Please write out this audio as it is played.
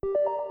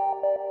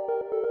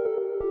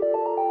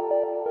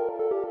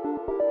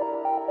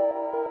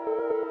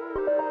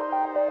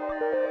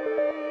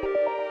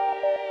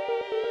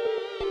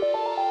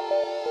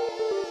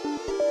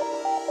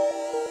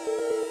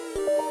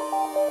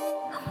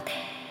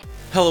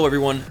Hello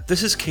everyone,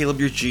 this is Caleb,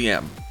 your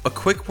GM. A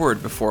quick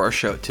word before our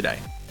show today.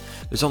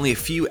 There's only a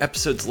few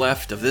episodes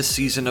left of this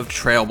season of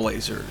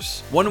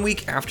Trailblazers. 1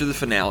 week after the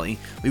finale,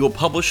 we will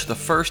publish the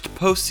first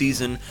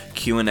post-season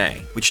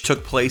Q&A, which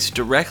took place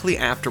directly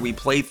after we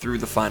played through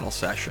the final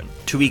session.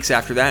 2 weeks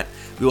after that,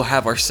 we will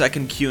have our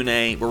second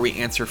Q&A where we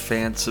answer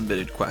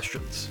fan-submitted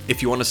questions.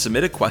 If you want to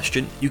submit a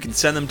question, you can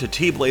send them to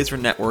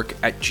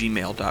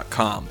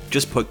tblazernetwork@gmail.com.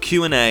 Just put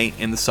Q&A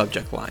in the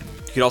subject line.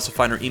 You can also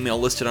find our email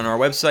listed on our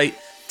website,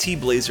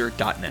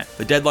 tblazer.net.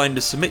 The deadline to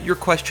submit your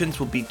questions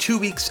will be 2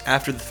 weeks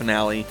after the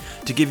finale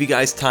to give you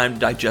guys time to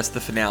digest the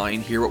finale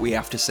and hear what we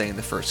have to say in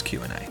the first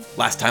Q&A.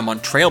 Last time on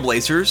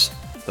Trailblazers,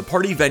 the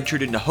party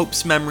ventured into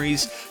Hope's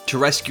memories to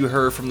rescue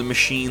her from the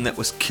machine that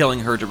was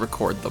killing her to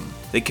record them.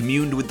 They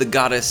communed with the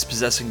goddess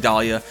possessing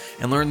Dahlia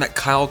and learned that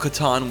Kyle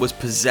Katarn was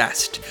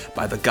possessed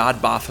by the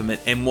god Baphomet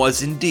and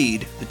was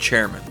indeed the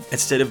chairman.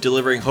 Instead of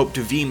delivering Hope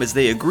to Veeam as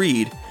they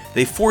agreed,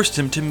 they forced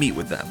him to meet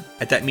with them.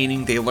 At that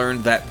meeting, they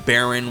learned that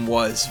Baron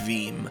was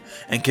Veeam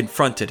and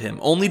confronted him,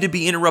 only to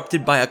be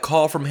interrupted by a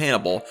call from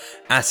Hannibal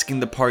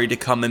asking the party to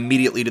come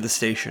immediately to the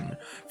station,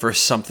 for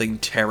something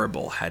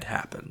terrible had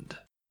happened.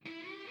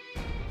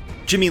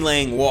 Jimmy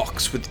Lang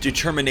walks with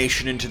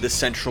determination into the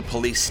Central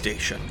Police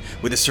Station,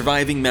 with the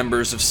surviving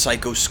members of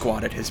Psycho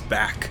Squad at his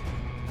back.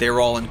 They are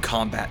all in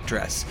combat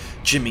dress.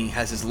 Jimmy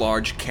has his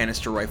large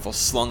canister rifle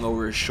slung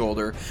over his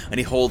shoulder, and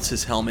he holds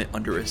his helmet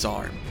under his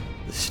arm.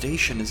 The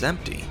station is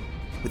empty,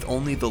 with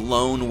only the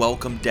lone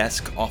welcome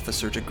desk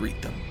officer to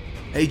greet them.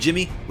 "Hey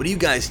Jimmy, what are you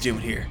guys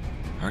doing here?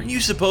 Aren't you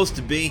supposed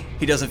to be?"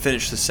 He doesn't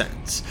finish the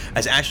sentence,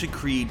 as Ashley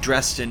Creed,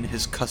 dressed in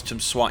his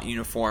custom SWAT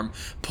uniform,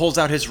 pulls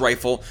out his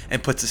rifle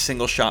and puts a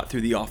single shot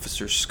through the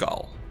officer's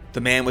skull. The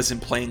man was in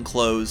plain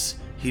clothes.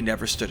 He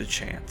never stood a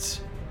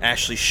chance.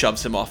 Ashley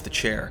shoves him off the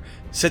chair,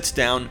 sits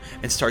down,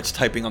 and starts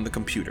typing on the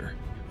computer.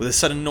 With a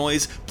sudden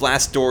noise,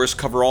 blast doors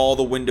cover all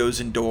the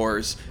windows and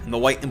doors, and the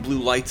white and blue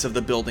lights of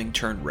the building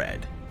turn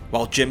red,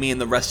 while Jimmy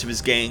and the rest of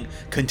his gang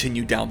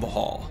continue down the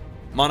hall.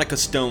 Monica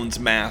Stone's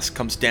mask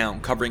comes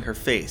down, covering her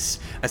face,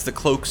 as the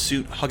cloak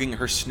suit hugging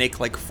her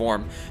snake-like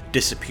form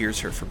disappears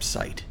her from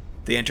sight.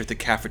 They enter the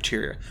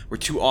cafeteria, where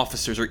 2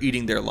 officers are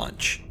eating their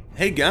lunch.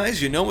 "Hey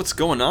guys, you know what's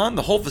going on?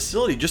 The whole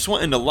facility just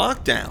went into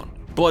lockdown."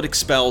 Blood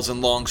expels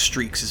in long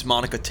streaks as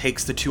Monica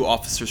takes the 2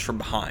 officers from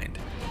behind.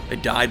 They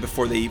died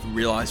before they even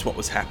realized what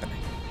was happening.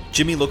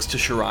 Jimmy looks to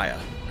Shariah,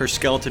 her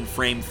skeleton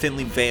frame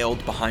thinly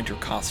veiled behind her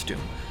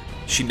costume.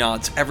 She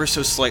nods ever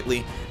so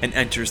slightly and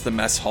enters the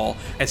mess hall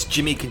as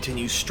Jimmy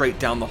continues straight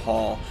down the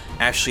hall,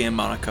 Ashley and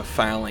Monica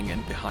filing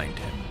in behind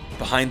him.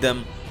 Behind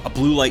them, a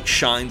blue light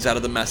shines out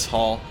of the mess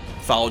hall,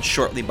 followed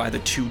shortly by the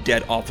 2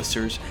 dead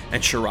officers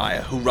and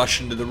Shariah, who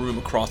rush into the room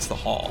across the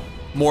hall.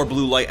 More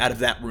blue light out of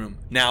that room.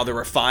 Now there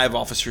are 5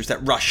 officers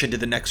that rush into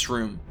the next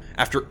room.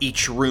 After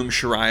each room,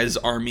 Shariah's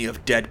army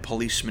of dead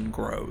policemen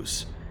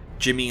grows.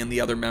 Jimmy and the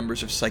other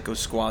members of Psycho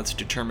Squad's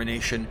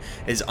determination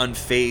is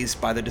unfazed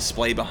by the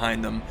display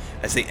behind them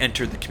as they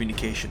enter the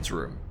communications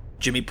room.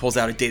 Jimmy pulls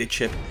out a data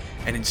chip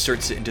and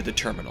inserts it into the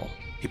terminal.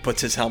 He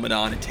puts his helmet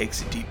on and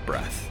takes a deep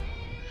breath.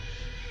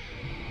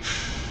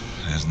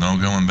 There's no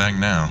going back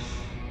now.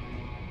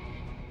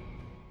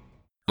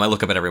 I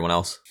look up at everyone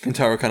else.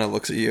 Kentaro kind of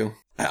looks at you.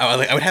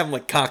 I would have him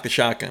cock the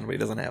shotgun, but he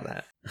doesn't have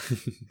that.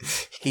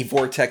 He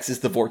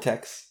vortexes the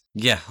vortex.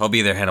 Yeah, I'll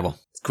be there, Hannibal.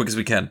 As quick as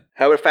we can.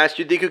 However fast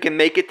you think you can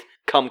make it,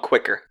 come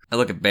quicker. I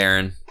look at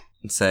Baron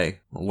and say,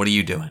 well, what are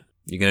you doing?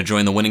 You gonna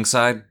join the winning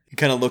side? He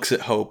kind of looks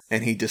at Hope,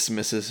 and he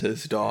dismisses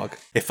his dog.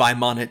 "If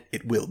I'm on it,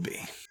 it will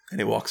be."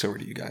 And he walks over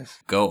to you guys.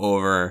 Go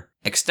over,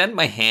 extend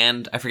my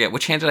hand. I forget,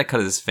 which hand did I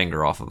cut his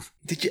finger off of?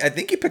 Did you? I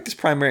think you picked his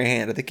primary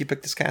hand. I think you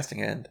picked his casting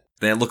hand.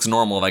 Then it looks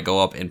normal if I go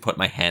up and put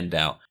my hand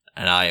out.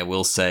 And I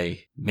will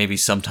say, maybe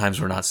sometimes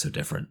we're not so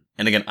different.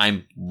 And again,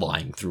 I'm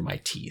lying through my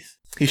teeth.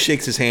 He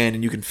shakes his hand,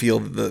 and you can feel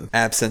the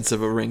absence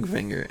of a ring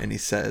finger, and he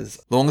says,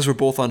 "As long as we're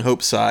both on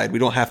Hope's side, we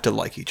don't have to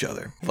like each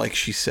other. Like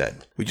she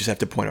said, we just have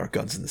to point our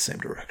guns in the same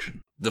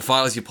direction." The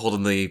files you pulled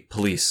in the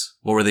police,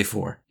 what were they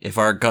for? If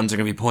our guns are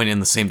going to be pointing in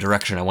the same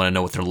direction, I want to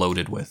know what they're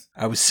loaded with.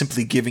 "I was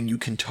simply giving you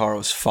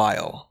Kentaro's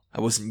file.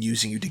 I wasn't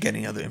using you to get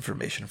any other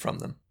information from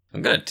them."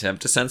 I'm going to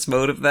attempt to sense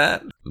motive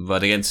that,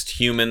 but against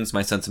humans,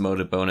 my sense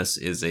motive bonus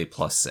is a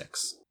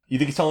 +6. You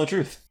think he's telling the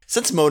truth?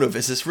 Sense motive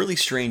is this really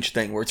strange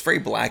thing where it's very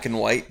black and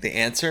white, the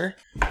answer,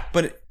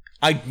 but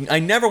I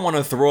never want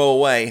to throw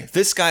away,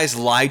 this guy's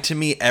lied to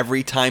me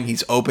every time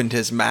he's opened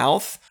his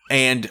mouth,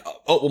 and,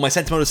 my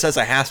sense motive says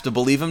I have to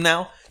believe him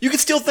now. You could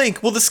still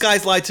think, well, this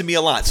guy's lied to me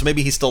a lot, so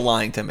maybe he's still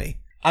lying to me.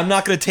 I'm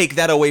not going to take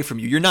that away from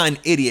you. You're not an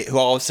idiot who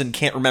all of a sudden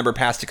can't remember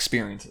past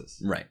experiences.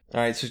 Right.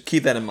 All right, so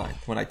keep that in mind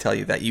when I tell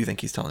you that you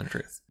think he's telling the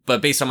truth.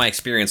 But based on my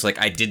experience,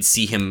 I did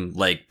see him,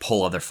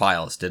 pull other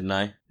files, didn't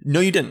I?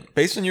 No, you didn't.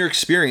 Based on your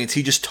experience,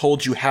 he just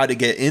told you how to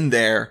get in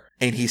there,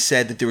 and he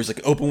said that there was,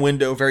 an open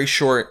window, very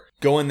short.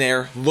 Go in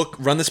there, look,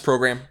 run this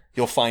program.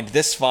 You'll find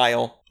this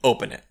file,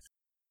 open it.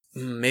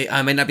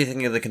 I may not be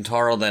thinking of the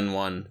Kentaro then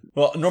one.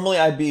 Well, normally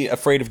I'd be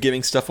afraid of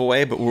giving stuff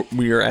away, but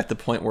we are at the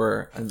point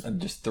where I'm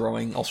just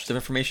throwing all sorts of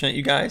information at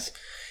you guys.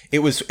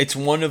 It's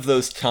one of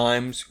those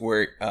times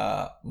where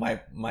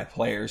my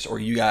players or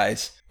you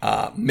guys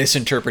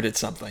misinterpreted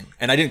something,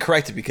 and I didn't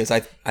correct it because I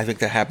think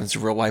that happens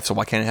in real life. So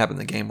why can't it happen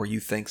in the game where you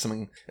think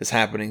something is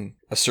happening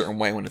a certain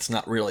way when it's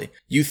not really?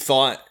 You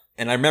thought,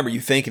 and I remember you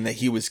thinking that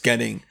he was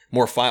getting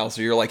more files.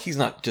 So you're like, he's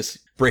not just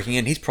breaking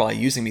in; he's probably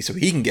using me so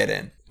he can get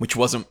in, which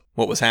wasn't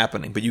what was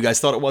happening. But you guys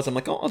thought it was. I'm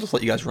like, oh, I'll just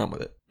let you guys run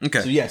with it.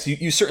 Okay. So yes,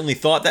 you certainly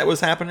thought that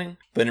was happening,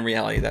 but in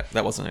reality,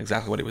 that wasn't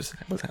exactly what was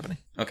happening.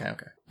 Okay.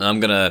 I'm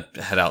gonna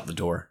head out the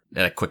door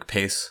at a quick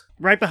pace.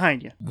 Right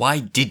behind you. Why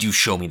did you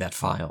show me that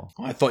file?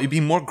 Oh, I thought you'd be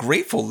more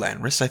grateful,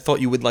 Lanris. I thought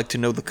you would like to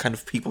know the kind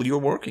of people you're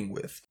working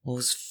with. Well, it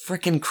was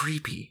freaking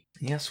creepy.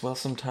 Yes, well,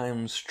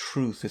 sometimes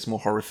truth is more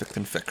horrific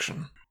than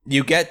fiction.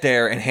 You get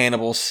there, and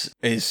Hannibal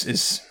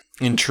is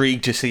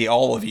intrigued to see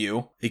all of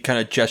you. He kind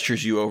of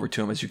gestures you over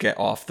to him as you get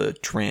off the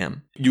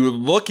tram. You're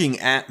looking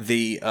at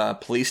the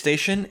police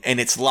station, and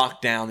it's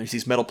locked down. There's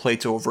these metal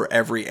plates over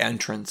every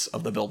entrance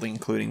of the building,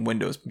 including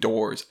windows,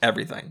 doors,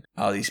 everything.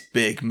 These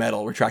big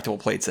metal retractable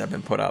plates that have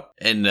been put up.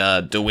 And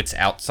DeWitt's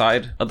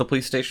outside of the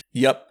police station?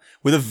 Yep.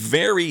 With a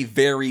very,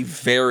 very,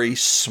 very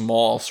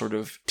small sort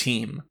of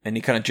team. And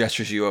he kind of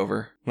gestures you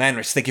over.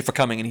 Lanris, thank you for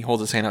coming. And he holds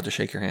his hand out to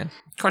shake your hand.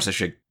 Of course I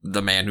shake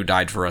the man who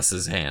died for us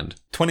his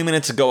hand. 20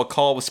 minutes ago, a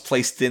call was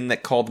placed in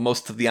that called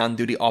most of the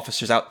on-duty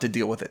officers out to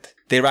deal with it.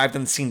 They arrived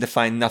on the scene to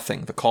find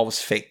nothing. The call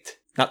was faked.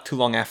 Not too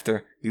long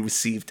after, we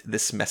received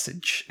this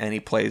message. And he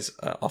plays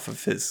off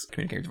of his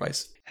communicator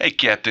device. Hey,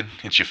 Captain.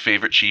 It's your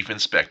favorite Chief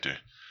Inspector.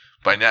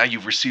 By now,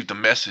 you've received a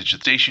message. The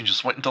station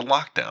just went into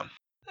lockdown.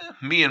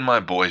 Me and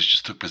my boys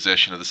just took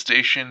possession of the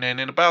station,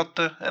 and in about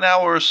an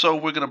hour or so,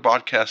 we're going to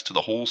broadcast to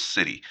the whole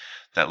city.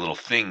 That little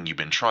thing you've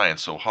been trying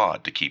so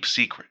hard to keep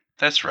secret.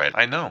 That's right,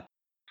 I know.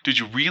 Did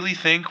you really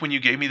think when you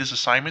gave me this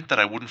assignment that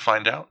I wouldn't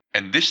find out?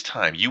 And this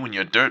time, you and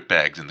your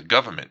dirtbags in the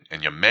government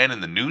and your men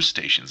in the news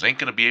stations ain't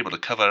going to be able to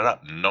cover it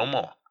up no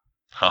more.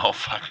 Oh,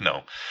 fuck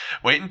no.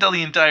 Wait until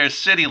the entire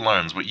city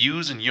learns what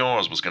yous and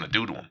yours was going to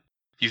do to them.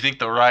 You think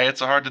the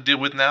riots are hard to deal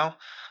with now?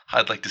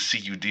 I'd like to see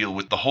you deal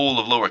with the whole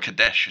of Lower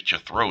Kadesh at your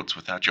throats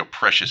without your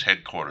precious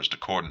headquarters to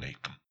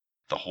coordinate them.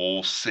 The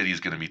whole city's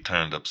going to be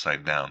turned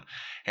upside down,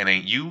 and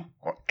ain't you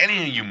or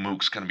any of you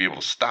mooks going to be able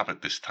to stop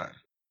it this time.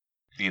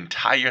 The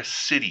entire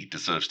city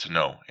deserves to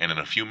know, and in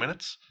a few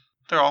minutes,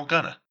 they're all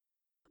gonna.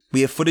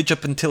 We have footage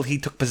up until he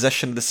took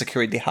possession of the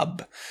security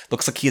hub.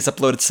 Looks like he has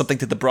uploaded something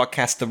to the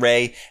broadcast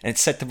array, and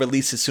it's set to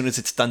release as soon as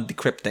it's done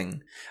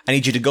decrypting. I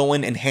need you to go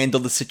in and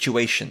handle the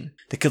situation.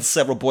 They killed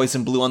several boys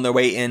in blue on their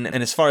way in,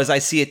 and as far as I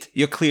see it,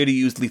 you're clear to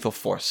use lethal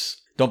force.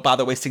 Don't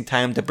bother wasting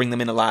time to bring them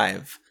in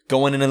alive.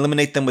 Go in and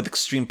eliminate them with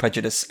extreme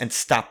prejudice, and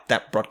stop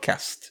that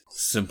broadcast.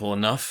 Simple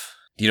enough.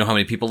 Do you know how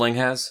many people Lang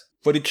has?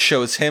 Footage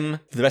shows him,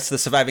 the rest of the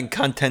surviving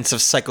contents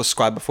of Psycho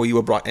Squad before you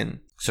were brought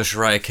in. So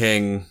Shariah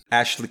King,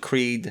 Ashley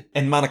Creed,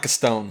 and Monica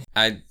Stone.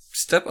 I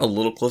step a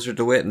little closer to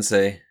DeWitt and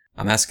say,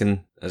 I'm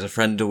asking as a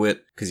friend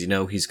DeWitt, because you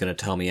know he's going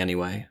to tell me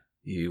anyway.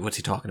 What's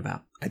he talking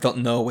about? I don't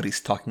know what he's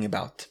talking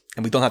about,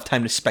 and we don't have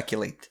time to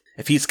speculate.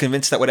 If he's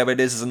convinced that whatever it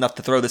is enough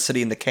to throw the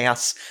city into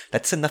chaos,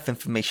 that's enough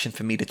information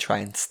for me to try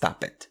and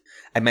stop it.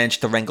 I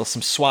managed to wrangle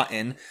some SWAT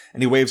in,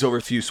 and he waves over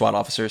a few SWAT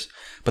officers,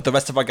 but the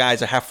rest of our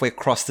guys are halfway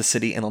across the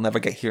city and will never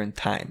get here in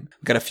time.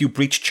 We've got a few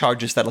breach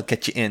charges that'll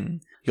get you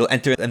in. You'll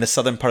enter in the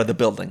southern part of the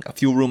building, a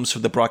few rooms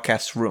from the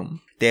broadcast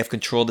room. They have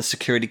control of the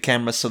security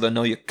cameras so they'll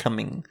know you're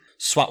coming.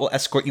 SWAT will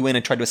escort you in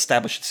and try to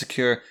establish and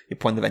secure your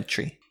point of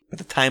entry. But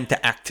the time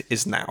to act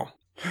is now.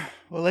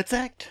 Well, let's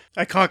act.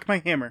 I cock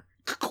my hammer.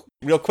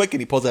 Real quick,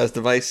 and he pulls out his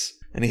device,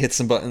 and he hits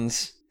some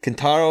buttons.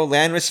 Kentaro,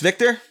 Lanris,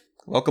 Victor,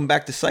 welcome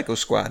back to Psycho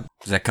Squad.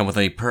 Does that come with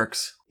any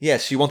perks?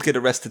 Yes, you won't get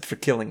arrested for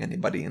killing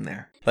anybody in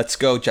there. Let's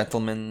go,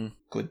 gentlemen.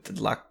 Good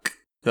luck.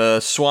 The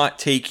SWAT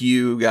take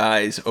you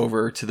guys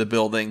over to the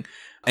building,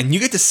 and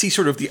you get to see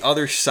sort of the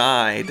other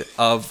side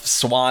of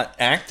SWAT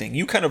acting.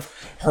 You kind of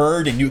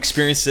heard and you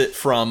experienced it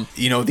from,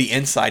 the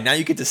inside. Now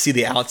you get to see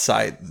the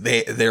outside.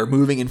 They're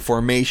moving in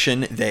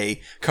formation.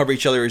 They cover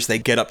each other as they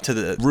get up to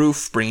the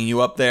roof, bringing you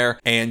up there,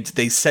 and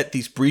they set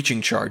these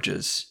breaching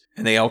charges.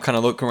 And they all kind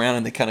of look around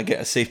and they kind of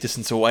get a safe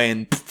distance away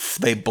and poof,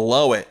 they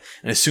blow it.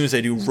 And as soon as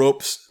they do,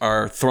 ropes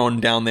are thrown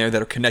down there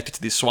that are connected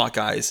to these SWAT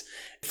guys.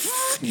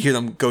 You hear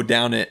them go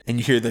down it and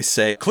you hear they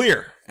say,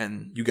 clear.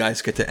 And you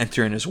guys get to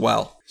enter in as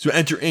well. So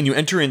you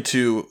enter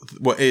into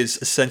what is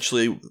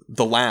essentially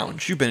the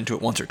lounge. You've been into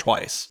it once or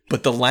twice.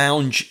 But the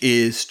lounge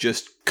is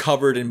just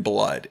covered in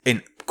blood.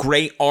 And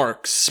gray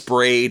arcs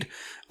sprayed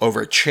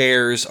over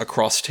chairs,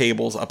 across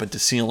tables, up into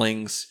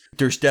ceilings.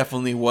 There's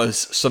definitely was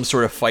some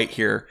sort of fight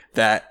here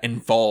that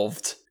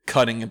involved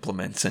cutting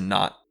implements and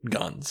not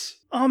guns.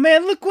 Oh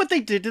man, look what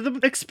they did to the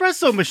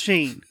espresso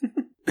machine.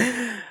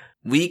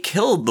 We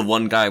killed the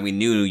one guy we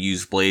knew who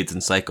used blades in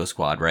Psycho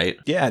Squad, right?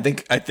 Yeah, I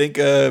think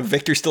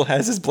Victor still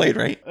has his blade,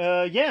 right?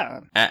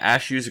 Yeah.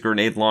 Ash used a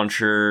grenade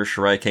launcher,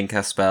 Shariah King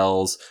cast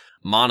spells.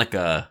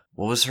 Monica,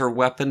 what was her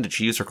weapon? Did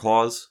she use her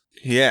claws?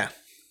 Yeah.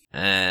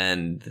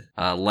 and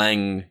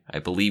Lang, I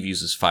believe,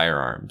 uses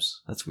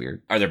firearms. That's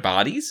weird. Are there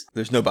bodies?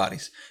 There's no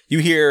bodies. You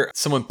hear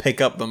someone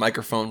pick up the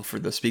microphone for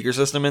the speaker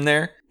system in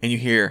there, and you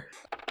hear,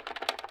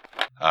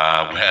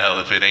 well,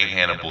 if it ain't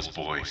Hannibal's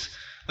boys.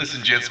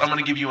 Listen, gents, I'm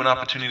gonna give you an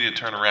opportunity to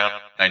turn around.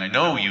 I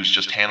know you's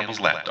just Hannibal's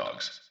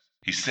lapdogs.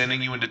 He's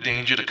sending you into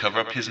danger to cover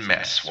up his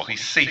mess while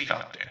he's safe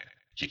out there.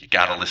 You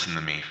gotta listen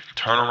to me.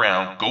 Turn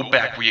around, go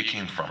back where you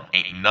came from.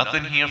 Ain't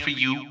nothing here for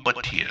you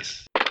but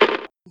tears.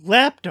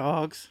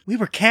 Lapdogs? We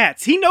were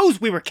cats. He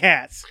knows we were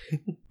cats.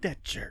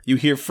 That jerk. you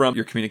hear from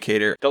your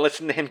communicator, "Don't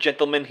listen to him,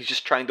 gentlemen. He's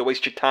just trying to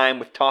waste your time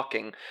with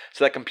talking,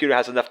 so that computer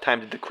has enough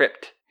time to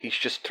decrypt. He's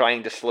just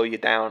trying to slow you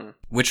down."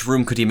 Which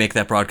room could he make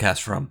that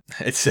broadcast from?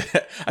 It's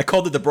I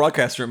called it the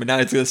broadcast room, and now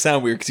it's going to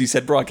sound weird because you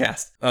said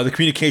broadcast. The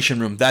communication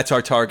room, that's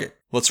our target.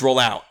 Let's roll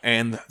out.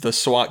 And the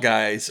SWAT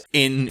guys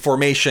in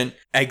formation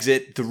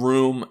exit the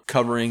room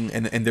covering,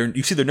 and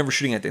you see they're never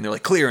shooting anything. They're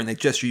like, clear, and they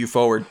gesture you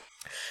forward.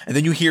 And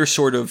then you hear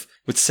sort of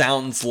what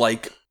sounds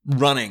like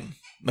running,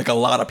 like a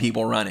lot of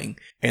people running.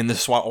 And the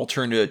SWAT will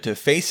turn to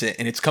face it,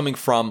 and it's coming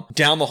from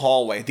down the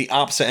hallway, the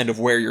opposite end of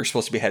where you're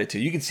supposed to be headed to.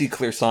 You can see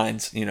clear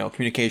signs,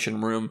 communication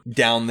room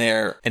down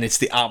there, and it's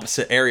the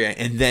opposite area.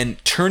 And then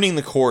turning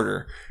the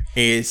corner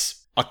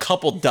is a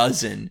couple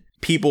dozen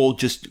people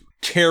just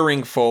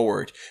tearing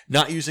forward,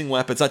 not using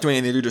weapons, not doing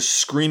anything. They're just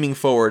screaming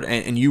forward,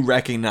 and you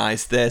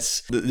recognize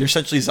this. They're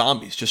essentially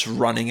zombies just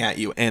running at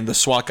you, and the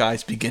SWAT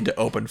guys begin to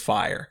open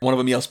fire. One of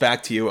them yells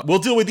back to you, "We'll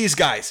deal with these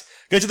guys.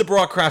 Get to the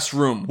broadcast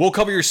room. We'll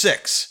cover your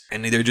 6."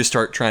 And they just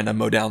start trying to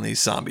mow down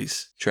these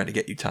zombies, trying to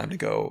get you time to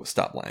go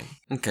stop Lang.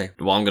 Okay.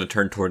 Well, I'm going to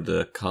turn toward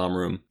the comm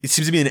room. It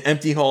seems to be an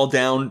empty hall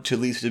down to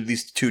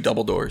these 2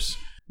 double doors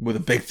with a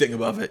big thing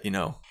above it,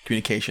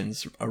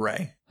 communications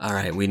array. All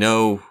right. We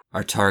know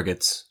our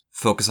targets.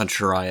 Focus on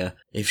Shariah.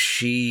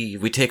 If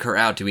we take her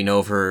out, do we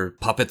know if her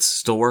puppets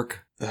still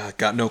work?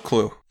 Got no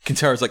clue.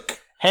 Kintara's like,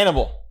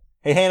 Hannibal.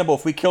 Hey, Hannibal,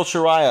 if we kill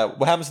Shariah,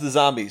 what happens to the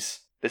zombies?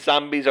 The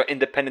zombies are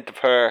independent of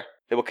her.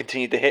 They will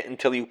continue to hit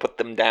until you put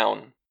them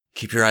down.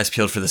 Keep your eyes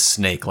peeled for the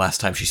snake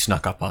last time she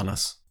snuck up on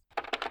us.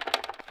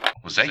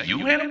 Was that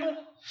you, Hannibal?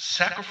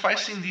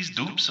 Sacrificing these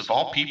dupes of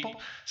all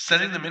people?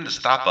 Sending them in to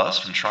stop us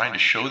from trying to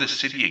show this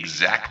city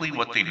exactly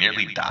what they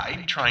nearly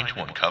died trying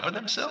to uncover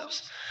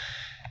themselves?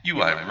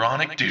 You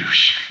ironic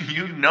douche.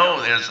 You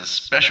know there's a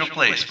special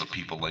place for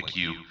people like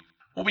you.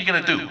 What are we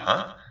gonna do,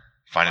 huh?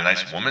 Find a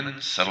nice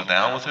woman, settle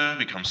down with her,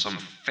 become some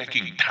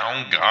fucking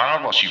town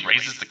guard while she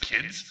raises the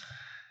kids?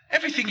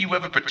 Everything you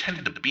ever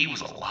pretended to be was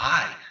a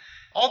lie.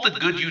 All the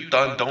good you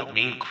done don't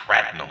mean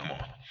crap no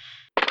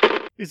more.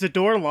 Is the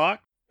door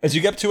locked? As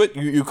you get up to it,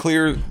 you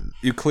clear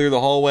the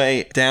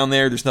hallway down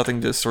there. There's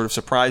nothing to sort of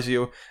surprise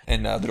you,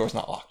 and the door's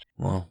not locked.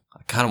 Well,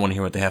 I kind of want to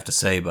hear what they have to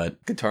say,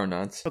 but Guitar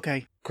nods.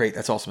 Okay. Great,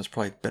 that's awesome. It's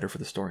probably better for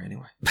the story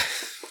anyway.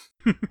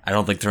 I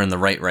don't think they're in the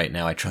right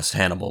now. I trust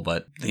Hannibal,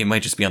 but they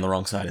might just be on the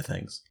wrong side of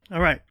things. All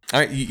right.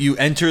 All right, you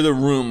enter the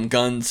room,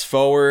 guns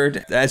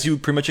forward. As you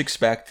pretty much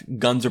expect,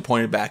 guns are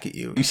pointed back at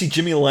you. You see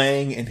Jimmy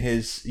Lang in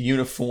his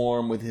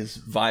uniform with his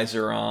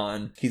visor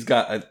on. He's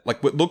got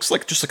what looks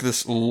like just like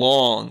this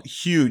long,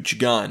 huge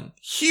gun,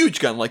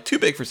 like too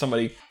big for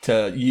somebody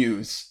to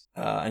use.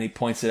 And he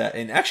points it at,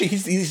 and actually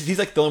he's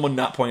like the only one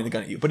not pointing the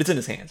gun at you, but it's in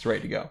his hands,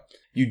 ready to go.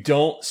 You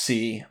don't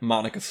see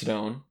Monica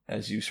Stone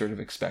as you sort of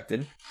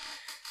expected.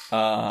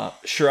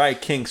 Shariah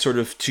King sort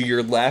of to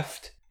your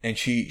left, and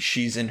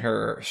she's in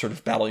her sort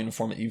of battle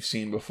uniform that you've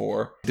seen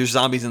before. There's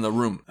zombies in the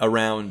room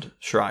around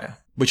Shariah,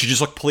 but you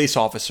just look police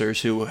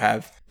officers who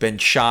have been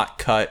shot,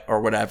 cut,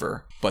 or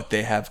whatever, but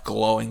they have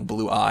glowing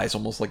blue eyes,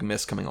 almost like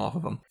mist coming off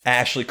of them.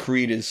 Ashley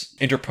Creed is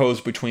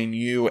interposed between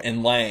you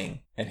and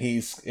Lang, and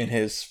he's in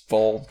his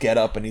full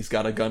getup, and he's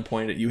got a gun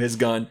pointed at you. His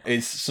gun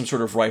is some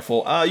sort of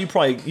rifle. You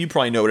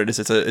probably know what it is.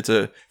 It's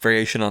a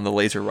variation on the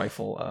laser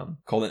rifle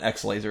called an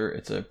X laser.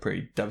 It's a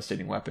pretty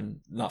devastating weapon,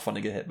 not fun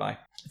to get hit by.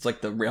 It's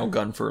like the rail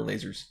gun for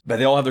lasers. But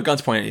they all have their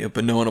guns pointed at you,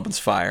 but no one opens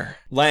fire.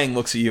 Lang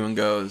looks at you and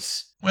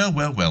goes, Well,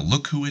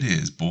 look who it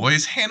is,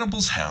 boys.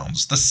 Hannibal's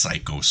Hounds, the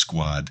Psycho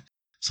Squad.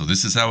 So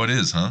this is how it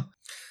is, huh?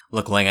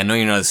 Look, Lang, I know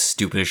you're not as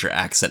stupid as your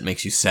accent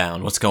makes you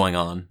sound. What's going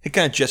on? he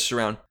kind of gestures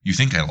around. You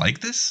think I like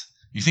this?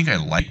 You think I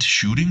liked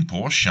shooting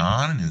poor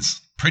Sean and his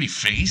pretty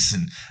face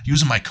and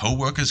using my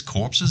co-workers'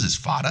 corpses as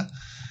fodder?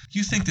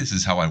 You think this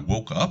is how I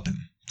woke up and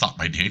thought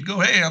my day'd go,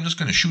 hey, I'm just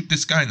going to shoot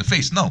this guy in the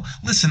face? No,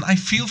 listen, I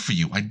feel for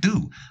you. I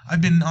do.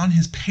 I've been on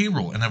his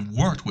payroll and I've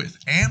worked with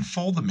and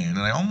for the man,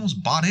 and I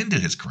almost bought into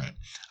his crap.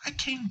 I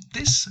came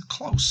this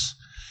close.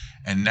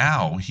 And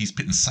now he's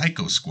pitting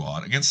Psycho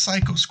Squad against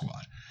Psycho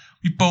Squad.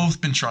 We've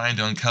both been trying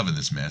to uncover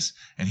this mess,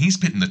 and he's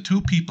pitting the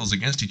two peoples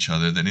against each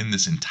other that in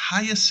this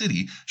entire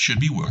city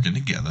should be working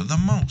together the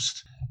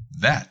most.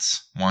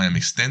 That's why I'm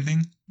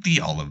extending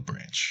the olive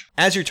branch.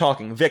 As you're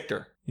talking,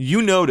 Victor,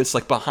 you notice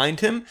like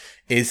behind him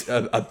is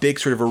a big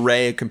sort of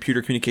array, a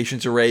computer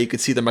communications array. You can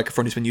see the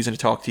microphone he's been using to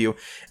talk to you.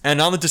 And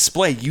on the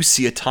display, you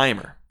see a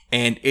timer,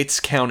 and it's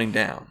counting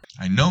down.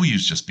 I know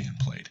you's just being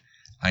played.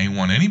 I ain't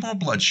want any more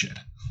bloodshed.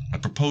 I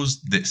propose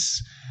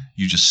this.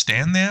 You just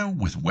stand there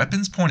with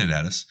weapons pointed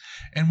at us,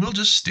 and we'll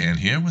just stand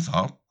here with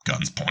our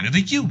guns pointed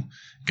at you.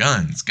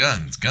 Guns,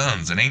 guns,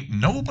 guns, and ain't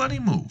nobody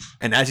move.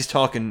 And as he's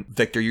talking,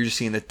 Victor, you're just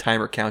seeing the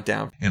timer count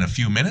down. In a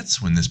few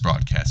minutes, when this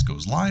broadcast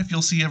goes live,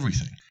 you'll see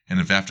everything. And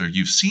if after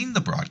you've seen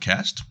the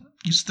broadcast,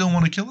 you still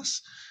want to kill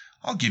us,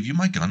 I'll give you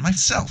my gun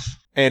myself.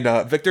 And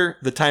Victor,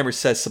 the timer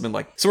says something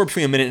like somewhere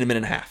between a minute and a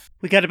minute and a half.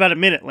 We got about a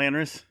minute,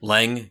 Lanris.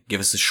 Lang, give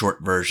us a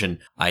short version.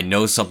 I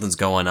know something's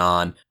going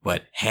on,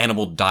 but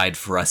Hannibal died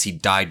for us. He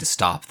died to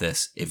stop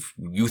this. If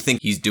you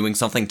think he's doing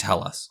something,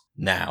 tell us.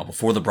 Now,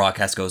 before the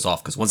broadcast goes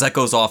off, because once that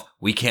goes off,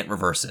 we can't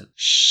reverse it.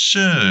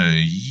 Sure,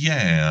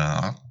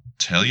 yeah, I'll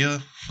tell you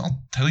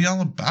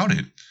all about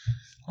it.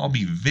 I'll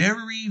be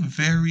very,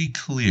 very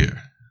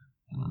clear,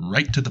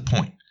 right to the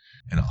point,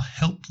 and I'll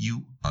help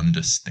you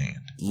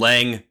understand.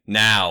 Lang,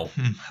 now.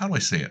 How do I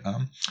say it?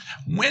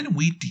 When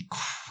we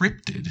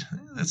decrypted,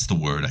 that's the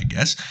word, I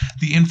guess,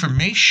 the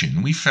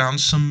information, we found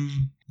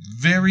some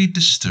very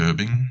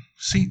disturbing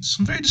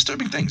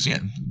things. Yeah,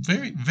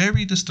 very,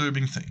 very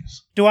disturbing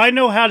things. Do I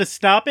know how to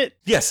stop it?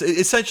 Yes,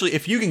 essentially,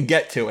 if you can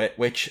get to it,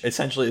 which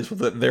essentially is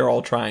what they're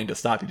all trying to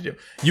stop you to do,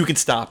 you can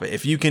stop it.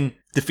 If you can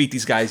defeat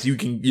these guys, you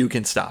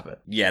can stop it.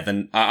 Yeah,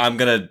 then I'm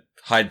gonna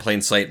hide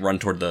plain sight, run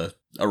toward the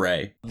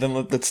array. Then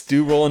let's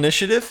do roll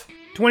initiative.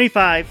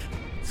 25.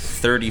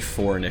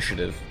 34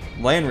 initiative.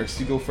 Lanris,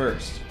 you go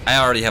first. I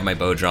already have my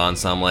bow drawn,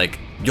 so I'm like,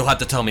 you'll have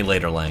to tell me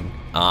later, Lang.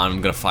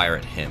 I'm gonna fire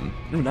at him.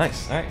 Ooh,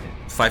 nice. All right.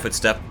 5-foot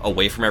step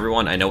away from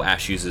everyone. I know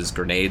Ash uses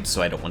grenades,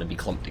 so I don't want to be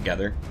clumped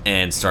together.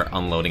 And start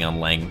unloading on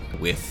Lang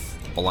with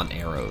blunt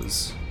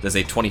arrows. Does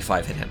a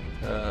 25 hit him?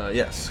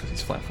 Yes, because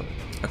he's flat-footed.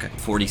 Okay.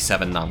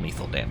 47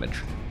 non-lethal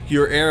damage.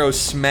 Your arrow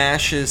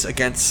smashes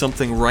against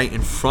something right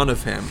in front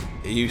of him.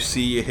 You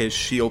see his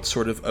shield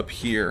sort of up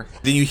here.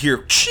 Then you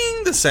hear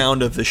ching, the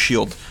sound of the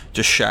shield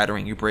just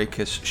shattering. You break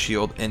his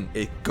shield and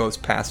it goes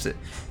past it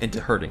into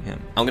hurting him.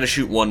 I'm going to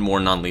shoot one more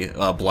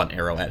blunt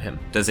arrow at him.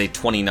 Does a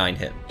 29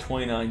 hit?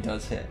 29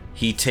 does hit.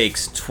 He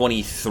takes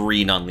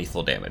 23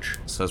 non-lethal damage.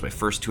 So that's my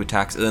first 2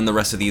 attacks, and then the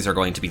rest of these are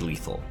going to be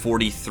lethal.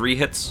 43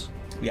 hits,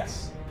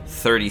 Yes.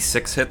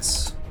 36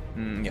 hits,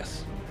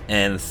 Yes.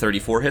 and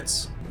 34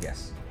 hits.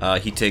 Yes.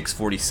 He takes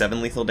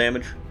 47 lethal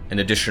damage, an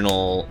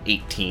additional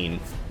 18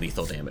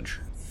 lethal damage.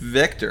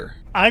 Victor.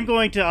 I'm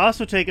going to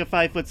also take a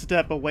 5-foot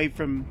step away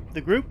from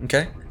the group.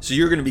 Okay. So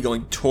you're going to be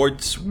going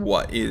towards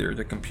what? Either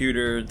the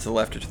computer, to the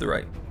left, or to the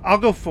right? I'll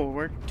go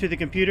forward to the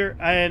computer,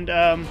 and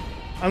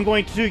I'm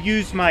going to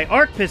use my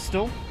arc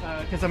pistol,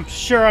 because I'm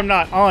sure I'm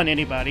not on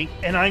anybody,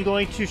 and I'm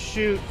going to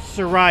shoot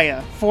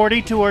Soraya.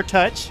 40 to her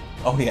touch.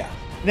 Oh, yeah.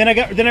 Then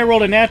I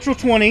rolled a natural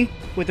 20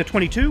 with a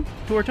 22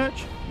 to her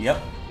touch,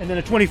 Yep. and then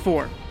a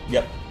 24.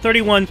 Yep.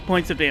 31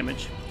 points of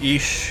damage. You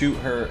shoot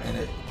her and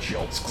it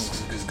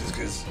jolts.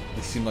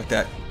 It seemed like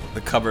that. The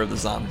cover of the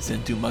zombies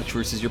didn't do much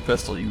versus your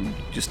pistol. You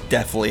just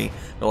definitely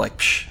were like,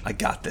 psh, I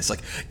got this.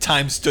 Like,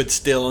 time stood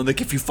still, and like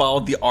if you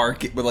followed the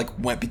arc, it would like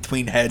went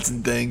between heads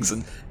and things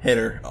and hit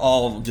her,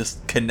 all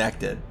just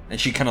connected. And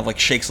she kind of like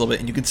shakes a little bit,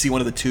 and you can see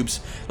one of the tubes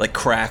like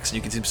cracks, and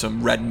you can see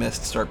some red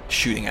mist start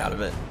shooting out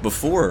of it.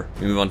 Before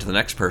we move on to the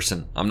next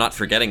person, I'm not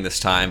forgetting this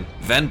time,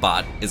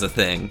 Venbot is a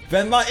thing.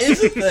 Venbot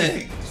is a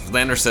thing.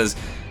 Lander says,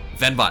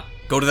 Venbot,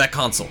 go to that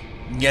console.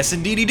 Yes,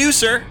 indeed, you do,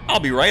 sir. I'll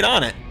be right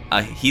on it.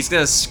 He's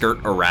gonna skirt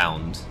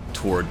around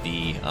toward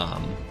the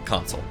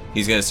console.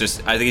 I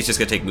think he's just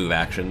gonna take move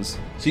actions.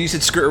 So you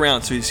said skirt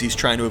around, so he's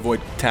trying to avoid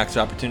attacks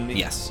of opportunity?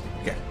 Yes.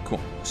 Okay, cool.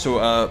 So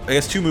I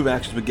guess 2 move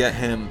actions would get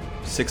him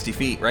 60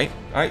 feet, right?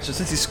 All right, so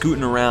since he's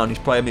scooting around, he's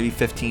probably maybe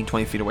 15,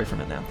 20 feet away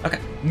from it now. Okay.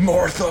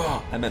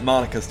 Martha! I meant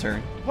Monica's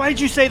turn. Why did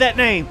you say that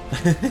name?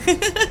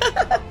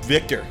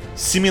 Victor,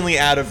 seemingly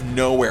out of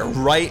nowhere,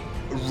 right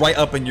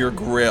up in your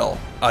grill,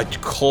 a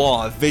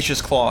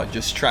vicious claw,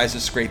 just tries to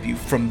scrape you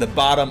from the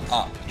bottom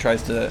up.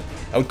 Tries to,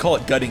 I would call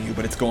it gutting you,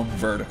 but it's going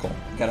vertical.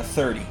 You got a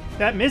 30.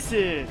 That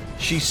misses.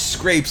 She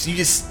scrapes. You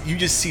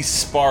just see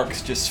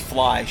sparks just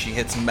fly. She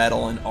hits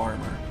metal and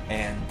armor,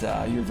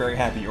 and you're very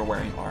happy you're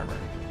wearing armor.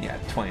 Yeah,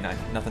 29.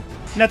 Nothing.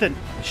 Nothing.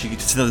 She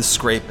gets another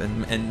scrape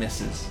and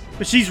misses.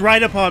 But she's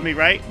right upon me,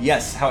 right?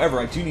 Yes. However,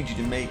 I do need you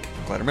to make.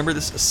 I'm glad I remember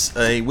this.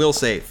 A will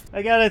save.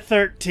 I got a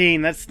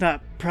 13. That's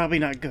probably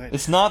not good.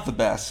 It's not the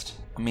best.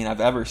 I mean,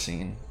 I've ever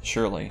seen.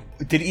 Surely.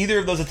 Did either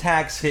of those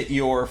attacks hit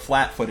your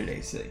flat-footed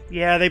AC?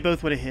 Yeah, they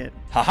both would have hit.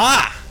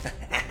 Haha!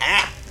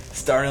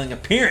 Startling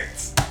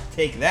appearance.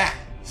 Take that.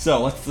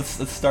 So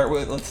let's start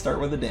with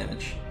the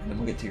damage, and then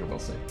we'll get to your will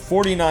save.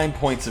 49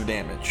 points of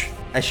damage.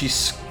 As she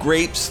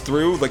scrapes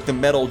through, like the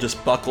metal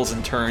just buckles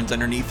and turns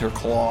underneath her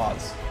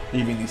claws,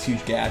 leaving these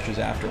huge gashes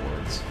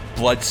afterwards.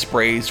 Blood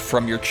sprays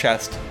from your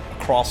chest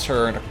across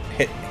her and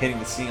hitting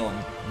the ceiling.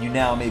 You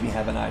now maybe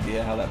have an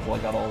idea how that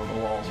blood got all over the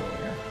walls earlier.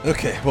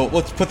 Okay, well,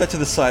 let's put that to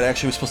the side.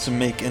 Actually, we're supposed to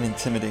make an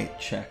intimidate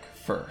check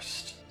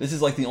first. This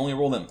is like the only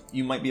roll that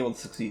you might be able to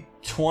succeed.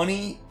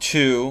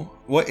 22.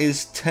 What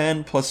is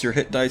 10 plus your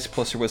hit dice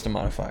plus your wisdom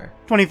modifier?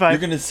 25. You're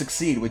going to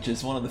succeed, which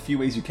is one of the few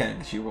ways you can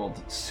because you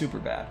rolled super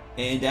bad.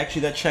 And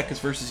actually, that check is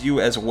versus you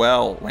as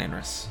well,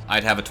 Lanris.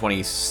 I'd have a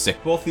 26.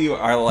 Both of you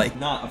are like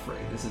not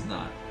afraid. This is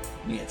not.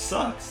 I mean, it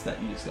sucks that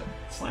you just got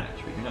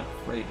slashed, but you're not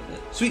afraid of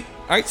it. Sweet.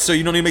 All right, so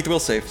you don't need to make the will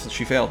save since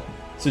she failed.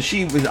 So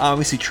she was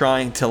obviously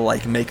trying to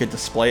like make a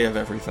display of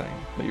everything,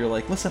 but you're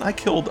like, listen, I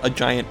killed a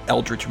giant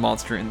eldritch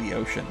monster in the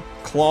ocean.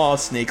 Claw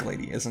Snake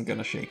Lady isn't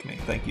gonna shake me.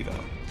 Thank you though.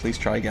 Please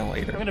try again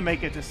later. I'm gonna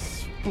make a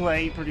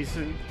display pretty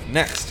soon.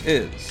 Next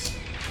is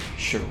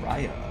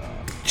Shariah.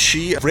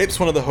 She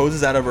rips one of the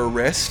hoses out of her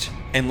wrist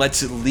and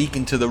lets it leak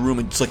into the room,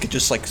 and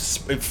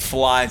it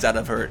flies out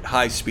of her at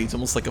high speeds,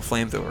 almost like a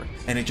flamethrower,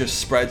 and it just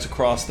spreads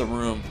across the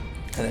room.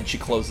 And then she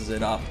closes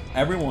it up.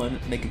 Everyone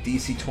make a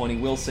DC 20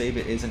 will save.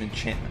 It is an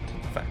enchantment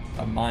effect,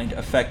 a mind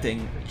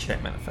affecting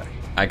enchantment effect.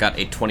 I got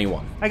a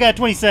 21. I got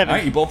 27. All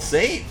right, you both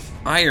save.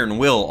 Iron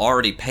will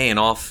already paying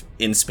off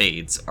in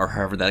spades, or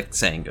however that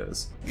saying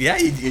goes. Yeah,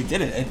 you did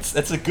it.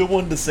 That's a good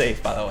one to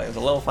save, by the way. It was a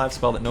level 5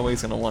 spell that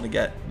nobody's gonna want to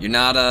get. You're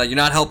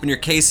not helping your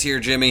case here,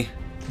 Jimmy.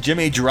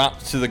 Jimmy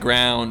drops to the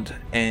ground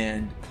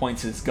and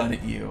points his gun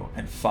at you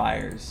and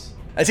fires.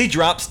 As he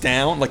drops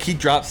down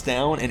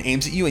and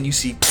aims at you, and you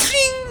see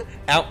ping,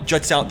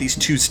 juts out these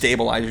 2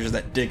 stabilizers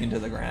that dig into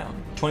the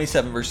ground.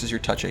 27 versus your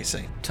touch AC.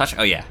 Touch?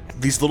 Oh yeah.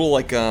 These little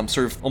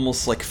sort of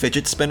almost like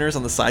fidget spinners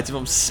on the sides of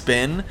them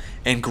spin,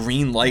 and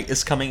green light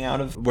is coming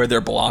out of where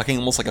they're blocking,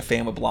 almost like a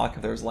fan would block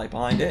if there was light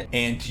behind it.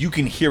 And you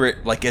can hear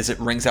it like as it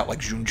rings out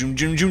like zoom, zoom,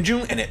 zoom, zoom,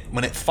 zoom, and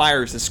when it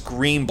fires, this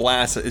green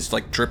blast is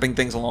like dripping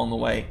things along the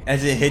way.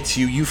 As it hits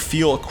you, you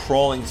feel a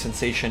crawling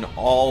sensation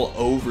all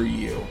over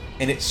you.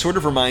 And it sort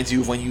of reminds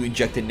you of when you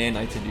injected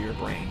nanites into your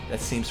brain. That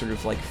same sort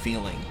of like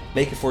feeling.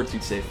 Make a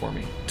fortitude save for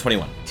me.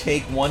 21.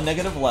 Take 1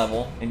 negative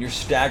level, and you're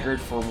staggered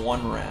for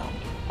 1 round.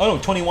 Oh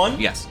no, 21?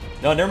 Yes.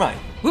 No, never mind.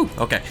 Woo.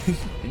 Okay.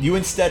 You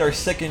instead are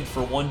sickened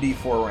for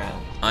 1d4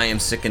 round. I am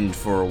sickened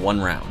for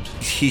 1 round.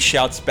 He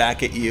shouts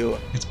back at you.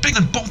 It's bigger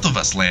than both of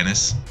us,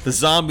 Lannis. The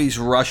zombies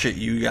rush at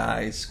you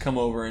guys, come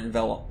over and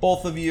envelop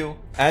both of you.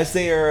 As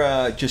they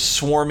are just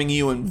swarming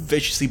you and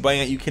viciously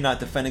biting at you, cannot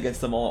defend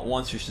against them all at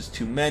once. There's just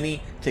too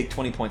many. Take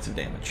 20 points of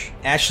damage.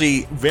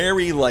 Ashley,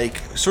 very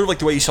sort of like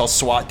the way you saw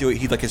SWAT do it.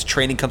 His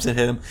training comes in,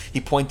 hit him. He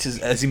points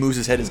as he moves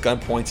his head, his gun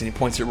points, and he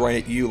points it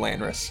right at you,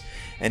 Lanris.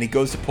 And he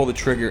goes to pull the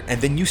trigger, and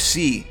then you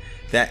see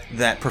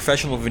that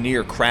professional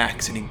veneer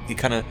cracks, and he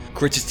kind of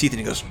grits his teeth, and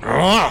he goes,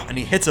 "Argh!" And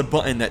he hits a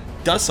button that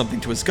does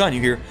something to his gun.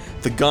 You hear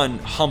the gun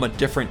hum a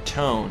different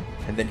tone,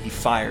 and then he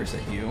fires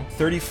at you.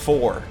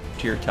 34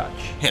 to your touch.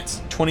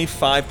 Hits.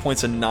 25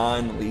 points of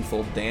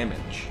non-lethal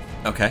damage.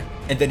 Okay.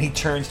 And then he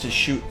turns to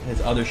shoot his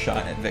other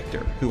shot at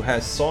Victor, who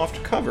has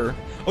soft cover.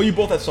 Oh, you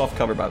both have soft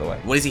cover, by the way.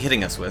 What is he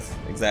hitting us with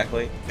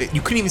exactly?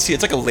 You couldn't even see it.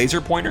 It's like a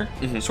laser pointer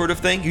sort of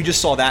thing. You just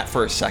saw that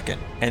for a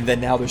second, and then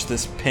now there's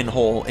this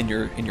pinhole in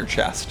your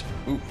chest.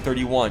 Ooh,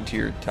 31 to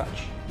your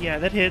touch. Yeah,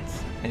 that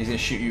hits. And he's gonna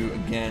shoot you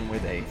again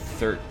with a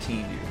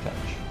 13 to your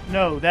touch.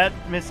 No, that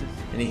misses.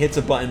 And he hits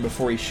a button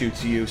before he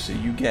shoots you, so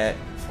you get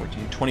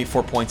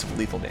 24 points of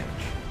lethal damage.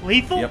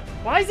 Lethal? Yep.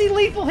 Why is he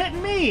lethal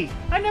hitting me?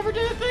 I never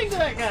did a thing to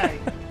that guy.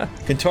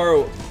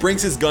 Kentaro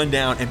brings his gun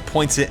down and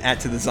points it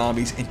to the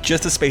zombies in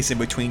just a space in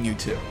between you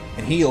two.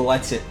 And he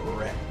lets it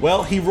rip.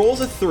 Well, he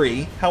rolls a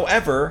 3.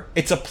 However,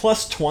 it's a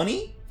plus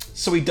 20,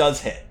 so he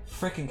does hit.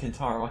 Frickin'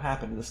 Kentaro, what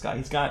happened to this guy?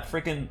 He's got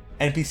frickin'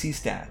 NPC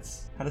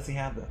stats. How does he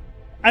have that?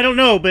 I don't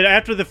know, but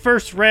after the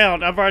first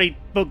round, I've already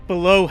booked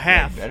below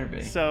half. Yeah, better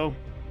be. So,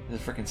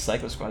 This is a frickin'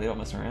 Psycho Squad. They don't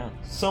mess around.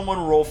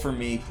 Someone roll for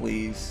me,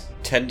 please.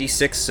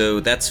 10d6, so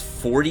that's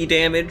 40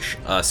 damage,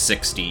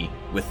 60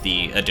 with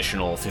the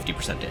additional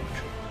 50% damage.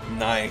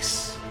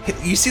 Nice.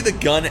 You see the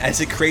gun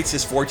as it creates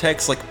this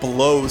vortex,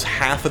 blows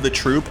half of the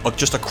troop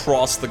just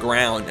across the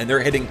ground, and they're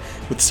hitting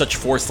with such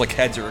force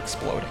heads are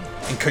exploding.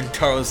 And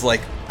Kentaro's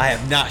like, I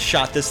have not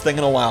shot this thing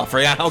in a while. I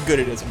forgot how good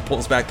it is, and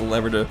pulls back the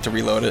lever to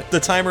reload it. The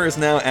timer is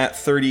now at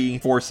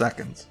 34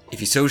 seconds.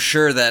 If you're so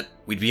sure that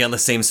we'd be on the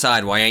same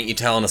side, why ain't you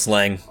telling us,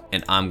 Lang?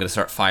 And I'm gonna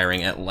start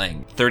firing at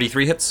Lang.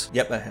 33 hits?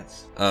 Yep, that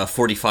hits.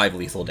 45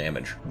 lethal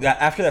damage.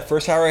 After that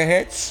first hour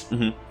hits,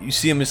 you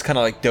see him just kind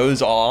of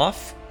doze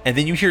off, and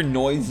then you hear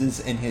noises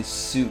in his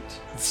suit.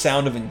 The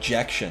sound of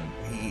injection.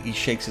 He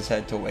shakes his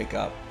head to wake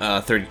up.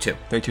 32.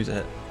 32's a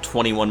hit.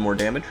 21 more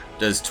damage.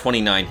 Does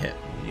 29 hit?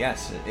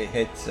 Yes, it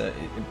hits. It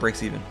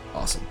breaks even.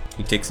 Awesome.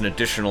 He takes an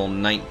additional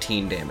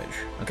 19 damage.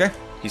 Okay.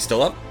 He's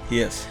still up? He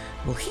is.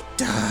 Will he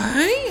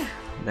die?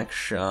 Next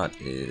shot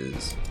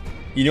is...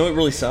 You know what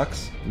really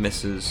sucks?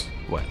 Misses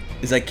what?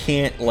 Is I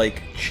can't,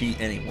 cheat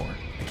anymore.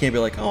 I can't be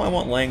like, oh, I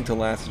want Lang to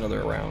last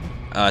another round.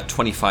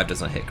 25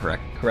 does not hit,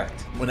 correct?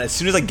 Correct. As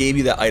soon as I gave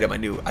you that item, I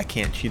knew I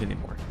can't cheat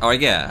anymore. Oh,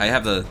 yeah, I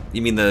have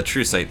you mean the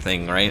True Sight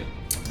thing, right?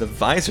 the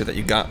visor that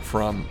you got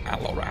from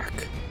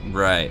Alarak.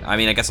 Right. I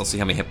mean, I guess I'll see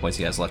how many hit points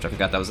he has left. I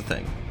forgot that was a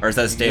thing. Or is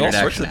that a standard All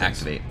sorts action of to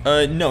things.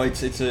 activate? No,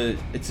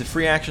 it's a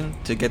free action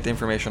to get the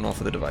information off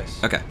of the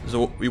device. Okay.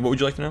 So what would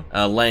you like to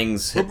know?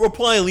 Lang's hit. We'll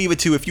probably leave it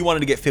to, if you wanted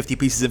to get 50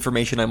 pieces of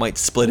information, I might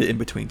split it in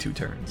between 2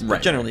 turns. But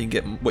Right. generally, you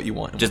get what you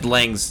want. Just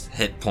Lang's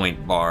hit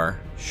point bar.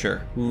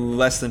 Sure.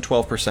 Less than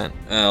 12%.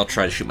 I'll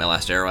try to shoot my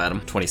last arrow at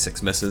him.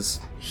 26 misses.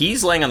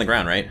 He's laying on the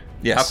ground, right?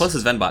 Yes. How close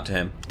is Venbot to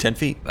him? 10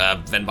 feet.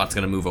 Venbot's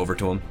gonna move over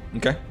to him.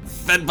 Okay.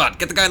 Venbot,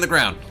 get the guy on the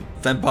ground.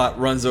 Venbot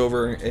runs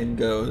over and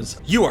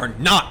goes, "You are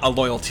not a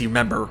loyalty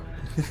member."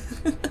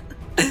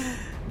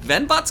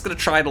 Venbot's gonna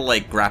try to,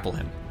 like, grapple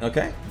him.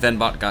 Okay.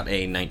 Venbot got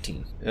a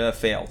 19.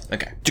 Failed.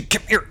 Okay.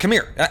 Come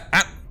here.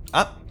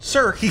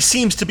 Sir, he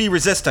seems to be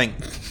resisting.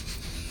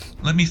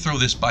 Let me throw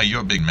this by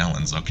your big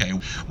melons, okay?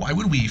 Why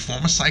would we,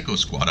 former Psycho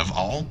Squad of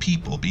all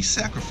people, be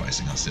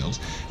sacrificing ourselves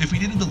if we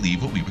didn't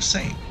believe what we were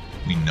saying?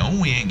 We know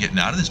we ain't getting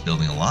out of this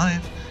building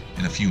alive.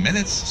 In a few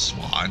minutes,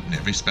 SWAT and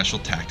every special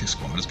tactics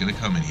squad is gonna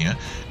come in here,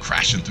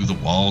 crashing through the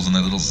walls on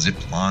their little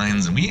zip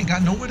lines, and we ain't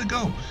got nowhere to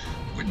go.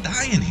 We're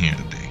dying here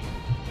today.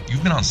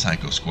 You've been on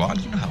Psycho Squad,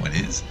 you know how it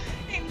is.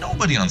 Ain't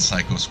nobody on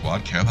Psycho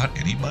Squad care about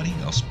anybody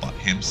else but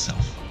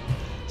himself.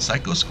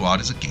 Psycho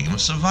Squad is a game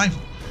of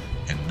survival,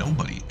 and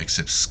nobody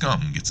except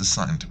scum gets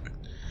assigned to it.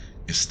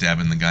 If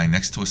stabbing the guy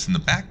next to us in the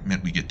back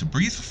meant we get to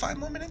breathe for 5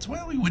 more minutes,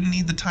 well, we wouldn't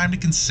need the time to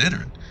consider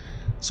it.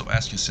 So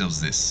ask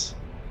yourselves this.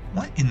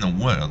 What in the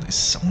world is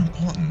so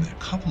important that a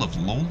couple of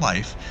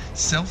low-life,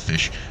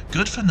 selfish,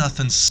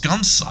 good-for-nothing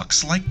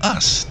scumsucks like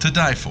us to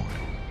die for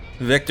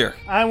it? Victor.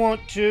 I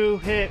want to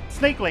hit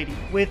Snake Lady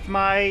with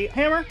my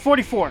hammer.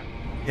 44.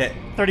 Hit.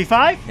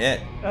 35?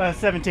 Hit.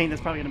 17.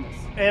 That's probably gonna miss.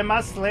 And my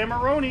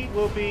Slammeroni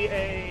will be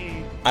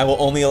a... I will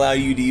only allow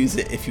you to use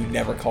it if you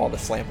never call the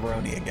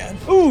Slammeroni again.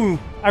 Ooh!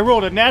 I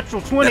rolled a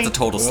natural 20. That's a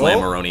total Whoa.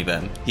 Slammeroni,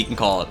 Ben. He can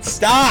call it.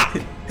 Stop!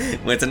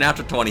 When it's a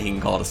natural 20, he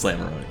can call it a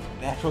Slammeroni.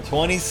 Natural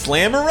 20,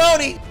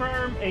 Slammeroni!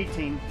 Confirm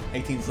 18.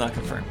 18's not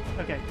confirmed.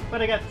 Okay,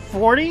 but I got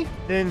 40,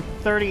 then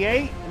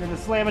 38, and then the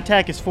slam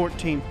attack is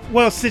 14.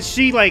 Well, since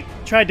she, like,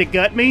 tried to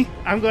gut me,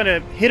 I'm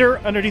gonna hit her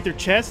underneath her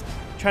chest,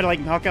 try to, like,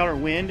 knock out her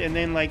wind, and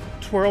then, like,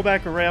 twirl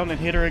back around and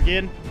hit her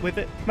again with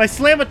it. My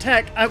slam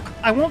attack,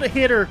 I want to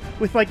hit her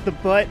with, like, the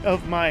butt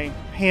of my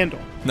handle.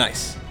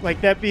 Nice.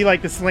 Like, that'd be,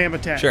 like, the slam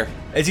attack. Sure.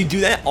 As you do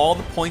that, all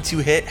the points you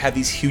hit have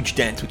these huge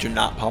dents, which are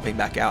not popping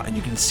back out, and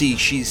you can see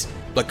she's,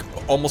 like,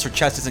 almost her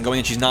chest isn't going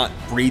in, she's not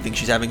breathing,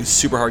 she's having a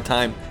super hard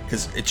time,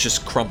 because it's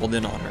just crumpled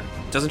in on her.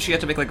 Doesn't she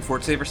have to make, like, a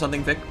fort save or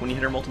something, Vic, when you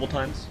hit her multiple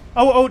times?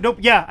 Oh, nope,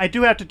 yeah, I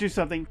do have to do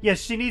something.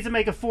 Yes, she needs to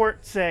make a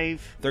fort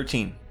save.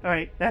 13.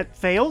 Alright, that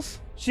fails.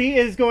 She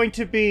is going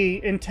to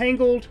be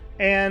entangled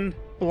and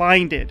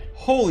blinded.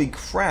 Holy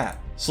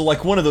crap. So,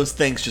 like, one of those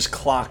things just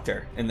clocked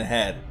her in the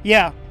head.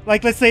 Yeah,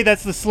 like, let's say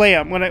that's the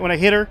slam. When I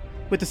hit her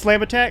with the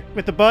slam attack,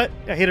 with the butt,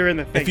 I hit her in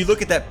the face. If you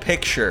look at that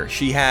picture,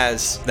 she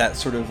has that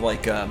sort of,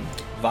 like,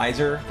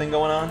 visor thing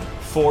going on.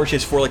 She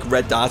has 4, like,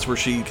 red dots where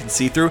she can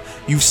see through.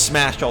 You've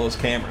smashed all those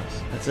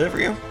cameras. That's it for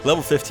you?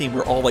 Level 15,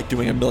 we're all, like,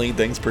 doing a million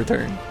things per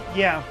turn.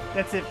 Yeah,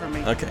 that's it for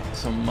me. Okay,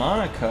 so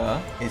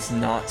Monica is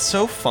not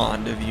so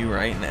fond of you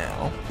right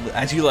now.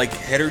 As you, like,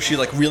 hit her, she,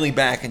 like, really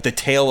back, and the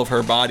tail of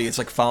her body is,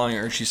 like, following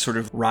her. She's sort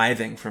of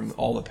writhing from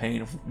all the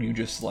pain of you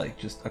just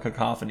a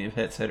cacophony of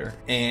hits hit her.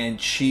 And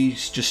she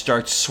just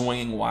starts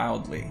swinging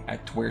wildly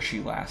at where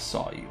she last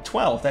saw you.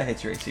 12, that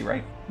hits your AC,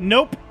 right?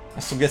 Nope.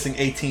 So I'm guessing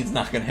 18's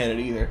not gonna hit it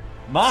either.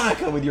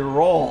 Monica with your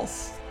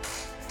rolls.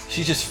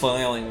 She's just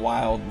flailing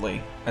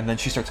wildly, and then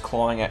she starts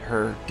clawing at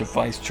her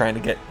device, trying to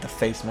get the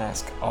face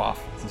mask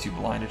off since you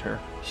blinded her.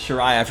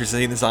 Shirai, after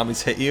seeing the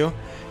zombies hit you,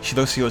 she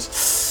looks, she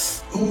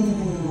goes,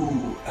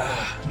 ooh,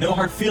 no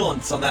hard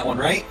feelings on that one,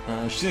 right?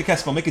 She's gonna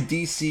cast spell. Make a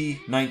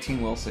DC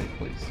 19 will save,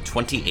 please.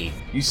 28.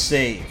 You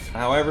save.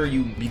 However,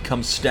 you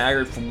become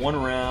staggered from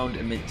 1 round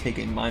and may take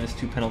a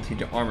 -2 penalty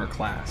to armor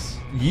class.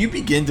 You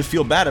begin to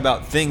feel bad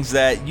about things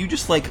that you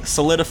just, like,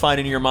 solidified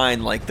in your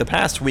mind. Like, the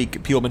past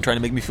week, people have been trying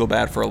to make me feel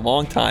bad for a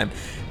long time,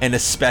 and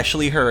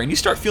especially her. And you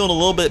start feeling a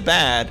little bit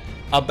bad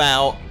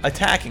about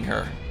attacking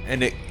her.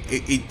 And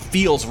it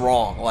feels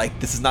wrong. Like,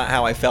 this is not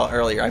how I felt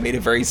earlier. I made a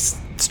very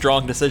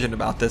strong decision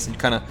about this and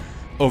kind of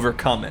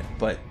overcome it.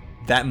 But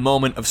that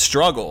moment of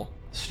struggle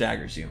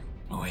staggers you.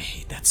 Oh, I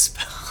hate that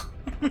spell.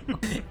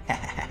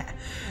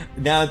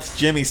 Now it's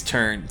Jimmy's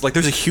turn. Like,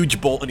 there's a huge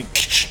bolt, and he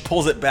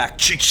pulls it back,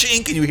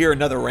 chink, and you hear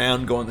another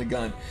round go in the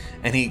gun.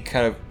 And he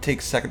kind of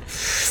takes a second,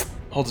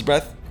 holds his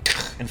breath,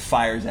 and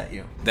fires at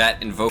you.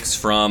 That invokes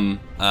from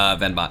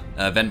Venbot.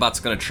 Venbot's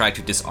gonna try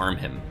to disarm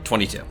him.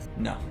 22.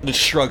 No. Just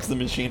shrugs the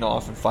machine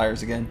off and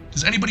fires again.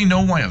 Does anybody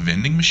know why a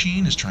vending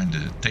machine is trying to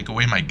take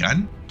away my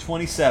gun?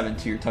 27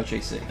 to your touch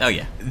AC. Oh,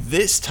 yeah.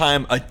 This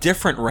time, a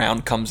different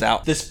round comes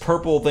out. This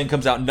purple thing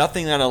comes out.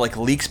 Nothing kind of, like,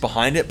 leaks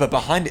behind it, but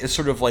behind it is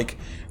sort of like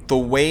the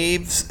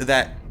waves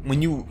that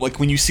when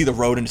you see the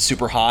road and it's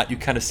super hot, you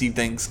kind of see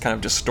things kind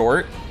of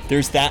distort.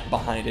 There's that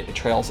behind it. It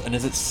trails, and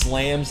as it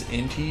slams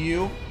into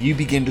you, you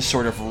begin to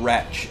sort of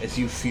retch as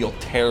you feel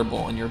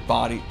terrible in your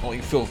body. Well,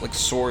 you feel like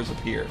sores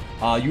appear.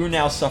 You are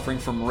now suffering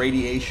from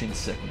radiation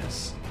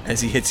sickness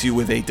as he hits you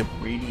with a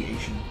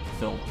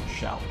radiation-filled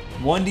shout.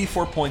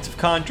 1d4 points of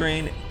con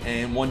drain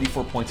and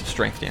 1d4 points of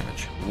strength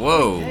damage.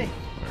 Whoa. Okay.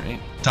 All right.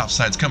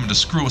 Topside's coming to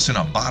screw us in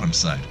on bottom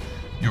side.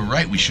 You're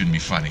right, we shouldn't be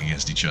fighting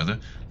against each other.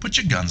 Put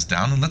your guns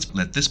down and let's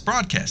let this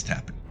broadcast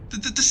happen.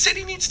 The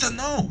city needs to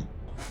know.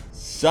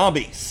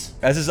 Zombies.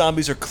 As the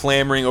zombies are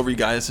clamoring over you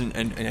guys and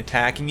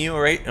attacking you,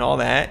 all right, and all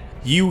that,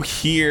 you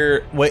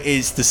hear what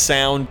is the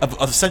sound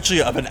of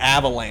essentially of an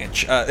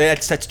avalanche.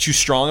 That's too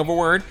strong of a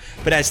word,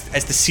 but as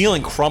the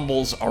ceiling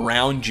crumbles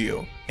around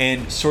you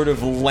and sort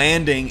of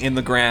landing in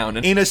the ground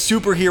in a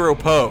superhero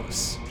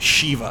pose,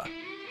 Shiva.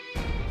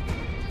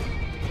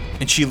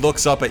 And she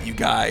looks up at you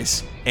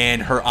guys,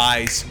 and her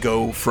eyes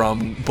go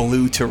from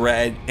blue to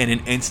red in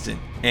an instant,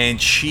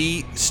 and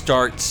she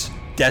starts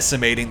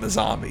decimating the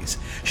zombies.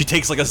 She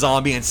takes like a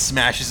zombie and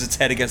smashes its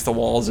head against the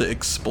walls. It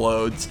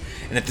explodes,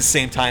 and at the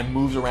same time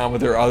moves around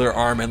with her other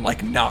arm and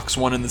like knocks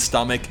one in the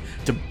stomach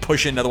to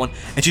push another one,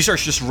 and she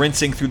starts just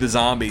rinsing through the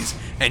zombies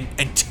and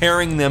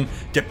tearing them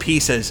to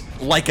pieces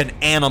like an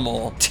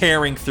animal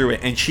tearing through it,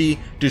 and she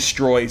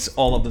destroys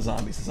all of the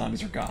zombies. The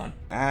zombies are gone.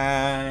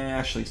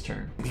 Ashley's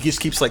turn. He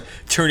just keeps like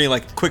turning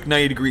like quick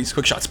 90 degrees,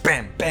 quick shots,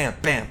 bam, bam,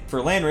 bam. For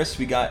Landris,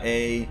 we got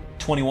a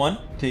 21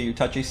 to your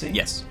touch AC.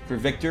 Yes. For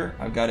Victor,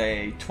 I've got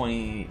a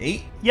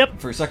 28. Yep.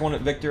 For second one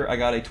at Victor, I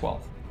got a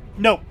 12.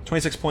 Nope.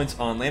 26 points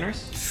on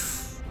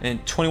Landris.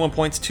 And 21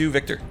 points to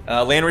Victor.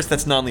 Landris,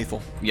 that's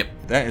non-lethal. Yep.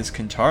 That is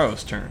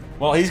Kintaro's turn.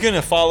 Well, he's going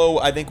to follow,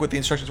 I think, what the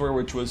instructions were,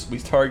 which was we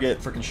target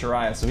freaking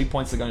Shariah. So he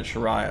points the gun at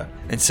Shariah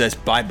and says,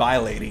 bye-bye,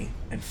 lady,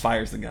 and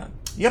fires the gun.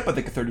 Yep, I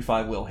think a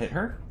 35 will hit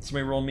her.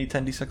 Somebody roll me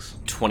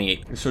 10d6.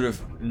 28. It sort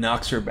of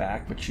knocks her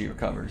back, but she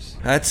recovers.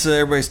 That's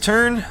everybody's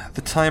turn.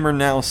 The timer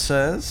now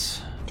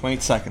says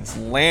 28 seconds.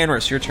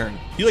 Landris, your turn.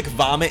 You like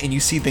vomit and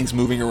you see things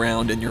moving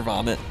around in your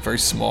vomit. Very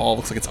small,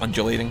 looks like it's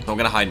undulating. I'm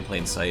gonna hide in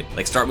plain sight.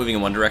 Like, start moving in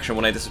one direction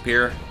when I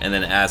disappear, and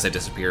then as I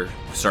disappear,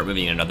 start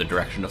moving in another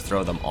direction to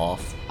throw them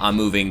off. I'm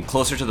moving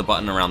closer to the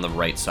button around the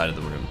right side of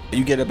the room.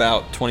 You get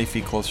about 20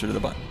 feet closer to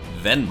the button.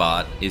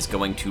 Venbot is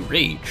going to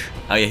rage.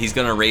 Oh yeah, he's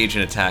gonna rage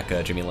and attack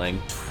Jimmy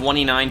Lang.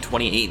 29,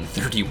 28, and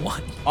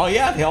 31. Oh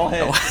yeah, they all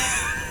hit.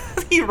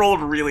 He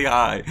rolled really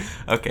high.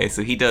 Okay,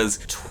 so he does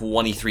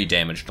 23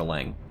 damage to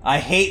Lang. I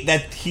hate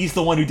that he's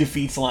the one who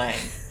defeats Lang.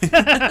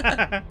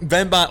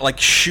 Venbot like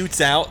shoots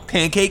out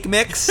pancake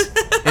mix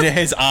into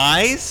his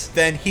eyes,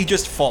 then he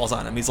just falls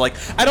on him. He's like,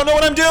 I don't know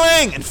what I'm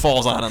doing, and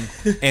falls on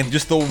him. And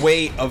just the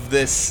weight of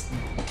this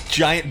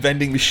giant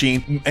vending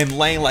machine, and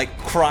Lang like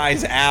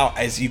cries out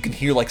as you can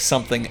hear like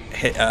something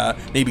hit,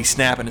 maybe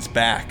snap in his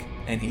back,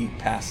 and he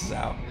passes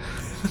out.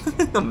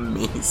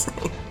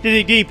 Amazing.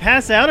 Did he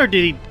pass out or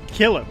did he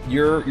kill him?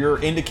 Your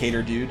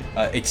indicator, dude,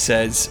 it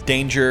says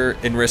danger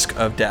and risk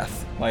of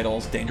death.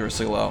 Vitals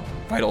dangerously low.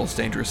 Vitals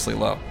dangerously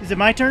low. Is it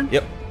my turn?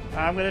 Yep.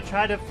 I'm gonna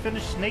try to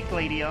finish Snake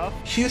Lady off.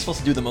 She was supposed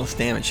to do the most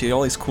damage. She had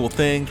all these cool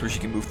things where she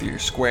can move through your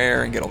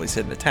square and get all these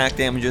hidden attack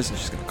damages, and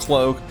she's gonna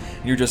cloak.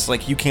 And you're just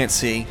like, you can't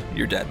see.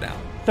 You're dead now.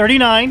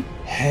 39.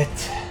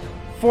 Hit.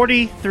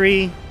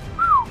 43.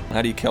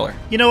 How do you kill her?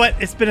 You know what?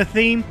 It's been a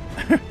theme.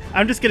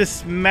 I'm just gonna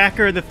smack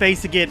her in the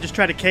face again. Just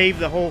try to cave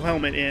the whole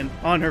helmet in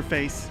on her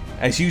face.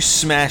 As you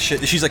smash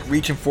it, she's like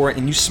reaching for it,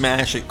 and you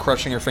smash it,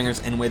 crushing her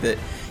fingers in with it.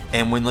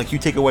 And when like you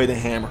take away the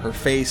hammer, her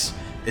face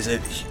is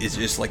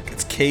just like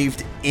it's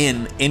caved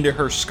into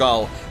her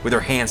skull with her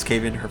hands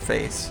caved into her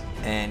face,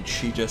 and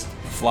she just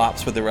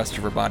flops with the rest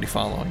of her body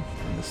following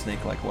in the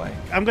snake-like way.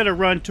 I'm gonna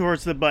run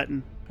towards the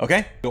button.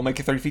 Okay, you'll make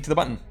it 30 feet to the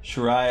button.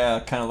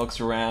 Shariah kind of looks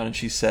around and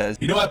she says,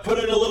 you know, I put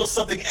in a little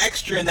something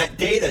extra in that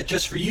data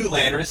just for you,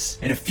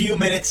 Landris. In a few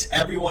minutes,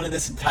 everyone in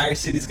this entire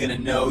city is going to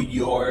know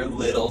your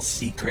little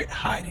secret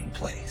hiding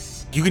place.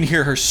 You can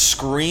hear her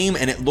scream,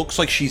 and it looks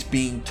like she's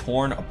being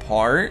torn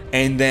apart.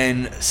 And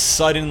then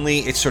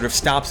suddenly it sort of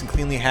stops and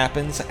cleanly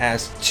happens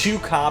as two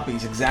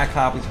copies, exact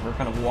copies of her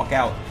kind of walk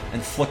out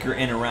and flicker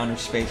in around her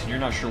space. And you're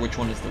not sure which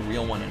one is the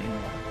real one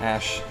anymore.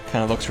 Ash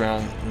kind of looks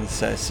around and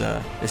says,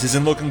 this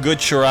isn't looking good,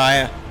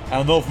 Shariah. I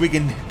don't know if we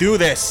can do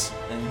this.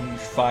 And he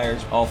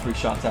fires all three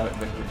shots out at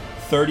Victor.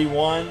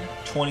 31,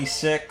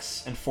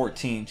 26, and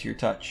 14 to your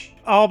touch.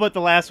 All but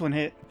the last one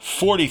hit.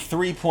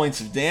 43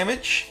 points of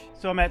damage.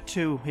 So I'm at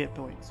 2 hit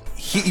points.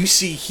 You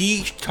see,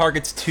 he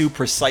targets 2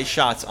 precise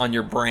shots on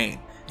your brain.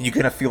 And you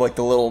kind of feel like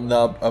the little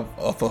nub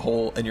of the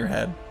hole in your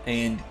head.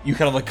 And you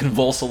kind of like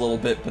convulse a little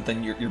bit, but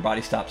then your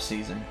body stops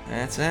seizing.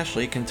 That's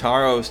Ashley.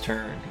 Kintaro's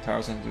turn.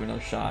 Kintaro's going to do another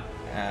shot.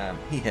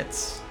 He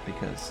hits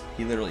because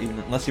he literally, even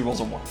unless he rolls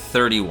a 1.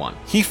 31.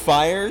 He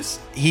fires.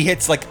 He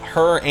hits like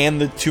her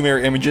and the 2 mirror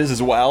images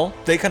as well.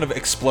 They kind of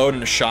explode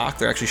in a shock.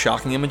 They're actually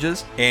shocking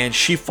images. And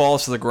she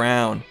falls to the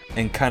ground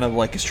and kind of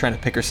like is trying to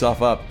pick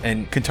herself up.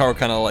 And Kintaro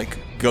kind of like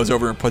goes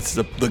over and puts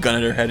the gun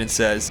at her head and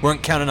says,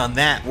 weren't counting on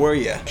that, were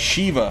you?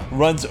 Shiva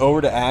runs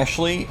over to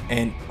Ashley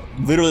and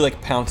literally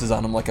like pounces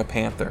on him like a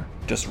panther.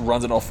 Just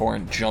runs on all four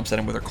and jumps at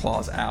him with her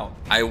claws out.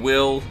 I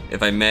will,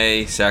 if I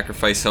may,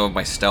 sacrifice some of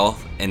my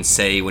stealth and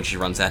say when she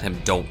runs at him,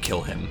 don't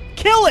kill him.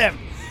 Kill him!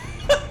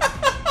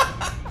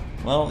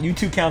 Well, you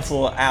two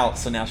cancel out,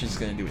 so now she's just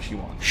gonna do what she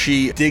wants.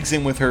 She digs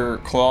in with her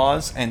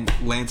claws and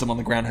lands him on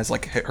the ground, has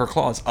like her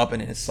claws up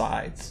in his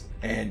sides,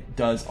 and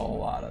does a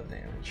lot of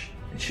damage.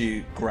 And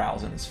she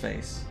growls in his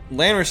face.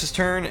 Lanris'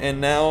 turn, and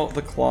now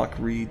the clock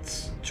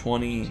reads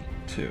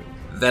 22.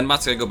 Then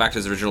Mott's gonna go back to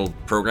his original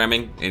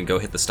programming and go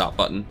hit the stop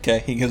button. Okay,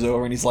 he goes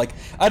over and he's like,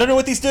 I don't know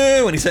what these do!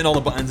 And he's hitting all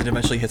the buttons and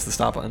eventually hits the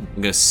stop button.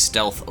 I'm gonna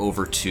stealth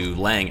over to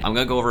Lang. I'm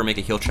gonna go over and make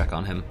a heal check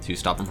on him to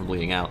stop him from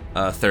bleeding out.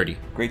 30.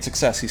 Great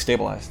success, he's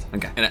stabilized.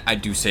 Okay. And I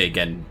do say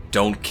again,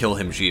 don't kill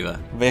him,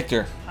 Shiva.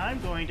 Victor. I'm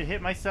going to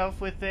hit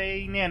myself with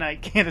a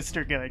nanite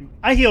canister gun.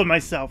 I healed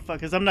myself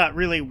because I'm not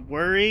really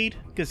worried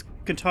because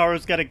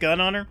Kantaro's got a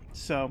gun on her.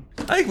 So,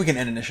 I think we can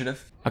end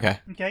initiative. Okay.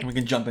 okay. We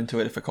can jump into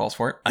it if it calls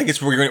for it. I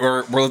guess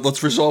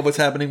let's resolve what's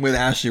happening with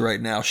Ashley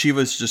right now.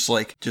 Shiva's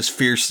just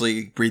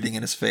fiercely breathing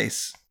in his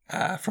face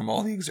from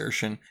all the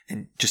exertion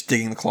and just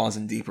digging the claws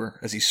in deeper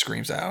as he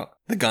screams out.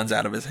 The gun's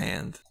out of his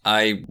hand.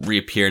 I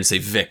reappear and say,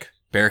 Vic,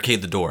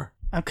 barricade the door.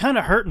 I'm kind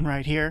of hurting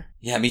right here.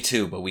 Yeah, me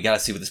too, but we gotta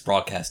see what this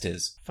broadcast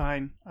is.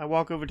 Fine. I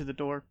walk over to the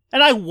door.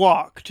 And I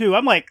walk, too.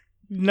 I'm like,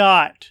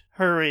 not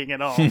hurrying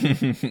at all.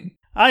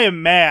 I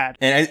am mad.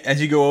 And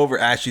as you go over,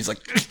 Ashley's like,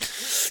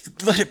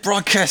 let it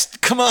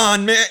broadcast. Come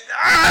on, man.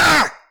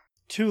 Ah!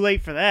 Too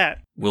late for that.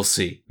 We'll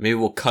see. Maybe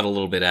we'll cut a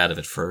little bit out of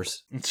it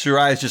first.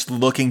 Shirai is just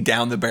looking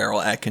down the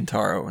barrel at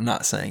Kentaro and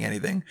not saying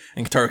anything.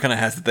 And Kentaro kind of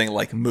has the thing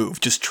like, move,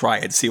 just try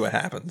it, see what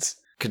happens.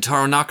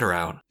 Kentaro, knock her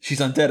out. She's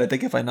undead. I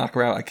think if I knock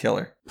her out, I kill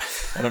her.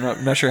 I don't know.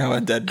 I'm not sure how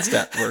undead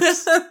stat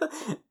works.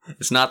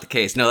 It's not the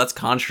case. No, that's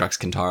constructs,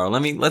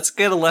 Kentaro. Let's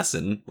get a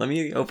lesson. Let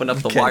me open up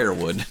the Okay.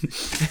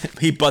 wirewood.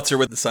 He butts her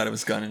with the side of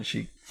his gun and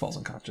she falls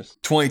unconscious.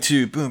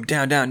 22, boom,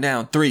 down, down,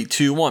 down. 3,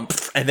 2, 1.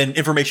 And then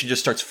information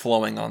just starts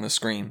flowing on the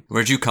screen.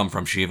 Where'd you come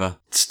from, Shiva?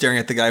 Staring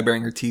at the guy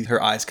bearing her teeth,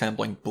 her eyes kind of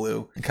blink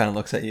blue and kind of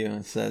looks at you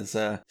and says,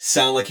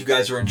 sound like you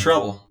guys are in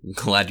trouble. I'm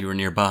glad you were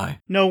nearby.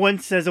 No one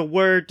says a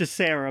word to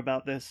Sarah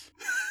about this.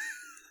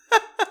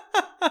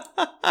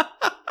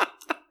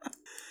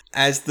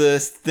 As the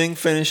thing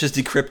finishes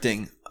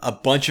decrypting, a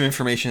bunch of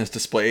information is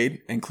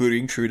displayed,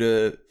 including true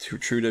to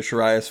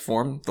Shariah's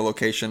form, the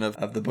location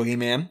of the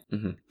boogeyman.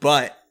 Mm-hmm.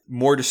 But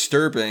more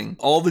disturbing,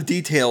 all the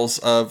details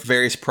of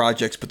various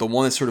projects, but the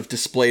one that's sort of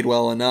displayed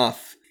well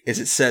enough is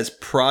it says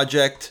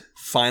Project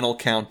Final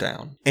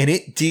Countdown. And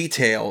it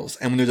details,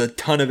 and there's a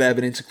ton of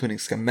evidence, including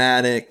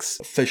schematics,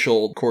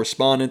 official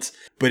correspondence,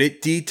 but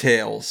it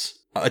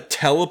details a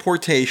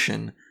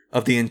teleportation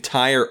of the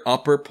entire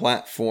upper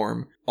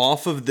platform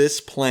off of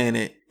this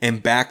planet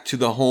and back to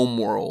the home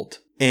world,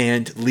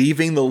 and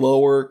leaving the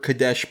lower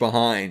Kadesh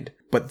behind.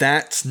 But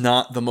that's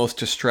not the most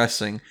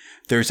distressing.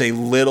 There's a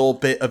little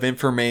bit of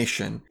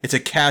information. It's a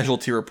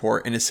casualty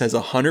report, and it says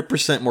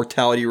 100%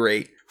 mortality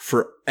rate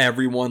for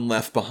everyone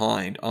left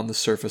behind on the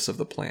surface of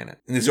the planet.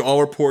 And these are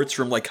all reports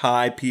from like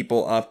high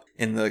people up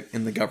in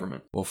the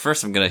government. Well,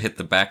 first I'm gonna hit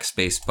the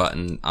backspace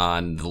button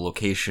on the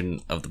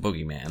location of the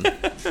boogeyman.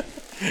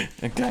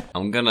 Okay.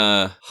 I'm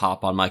gonna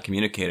hop on my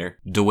communicator.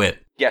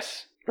 DeWitt,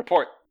 Yes.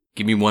 Report.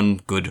 give me one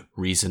good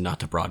reason not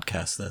to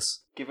broadcast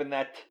this. Given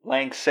that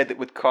Lang said it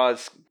would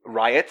cause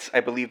riots, I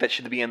believe that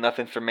should be enough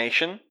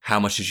information. How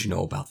much did you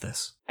know about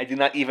this? I do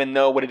not even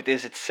know what it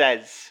is it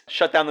says.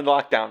 Shut down the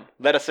lockdown.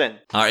 Let us in.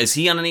 Is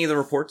he on any of the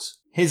reports?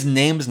 His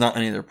name's not on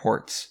any of the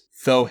reports,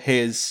 though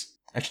his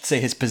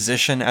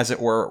position, as it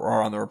were,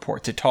 are on the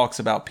reports. It talks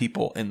about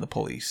people in the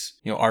police.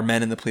 You know, our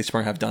men in the police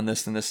department have done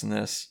this and this and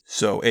this.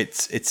 So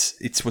it's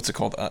what's it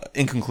called?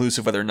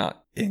 Inconclusive whether or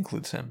not it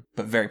includes him,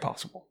 but very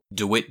possible.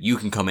 DeWitt, you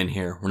can come in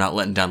here. We're not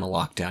letting down the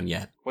lockdown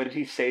yet. What did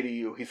he say to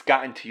you? He's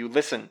gotten to you.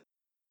 Listen.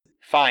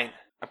 Fine.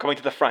 I'm coming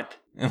to the front.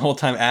 And the whole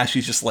time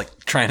Ashley's just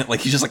like trying to,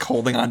 like, he's just like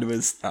holding onto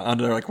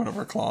onto like one of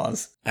her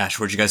claws. Ash,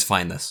 where'd you guys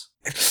find this?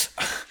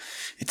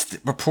 It's the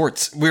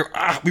reports.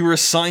 We were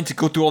assigned to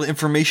go through all the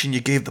information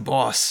you gave the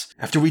boss.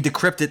 After we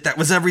decrypted it, that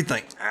was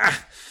everything.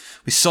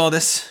 We saw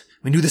this.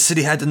 We knew the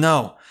city had to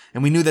know.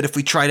 And we knew that if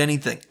we tried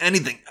anything,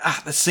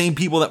 the same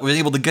people that were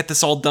able to get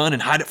this all done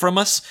and hide it from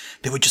us,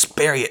 they would just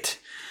bury it.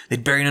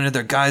 They'd bury it under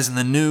their guys in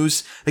the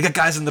news. They got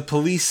guys in the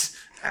police.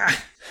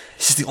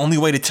 This is the only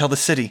way to tell the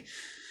city.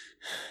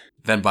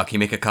 Venbach, you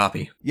make a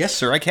copy. Yes,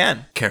 sir, I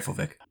can. Careful,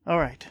 Vic. All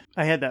right.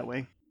 I head that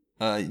way.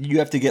 You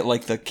have to get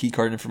like the key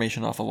card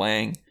information off of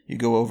Lang. You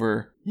go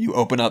over, you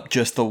open up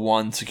just the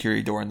one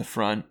security door in the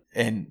front,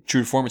 and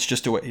true to form, it's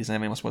just DeWitt. He doesn't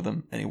have anyone else with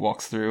him, and he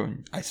walks through,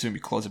 and I assume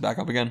you close it back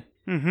up again.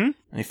 Mm-hmm. And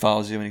he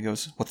follows you, and he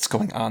goes, "What's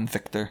going on,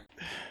 Victor?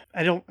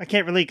 I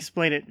can't really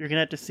explain it. You're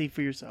gonna have to see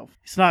for yourself.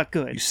 It's not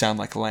You good. sound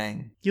like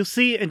Lang." You'll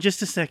see in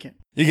just a second.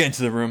 You get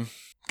into the room.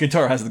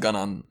 Gintaro has the gun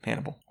on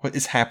Hannibal. What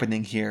is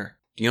happening here?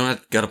 You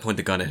don't gotta point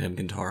the gun at him,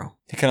 Gintaro.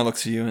 He kind of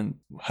looks at you and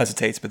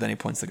hesitates, but then he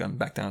points the gun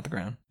back down at the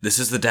ground. This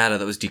is the data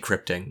that was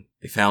decrypting.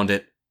 They found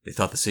it. They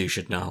thought the city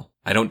should know.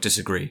 I don't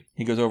disagree.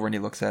 He goes over and he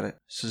looks at it.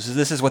 So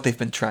this is what they've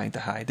been trying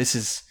to hide. This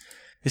is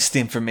This is the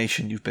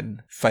information you've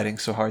been fighting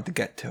so hard to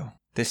get to.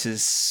 This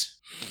is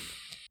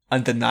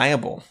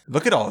undeniable.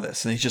 Look at all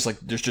this. And he's just like,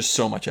 there's just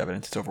so much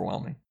evidence. It's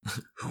overwhelming.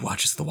 Who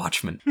watches The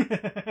Watchmen?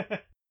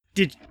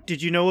 Did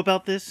you know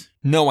about this?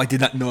 No, I did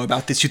not know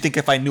about this. You think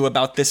if I knew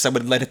about this, I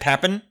would let it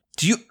happen?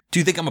 Do you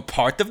think I'm a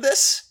part of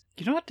this?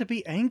 You don't have to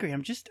be angry.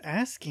 I'm just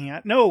asking.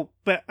 No,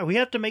 but we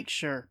have to make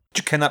sure.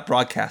 You cannot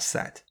broadcast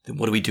that. Then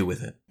what do we do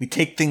with it? We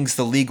take things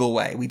the legal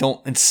way. We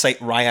don't incite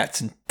riots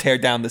and tear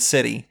down the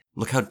city.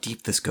 Look how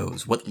deep this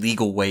goes. What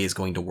legal way is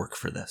going to work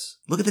for this?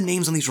 Look at the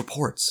names on these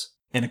reports.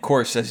 And of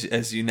course,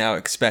 as you now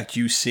expect,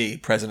 you see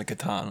President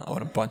Catan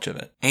on a bunch of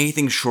it.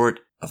 Anything short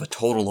of a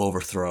total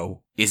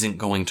overthrow isn't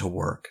going to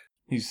work.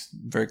 He's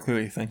very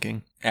clearly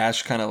thinking.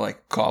 Ash kind of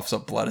like coughs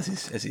up blood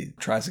as he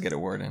tries to get a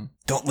word in.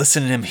 Don't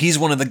listen to him. He's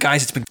one of the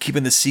guys that's been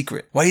keeping the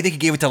secret. Why do you think he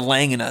gave it to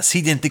Lang and us?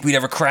 He didn't think we'd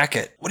ever crack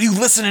it. What are you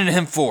listening to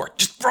him for?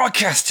 Just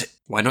broadcast it.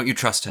 Why don't you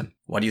trust him?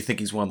 Why do you think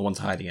he's one of the ones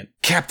hiding it?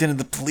 Captain of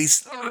the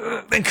police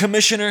and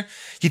commissioner.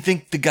 You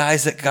think the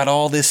guys that got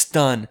all this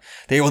done,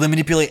 they were able to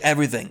manipulate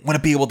everything, want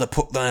to be able to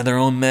put one of their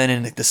own men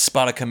in the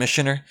spot of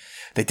commissioner?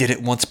 They did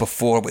it once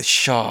before with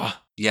Shaw.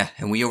 Yeah,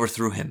 and we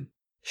overthrew him.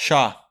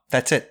 Shaw.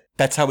 That's it.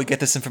 That's how we get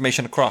this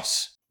information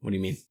across. What do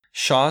you mean?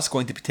 Shaw's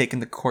going to be taken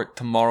to court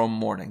tomorrow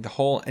morning. The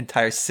whole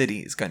entire city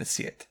is going to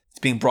see it. It's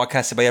being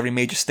broadcasted by every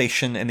major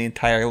station in the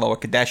entire Lower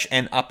Kadesh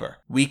and Upper.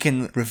 We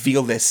can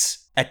reveal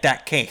this at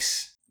that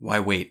case. Why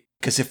wait?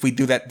 Because if we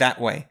do that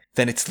way,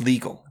 then it's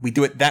legal. We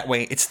do it that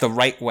way, it's the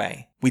right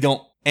way. We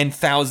don't end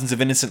thousands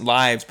of innocent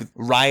lives with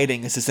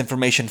rioting as this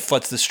information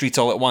floods the streets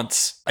all at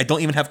once. I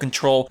don't even have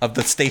control of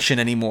the station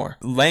anymore.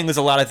 Lang was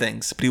a lot of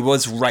things, but he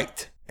was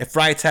right. If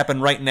riots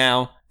happen right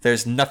now,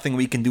 there's nothing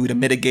we can do to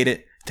mitigate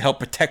it, to help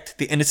protect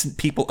the innocent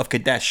people of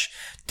Kadesh,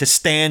 to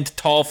stand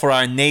tall for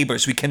our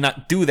neighbors. We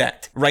cannot do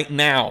that right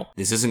now.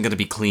 This isn't going to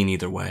be clean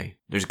either way.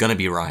 There's going to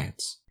be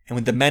riots. And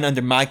with the men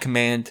under my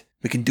command,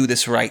 we can do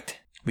this right.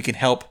 We can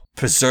help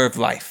preserve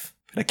life.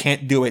 But I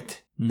can't do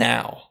it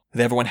now, with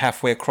everyone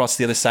halfway across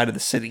the other side of the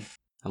city.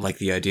 I like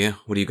the idea.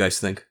 What do you guys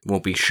think? It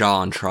won't be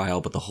Shah on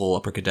trial, but the whole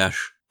Upper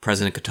Kadesh.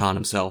 President Catan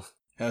himself.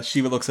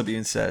 Shiva looks up at you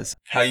and says,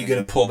 how are you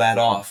going to pull that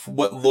off?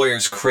 What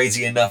lawyer's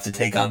crazy enough to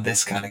take on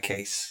this kind of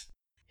case?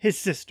 His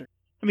sister.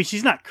 I mean,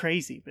 she's not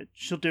crazy, but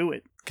she'll do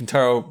it.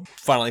 Kentaro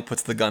finally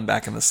puts the gun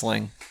back in the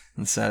sling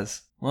and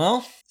says,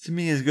 well, to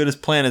me as good a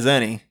plan as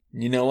any.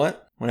 You know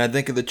what? When I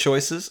think of the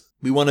choices,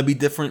 we want to be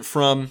different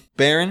from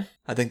Baron.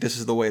 I think this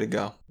is the way to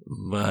go.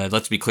 But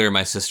let's be clear,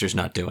 my sister's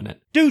not doing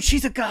it. Dude,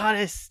 she's a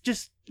goddess.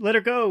 Just let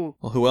her go.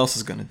 Well, who else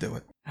is going to do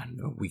it? I don't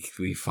know.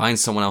 We find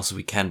someone else if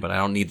we can, but I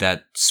don't need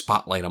that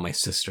spotlight on my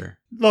sister.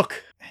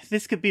 Look,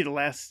 this could be the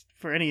last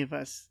for any of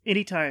us.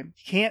 Anytime.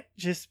 You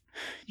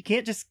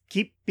can't just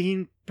keep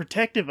being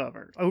protective of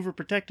her,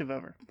 overprotective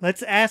of her.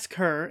 Let's ask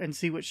her and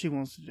see what she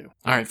wants to do.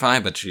 All right,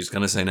 fine, but she's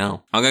gonna say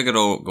no. I'm gonna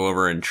go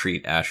over and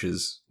treat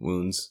Ash's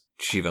wounds.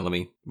 Shiva,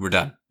 we're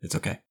done. It's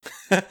okay.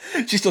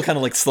 She's still kind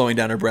of like slowing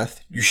down her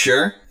breath. You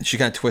sure? And she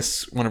kind of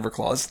twists one of her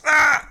claws.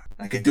 Ah!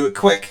 I could do it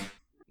quick.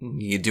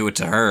 You do it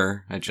to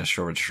her. I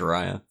gesture over to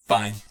Shariah.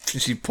 Fine.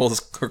 And she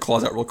pulls her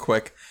claws out real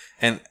quick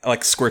and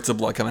like squirts of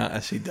blood come out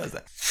as she does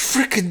that.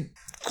 Frickin'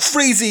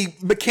 crazy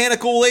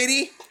mechanical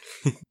lady.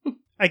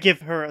 I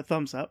give her a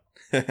thumbs up.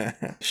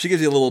 She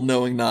gives you a little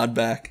knowing nod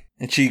back.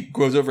 And she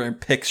goes over and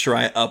picks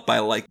Shariah up by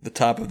like the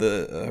top of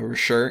her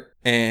shirt.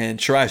 And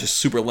Shariah's just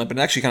super limp and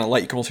actually kind of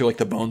light. You can almost hear like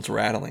the bones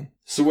rattling.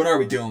 So what are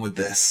we doing with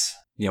this?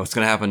 Yeah, what's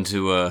gonna happen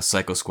to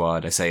Psycho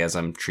Squad, I say as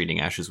I'm treating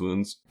Ash's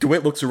wounds.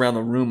 DeWitt looks around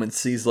the room and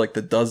sees like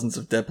the dozens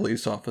of dead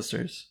police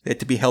officers. They had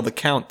to be held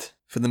account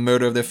for the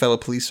murder of their fellow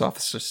police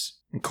officers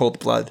in cold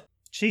blood.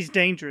 She's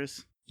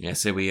dangerous. Yeah, I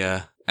say we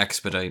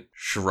expedite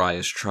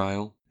Shariah's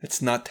trial.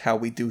 It's not how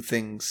we do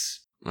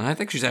things. I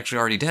think she's actually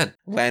already dead.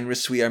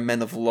 Lanris, we are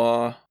men of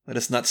law. Let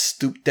us not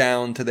stoop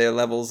down to their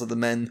levels of the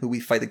men who we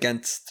fight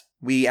against.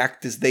 We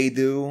act as they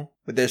do,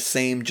 with their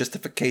same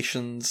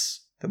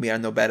justifications, that we are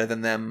no better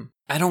than them.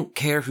 I don't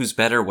care who's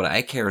better. What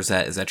I care is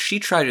that she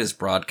tried to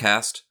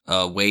broadcast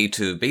a way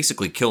to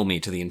basically kill me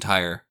to the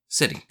entire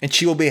city. And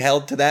she will be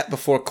held to that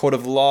before a court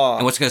of law.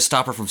 And what's going to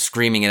stop her from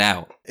screaming it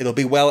out? It'll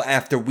be well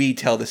after we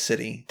tell the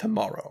city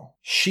tomorrow.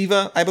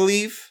 Shiva, I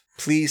believe,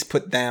 please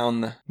put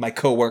down my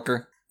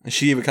coworker. And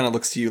Shiva kind of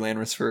looks to you,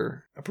 Lanris,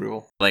 for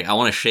approval. Like, I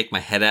want to shake my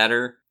head at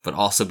her, but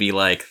also be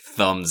like,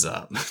 thumbs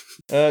up.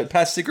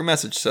 Pass secret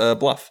message,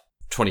 bluff.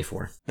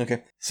 24.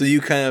 Okay. So you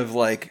kind of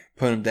like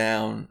put him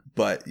down,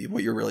 but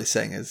what you're really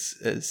saying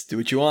is do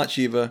what you want,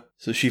 Shiva.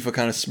 So Shiva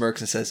kind of smirks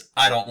and says,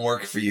 I don't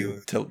work for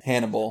you, to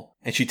Hannibal.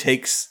 And she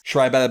takes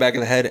Shariah by the back of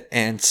the head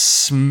and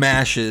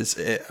smashes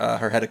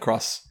her head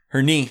across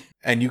her knee.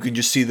 And you can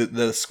just see that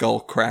the skull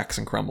cracks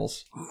and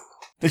crumbles.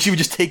 Then Shiva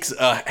just takes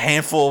a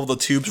handful of the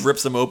tubes,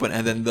 rips them open,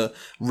 and then the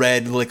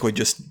red liquid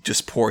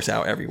just pours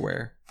out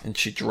everywhere. And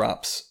she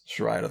drops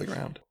Shariah to the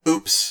ground.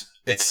 Oops,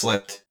 it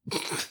slipped.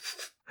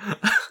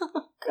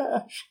 Oh,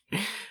 gosh.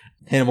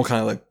 Hannibal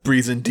kind of like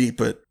breathes in deep,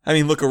 but I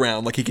mean, look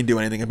around like he can do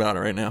anything about it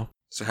right now.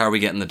 So how are we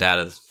getting the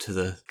data to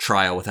the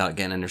trial without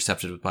getting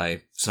intercepted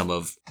by some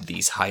of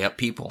these high up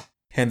people?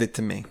 Hand it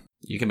to me.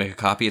 You can make a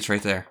copy. It's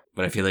right there.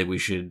 But I feel like we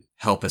should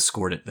help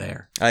escort it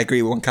there. I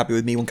agree. 1 copy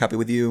with me, 1 copy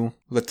with you.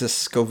 Let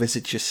us go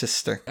visit your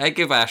sister. I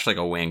give Ash like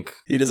a wink.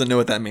 He doesn't know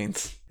what that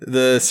means.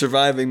 The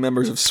surviving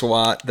members of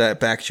SWAT that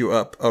backed you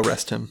up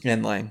arrest him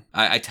and Lang.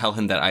 I tell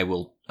him that I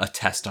will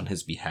attest on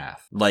his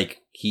behalf.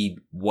 Like, he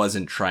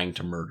wasn't trying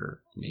to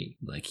murder me.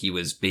 Like, he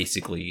was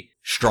basically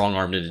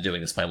strong-armed into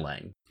doing this by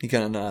Lang. He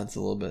kind of nods a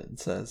little bit and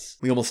says,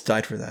 we almost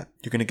died for that.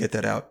 You're going to get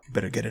that out. You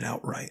better get it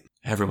out right.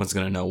 Everyone's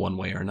going to know one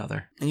way or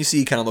another. And you see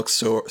he kind of looks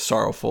so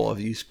sorrowful as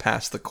he's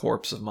past the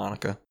corpse of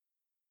Monica.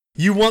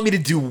 You want me to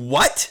do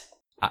what?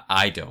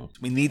 I don't.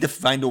 We need to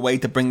find a way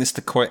to bring this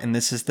to court, and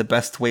this is the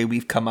best way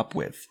we've come up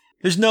with.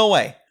 There's no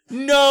way.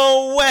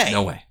 No way.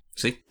 No way.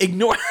 See?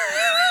 Ignore...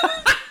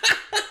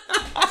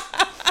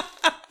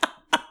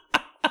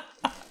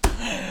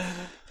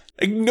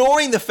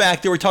 Ignoring the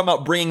fact that we're talking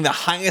about bringing the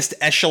highest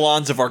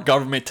echelons of our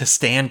government to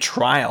stand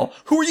trial,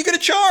 who are you going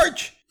to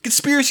charge?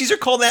 Conspiracies are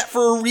called that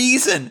for a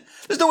reason.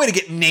 There's no way to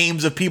get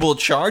names of people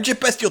to charge. At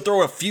best, you'll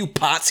throw a few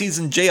potsies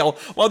in jail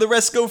while the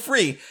rest go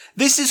free.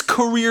 This is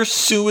career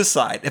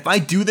suicide. If I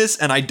do this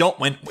and I don't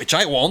win, which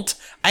I won't,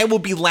 I will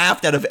be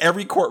laughed out of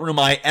every courtroom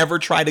I ever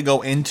try to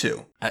go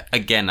into.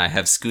 Again, I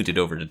have scooted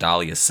over to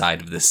Dahlia's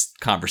side of this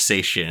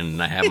conversation,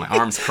 and I have my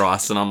arms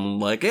crossed, and I'm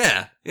like,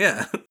 yeah.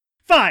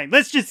 Fine,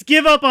 let's just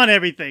give up on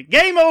everything.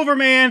 Game over,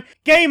 man.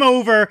 Game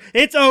over.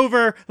 It's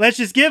over. Let's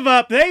just give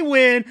up. They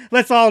win.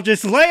 Let's all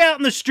just lay out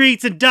in the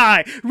streets and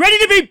die. Ready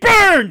to be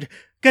burned!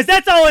 Because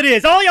that's all it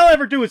is. All y'all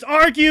ever do is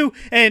argue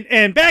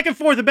and back and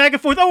forth and back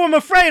and forth. Oh, I'm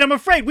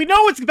afraid. We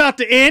know it's about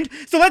to end,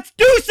 so let's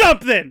do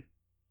something!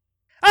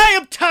 I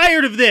am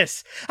tired of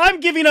this. I'm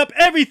giving up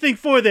everything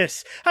for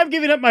this. I'm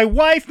giving up my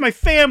wife, my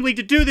family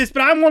to do this,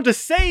 but I want to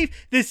save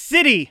this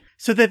city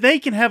so that they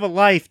can have a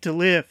life to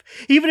live.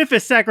 Even if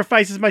it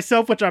sacrifices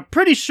myself, which I'm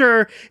pretty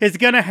sure is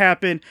going to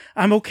happen,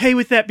 I'm okay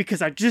with that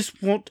because I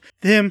just want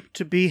them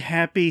to be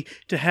happy,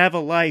 to have a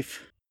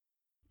life.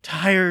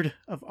 Tired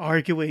of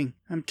arguing.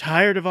 I'm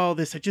tired of all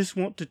this. I just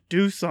want to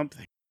do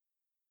something.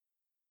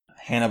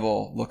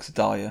 Hannibal looks at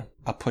Dahlia.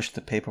 I'll push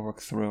the paperwork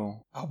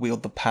through. I'll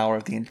wield the power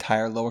of the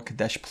entire Lower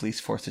Kadesh police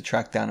force to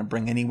track down and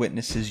bring any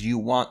witnesses you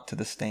want to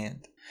the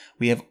stand.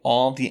 We have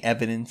all the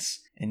evidence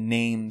and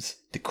names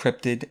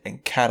decrypted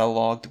and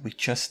cataloged. We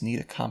just need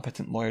a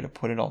competent lawyer to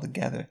put it all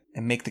together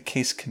and make the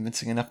case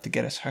convincing enough to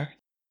get us heard.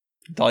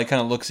 Dahlia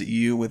kind of looks at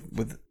you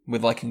with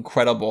like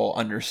incredible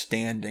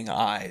understanding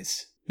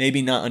eyes.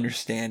 Maybe not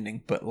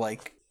understanding, but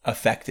like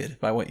affected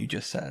by what you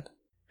just said.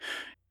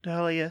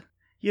 Dahlia,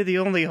 you're the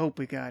only hope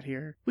we got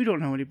here. We don't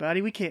know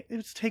anybody. We can't.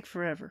 It'll take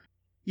forever.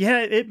 Yeah,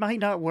 it might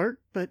not work,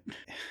 but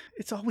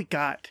it's all we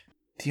got.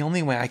 The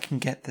only way I can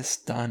get this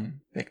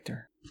done,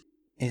 Victor,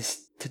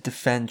 is to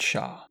defend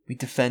Shah. We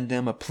defend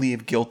him, a plea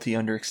of guilty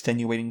under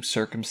extenuating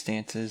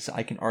circumstances.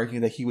 I can argue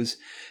that he was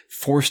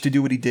forced to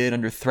do what he did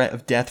under threat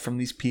of death from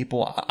these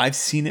people. I've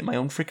seen it, my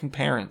own freaking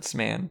parents,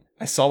 man.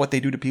 I saw what they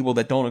do to people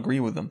that don't agree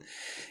with them.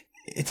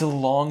 It's a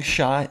long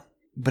shot,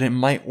 but it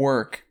might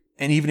work.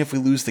 And even if we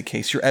lose the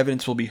case, your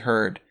evidence will be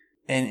heard.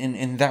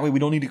 And that way we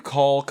don't need to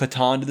call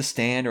Catan to the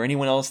stand or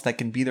anyone else that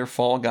can be their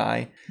fall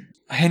guy.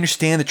 I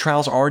understand the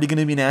trial's already going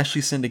to be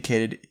nationally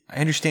syndicated. I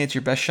understand it's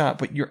your best shot,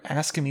 but you're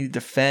asking me to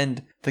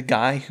defend the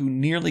guy who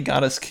nearly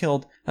got us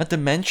killed, not to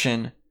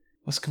mention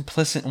was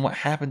complicit in what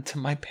happened to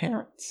my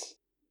parents.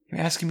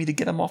 You're asking me to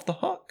get him off the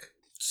hook.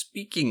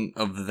 Speaking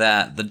of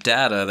that, the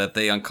data that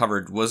they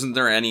uncovered, was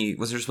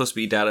there supposed to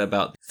be data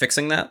about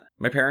fixing that,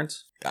 my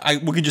parents?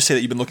 We can just say that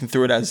you've been looking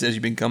through it as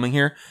you've been coming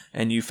here,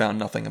 and you found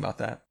nothing about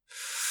that.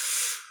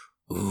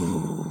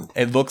 Ooh.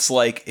 It looks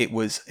like it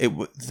was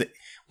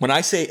when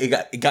I say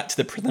it got to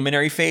the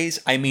preliminary phase,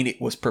 I mean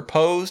it was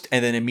proposed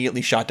and then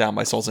immediately shot down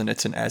by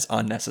Solzhenitsyn as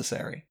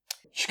unnecessary.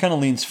 She kind of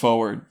leans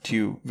forward to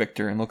you,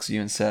 Victor, and looks at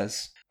you and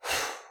says,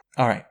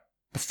 all right,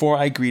 before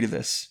I agree to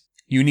this,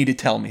 you need to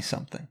tell me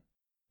something.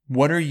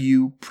 What are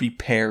you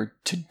prepared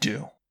to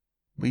do?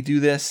 We do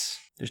this,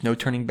 there's no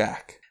turning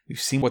back. We've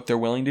seen what they're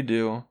willing to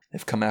do.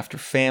 They've come after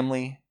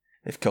family.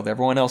 They've killed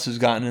everyone else who's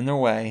gotten in their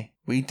way.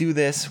 We do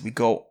this, we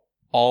go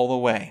all the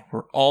way.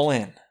 We're all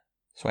in.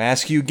 So I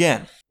ask you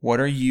again, what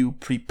are you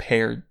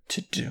prepared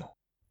to do?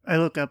 I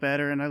look up at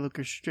her and I look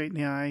her straight in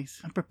the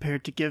eyes. I'm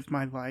prepared to give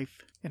my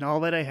life and all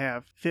that I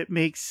have if it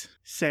makes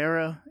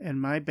Sarah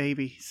and my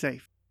baby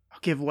safe. I'll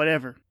give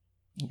whatever.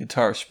 The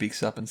guitarist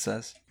speaks up and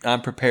says,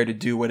 I'm prepared to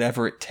do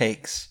whatever it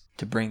takes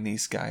to bring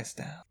these guys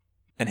down.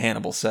 And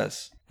Hannibal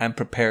says, I'm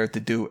prepared to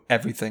do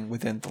everything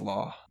within the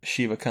law.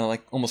 Shiva kind of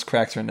like almost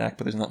cracks her neck,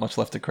 but there's not much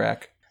left to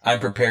crack. I'm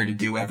prepared to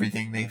do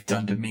everything they've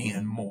done to me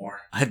and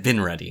more. I've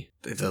been ready.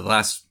 The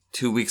last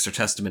 2 weeks are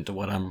testament to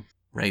what I'm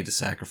ready to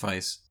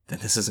sacrifice. Then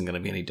this isn't going to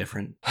be any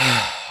different.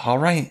 All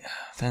right,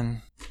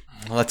 then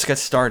let's get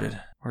started.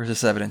 Where's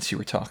this evidence you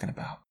were talking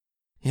about?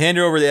 You hand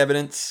her over the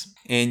evidence,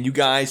 and you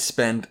guys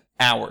spend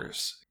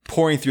hours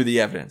pouring through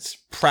the evidence,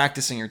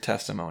 practicing your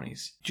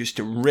testimonies.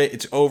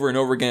 It's over and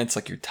over again. It's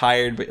like you're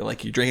tired, but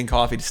like you're drinking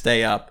coffee to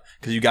stay up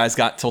because you guys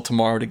got till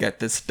tomorrow to get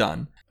this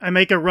done. I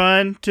make a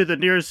run to the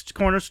nearest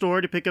corner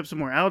store to pick up some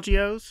more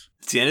Algios.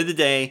 It's the end of the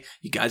day,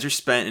 you guys are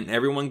spent, and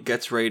everyone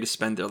gets ready to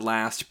spend their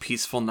last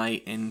peaceful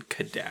night in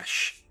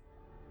Kadesh.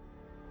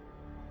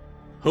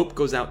 Hope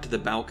goes out to the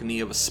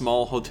balcony of a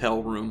small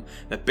hotel room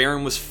that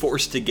Baron was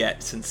forced to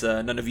get since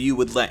none of you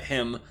would let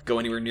him go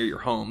anywhere near your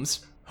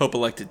homes. Hope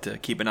elected to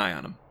keep an eye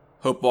on him.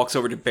 Hope walks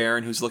over to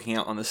Baron, who's looking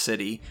out on the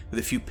city with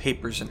a few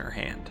papers in her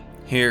hand.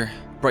 Here,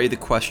 brought you the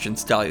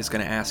questions Dahlia's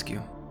going to ask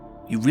you.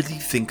 You really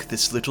think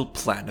this little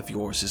plan of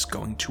yours is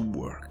going to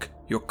work?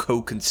 Your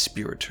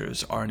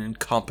co-conspirators are an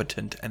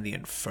incompetent and the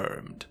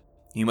infirmed.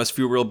 You must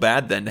feel real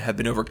bad then to have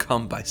been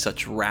overcome by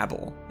such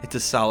rabble. It's a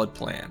solid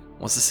plan.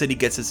 Once the city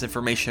gets this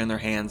information in their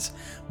hands,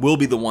 we'll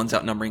be the ones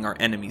outnumbering our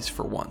enemies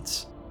for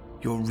once.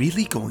 You're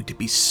really going to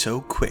be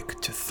so quick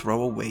to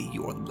throw away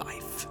your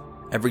life.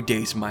 Every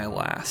day's my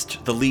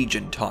last. The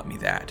Legion taught me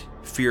that.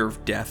 Fear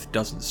of death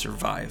doesn't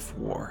survive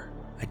war.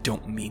 I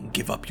don't mean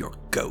give up your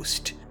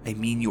ghost. I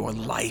mean your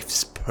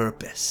life's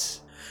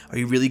purpose. Are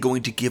you really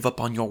going to give up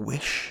on your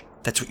wish?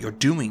 That's what you're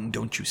doing,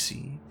 don't you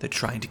see? They're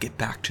trying to get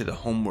back to the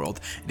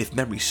homeworld, and if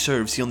memory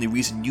serves, the only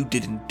reason you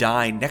didn't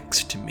die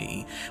next to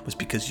me was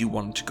because you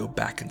wanted to go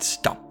back and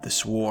stop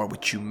this war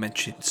which you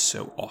mentioned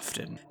so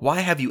often. Why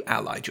have you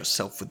allied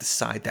yourself with the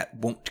side that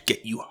won't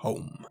get you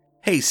home?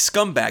 Hey,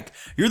 scumbag,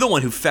 you're the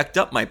one who fecked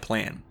up my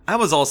plan. I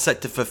was all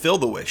set to fulfill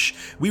the wish.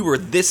 We were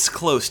this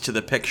close to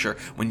the picture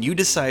when you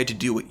decided to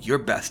do what you're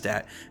best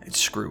at and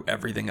screw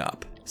everything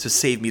up. So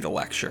save me the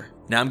lecture.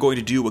 Now I'm going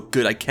to do what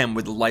good I can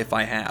with the life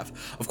I have.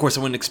 Of course, I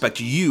wouldn't expect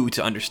you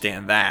to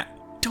understand that.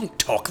 Don't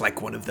talk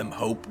like one of them,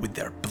 Hope, with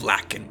their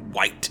black and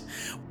white.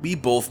 We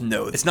both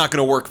know it's not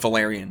going to work,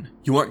 Valerian.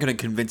 You aren't going to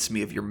convince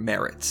me of your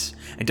merits.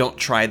 And don't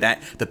try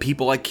that. The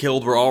people I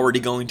killed were already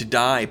going to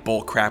die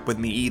bullcrap with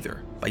me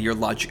either. By your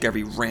logic,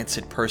 every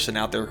rancid person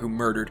out there who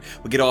murdered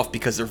would get off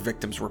because their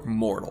victims were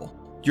mortal.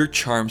 Your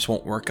charms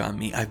won't work on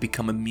me. I've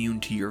become immune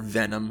to your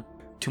venom.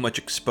 Too much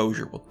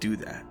exposure will do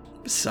that.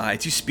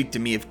 Besides, you speak to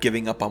me of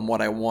giving up on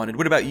what I wanted.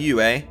 What about you,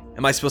 eh?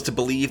 Am I supposed to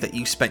believe that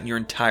you spent your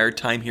entire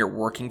time here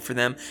working for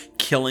them,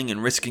 killing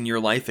and risking your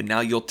life, and now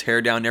you'll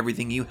tear down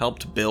everything you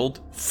helped build?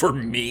 For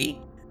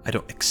me? I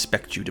don't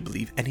expect you to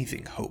believe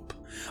anything, Hope.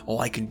 All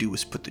I can do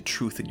is put the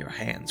truth in your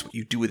hands. What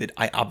you do with it,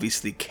 I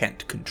obviously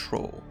can't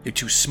control. You're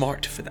too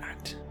smart for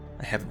that.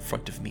 I have in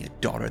front of me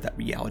a daughter that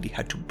reality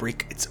had to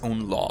break its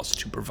own laws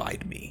to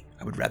provide me.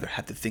 I would rather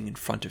have the thing in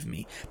front of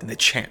me than the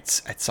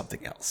chance at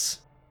something else.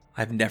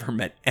 I've never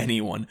met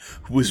anyone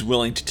who was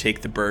willing to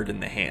take the bird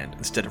in the hand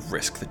instead of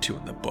risk the two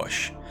in the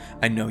bush.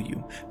 I know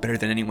you better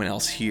than anyone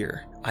else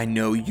here. I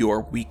know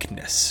your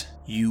weakness.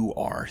 You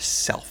are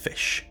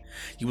selfish.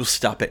 You will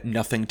stop at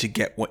nothing to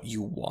get what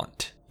you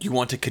want. You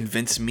want to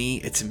convince me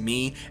it's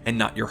me and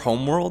not your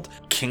homeworld,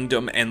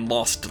 kingdom, and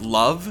lost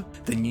love?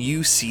 Then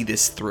you see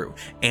this through.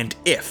 And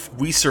if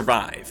we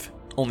survive,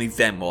 only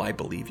then will I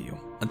believe you.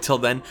 Until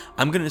then,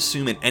 I'm going to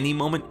assume at any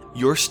moment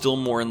you're still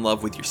more in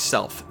love with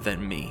yourself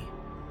than me.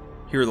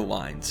 Here are the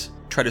lines.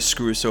 Try to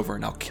screw us over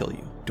and I'll kill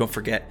you. Don't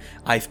forget,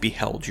 I've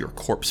beheld your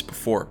corpse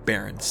before,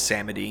 Baron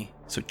Samedi.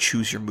 So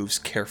choose your moves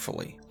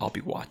carefully. I'll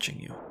be watching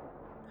you.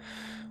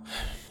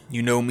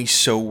 You know me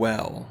so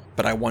well,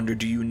 but I wonder,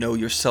 do you know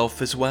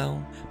yourself as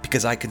well?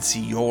 Because I can see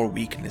your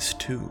weakness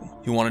too.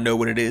 You want to know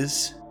what it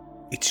is?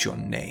 It's your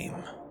name.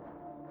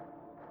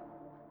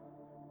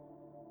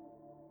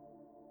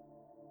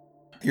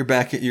 You're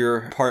back at your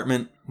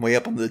apartment, way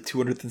up on the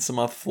 200th and some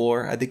odd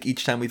floor. I think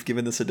each time we've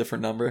given this a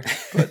different number,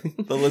 but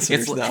the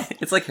listeners know.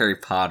 It's like Harry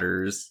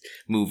Potter's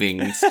moving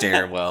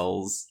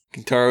stairwells.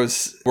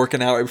 Kintaro's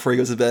working out right before he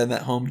goes to bed in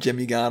that home gym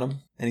you got him.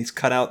 And he's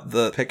cut out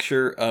the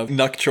picture of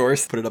Nuck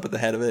Chorus, put it up at the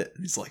head of it.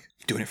 And he's like,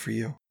 I'm doing it for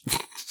you.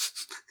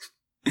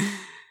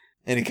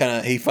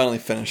 And he finally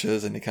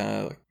finishes and he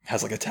kind of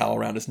has like a towel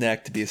around his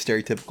neck to be as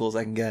stereotypical as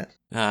I can get.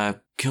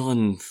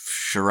 Killing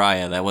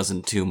Shariah, that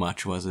wasn't too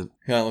much, was it?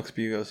 Yeah, looks at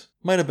you, goes,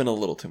 might have been a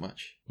little too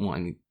much. Well, I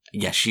mean,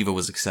 yeah, Shiva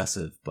was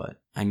excessive, but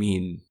I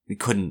mean, we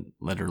couldn't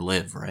let her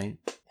live, right?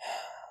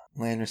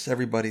 Landris,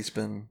 everybody's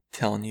been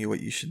telling you what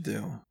you should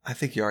do. I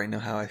think you already know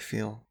how I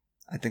feel.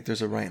 I think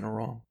there's a right and a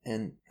wrong.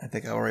 And I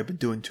think I've already been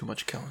doing too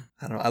much killing.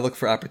 I don't know. I look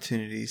for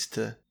opportunities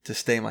to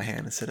stay in my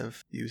hand instead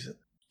of use it.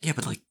 Yeah,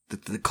 but like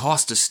the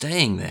cost of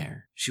staying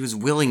there. She was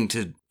willing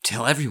to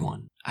tell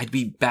everyone. I'd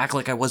be back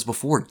like I was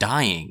before,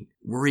 dying,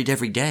 worried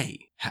every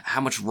day.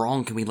 How much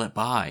wrong can we let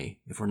by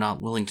if we're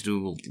not willing to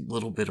do a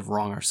little bit of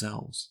wrong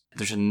ourselves?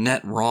 There's a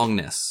net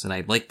wrongness, and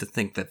I'd like to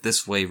think that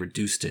this way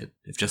reduced it,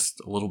 if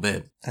just a little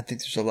bit. I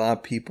think there's a lot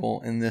of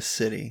people in this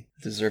city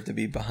that deserve to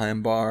be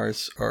behind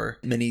bars or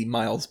many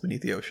miles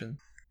beneath the ocean.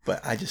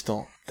 But I just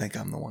don't think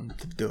I'm the one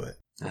to do it.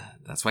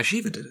 That's why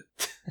Shiva did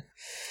it.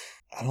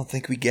 I don't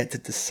think we get to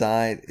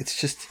decide. It's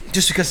just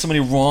because somebody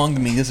wronged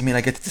me doesn't mean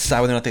I get to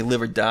decide whether or not they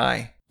live or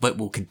die. But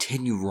we'll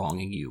continue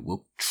wronging you.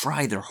 We'll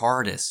try their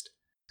hardest.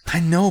 I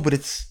know, but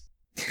it's...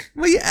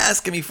 What are you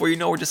asking me for? You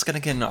know we're just going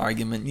to get in an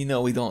argument. You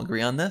know we don't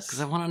agree on this.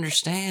 Because I want to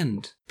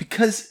understand.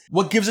 Because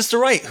what gives us the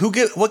right?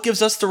 What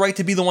gives us the right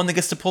to be the one that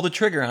gets to pull the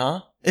trigger,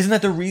 huh? Isn't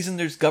that the reason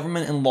there's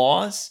government and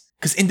laws?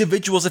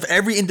 Because if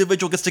every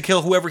individual gets to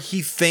kill whoever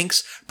he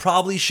thinks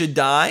probably should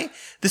die,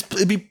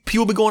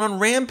 people be going on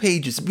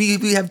rampages.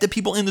 We have the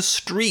people in the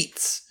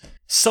streets.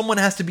 Someone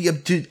has to be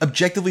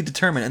objectively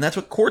determined, and that's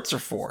what courts are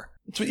for.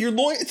 It's what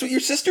your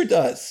sister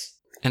does.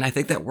 And I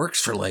think that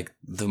works for, like,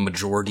 the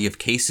majority of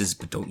cases,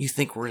 but don't you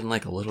think we're in,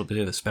 like, a little bit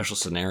of a special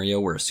scenario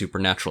where a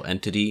supernatural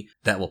entity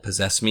that will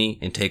possess me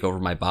and take over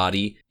my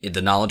body,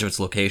 the knowledge of its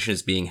location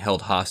is being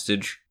held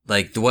hostage?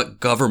 Like,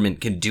 what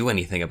government can do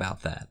anything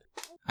about that?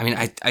 I mean,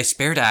 I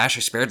spared Ash,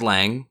 I spared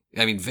Lang.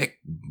 I mean, Vic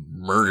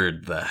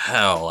murdered the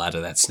hell out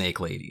of that snake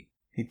lady.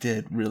 He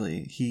did,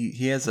 really.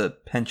 He has a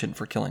penchant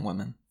for killing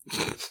women.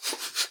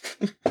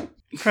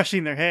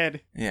 Crushing their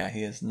head. Yeah,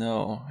 he has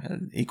no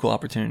equal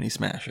opportunity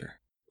smasher.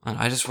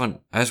 I just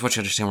want you to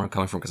understand where I'm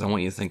coming from, because I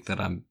want you to think that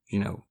I'm,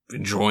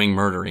 enjoying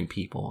murdering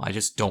people. I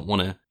just don't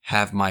want to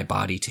have my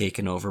body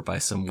taken over by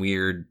some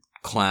weird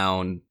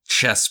clown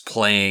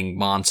chess-playing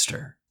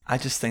monster. I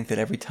just think that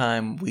every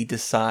time we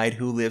decide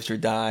who lives or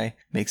die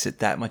makes it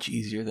that much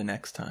easier the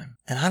next time.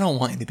 And I don't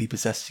want you to be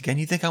possessed again.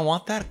 You think I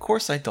want that? Of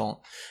course I don't.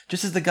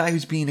 Just as the guy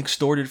who's being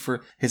extorted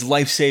for his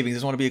life savings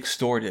doesn't want to be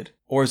extorted,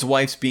 or his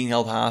wife's being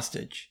held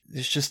hostage.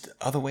 There's just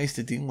other ways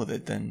to deal with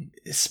it than,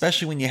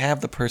 especially when you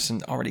have the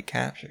person already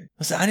captured.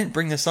 Listen, I didn't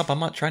bring this up. I'm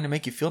not trying to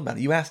make you feel bad.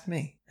 You asked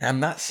me. And I'm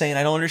not saying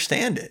I don't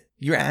understand it.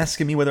 You're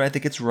asking me whether I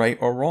think it's right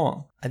or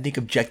wrong. I think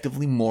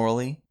objectively,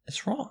 morally,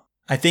 it's wrong.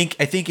 I think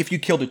if you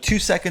killed her 2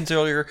 seconds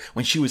earlier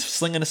when she was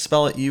slinging a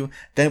spell at you,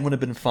 then it would have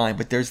been fine.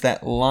 But there's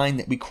that line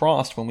that we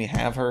crossed when we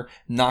have her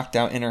knocked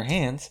out in her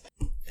hands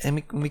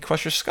and we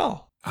crush her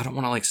skull. I don't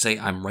want to say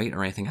I'm right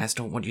or anything. I just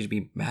don't want you to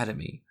be mad at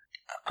me.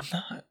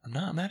 I'm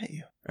not mad at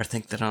you. Or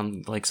think that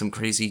I'm some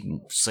crazy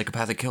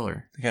psychopathic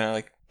killer. He kind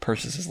of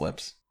purses his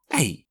lips.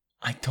 Hey!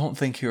 I don't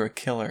think you're a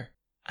killer.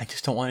 I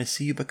just don't want to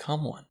see you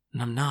become one.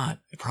 And I'm not.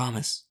 I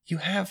promise. You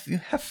have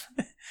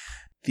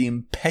the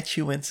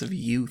impetuance of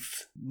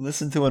youth.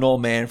 Listen to an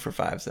old man for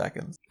 5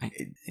 seconds.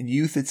 In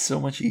youth, it's so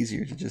much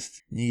easier to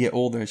just... When you get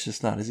older, it's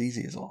just not as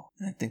easy as all.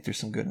 And I think there's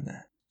some good in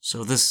that.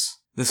 So this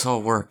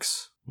all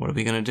works. What are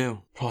we gonna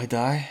do? Probably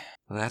die.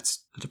 Well,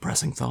 that's a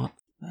depressing thought.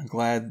 I'm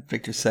glad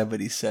Victor said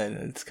what he said.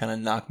 It's kind of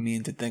knocked me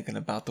into thinking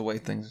about the way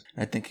things...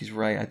 I think he's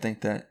right. I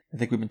think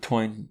we've been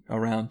toying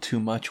around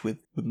too much with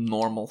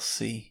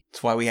normalcy.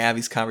 That's why we have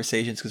these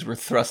conversations, because we're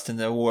thrust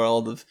into a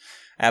world of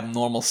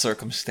abnormal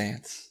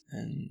circumstance.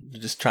 And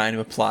just trying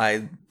to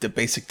apply the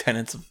basic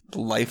tenets of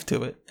life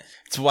to it.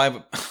 It's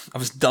why I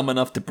was dumb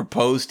enough to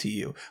propose to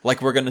you.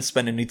 Like we're going to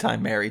spend any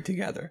time married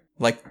together.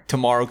 Like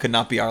tomorrow could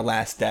not be our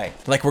last day.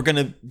 Like we're going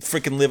to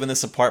freaking live in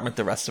this apartment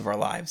the rest of our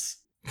lives.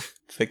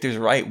 Victor's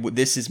right.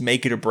 This is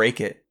make it or break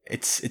it.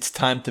 It's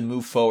time to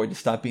move forward, to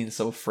stop being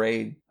so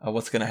afraid of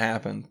what's going to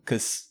happen.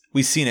 Because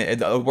we've seen it.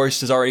 The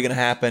worst is already going to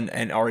happen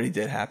and already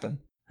did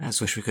happen. I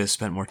just wish we could have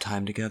spent more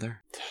time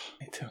together.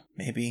 Me too.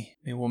 Maybe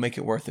we'll make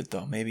it worth it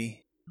though. Maybe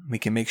we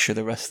can make sure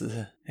the rest of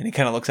and he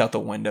kind of looks out the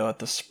window at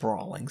the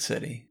sprawling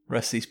city. The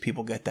rest of these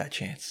people get that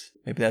chance.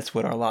 Maybe that's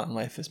what our lot in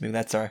life is. Maybe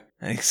that's and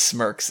he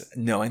smirks,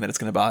 knowing that it's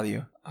going to bother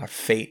you. Our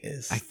fate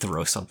is. I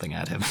throw something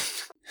at him.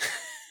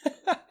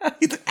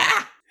 He's like,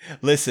 ah!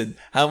 Listen,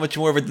 how much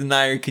more of a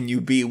denier can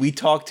you be? We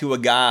talked to a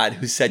god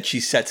who said she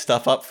set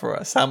stuff up for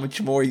us. How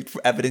much more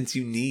evidence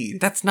you need?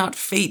 That's not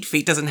fate.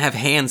 Fate doesn't have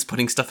hands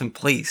putting stuff in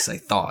place, I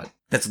thought.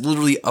 That's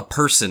literally a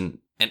person,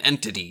 an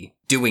entity,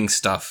 doing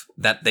stuff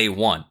that they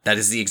want. That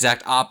is the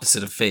exact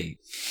opposite of fate.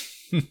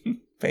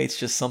 Fate's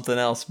just something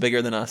else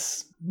bigger than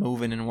us,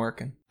 moving and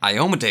working.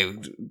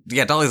 Iomade,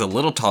 yeah, Dolly's a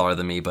little taller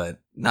than me, but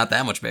not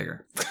that much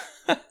bigger.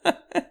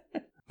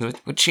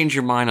 What changed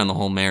your mind on the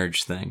whole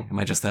marriage thing? Am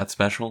I just that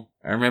special?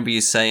 I remember you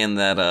saying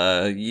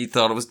that you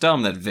thought it was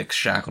dumb that Vic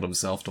shackled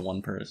himself to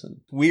one person.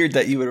 Weird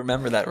that you would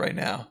remember that right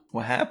now.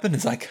 What happened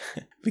is I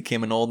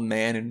became an old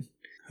man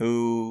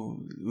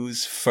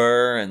whose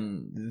fur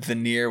and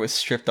veneer was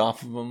stripped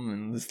off of him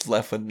and was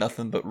left with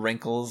nothing but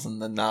wrinkles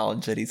and the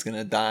knowledge that he's going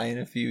to die in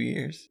a few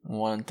years. I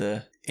wanted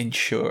to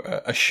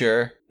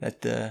assure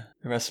that the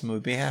rest of them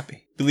would be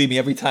happy. Believe me,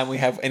 every time we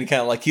have any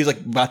kind of he's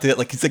about to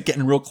he's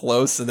getting real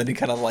close, and then he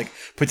kind of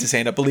puts his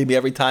hand up. Believe me,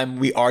 every time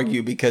we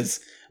argue, because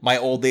my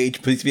old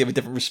age please me have a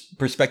different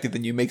perspective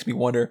than you, makes me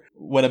wonder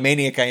what a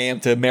maniac I am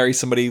to marry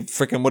somebody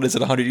freaking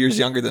 100 years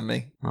younger than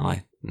me. Well,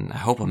 I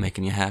hope I'm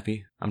making you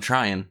happy. I'm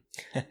trying.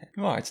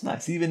 You are. It's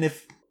nice. Even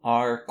if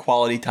our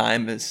quality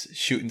time is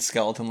shooting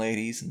skeleton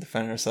ladies and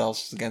defending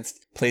ourselves against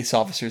police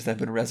officers that have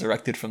been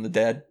resurrected from the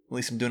dead, at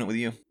least I'm doing it with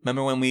you.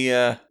 Remember when we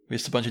were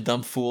just a bunch of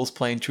dumb fools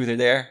playing Truth or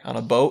Dare on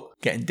a boat,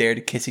 getting dared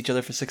to kiss each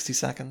other for 60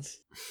 seconds?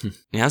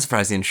 Yeah, I'm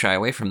surprised he didn't shy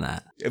away from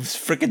that. It was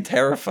freaking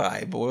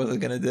terrifying, but what was I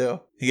going to do?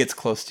 He gets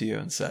close to you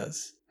and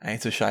says, I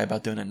ain't so shy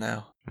about doing it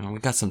now. Well, we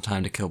got some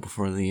time to kill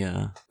before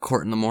the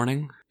court in the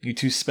morning. You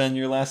two spend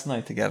your last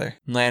night together.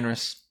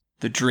 Lanris,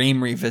 the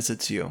dream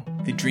revisits you.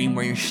 The dream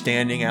where you're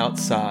standing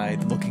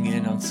outside looking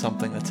in on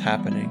something that's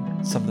happening.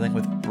 Something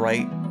with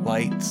bright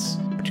lights,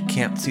 but you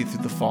can't see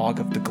through the fog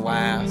of the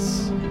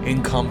glass.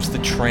 In comes the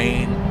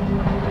train.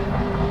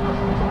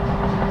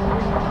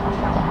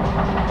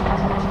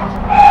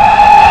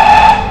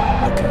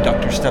 The conductor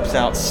Victor steps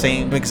out,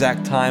 same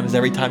exact time as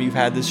every time you've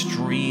had this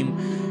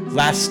dream.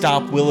 Last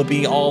stop,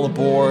 Willoughby, all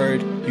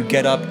aboard. You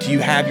get up, do you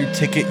have your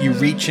ticket? You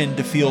reach in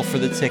to feel for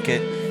the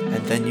ticket,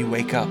 and then you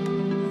wake up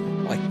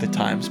like the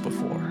times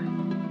before.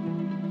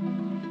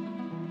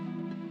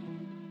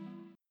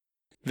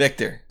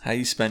 Victor, how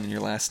you spending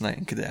your last night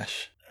in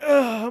Kadesh?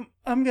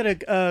 I'm gonna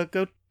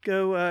go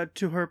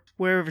to her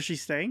wherever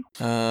she's staying.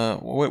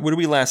 Where did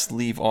we last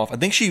leave off? I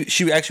think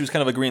she actually was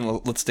kind of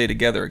agreeing, let's stay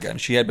together again.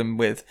 She had been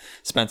with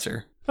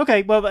Spencer.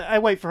 Okay, well, I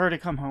wait for her to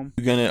come home.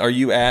 Are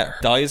you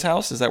at Dahlia's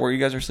house? Is that where you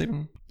guys are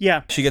sleeping?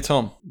 Yeah. She gets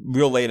home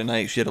real late at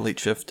night. She had a late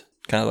shift,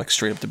 kind of like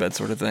straight up to bed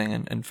sort of thing,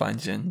 and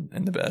finds you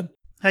in the bed.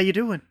 How you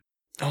doing?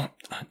 Oh,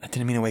 I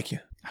didn't mean to wake you.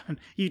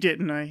 You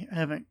didn't. I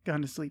haven't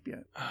gone to sleep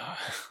yet.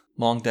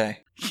 Long day.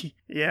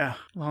 Yeah,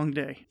 long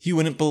day. You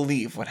wouldn't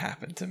believe what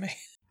happened to me.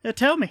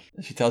 Tell me.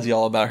 She tells you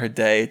all about her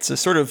day. It's a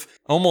sort of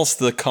almost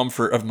the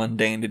comfort of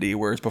mundanity,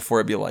 whereas before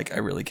it'd be like, I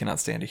really cannot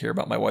stand to hear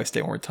about my wife's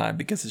day one more time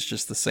because it's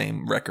just the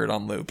same record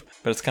on loop.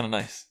 But it's kind of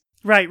nice.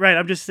 Right.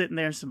 I'm just sitting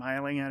there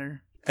smiling at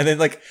her. And then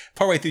like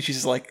partway through, she's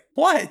just like,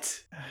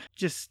 what?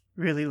 Just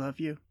really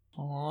love you.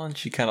 Oh, and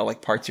she kind of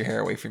like parts your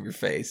hair away from your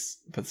face,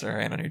 puts her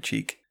hand on your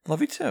cheek.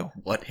 Love you too.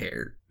 What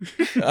hair?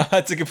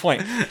 That's a good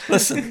point.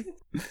 Listen.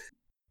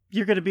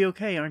 You're going to be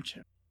okay, aren't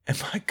you? Am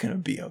I going to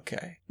be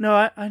okay?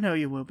 No, I know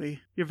you will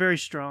be. You're very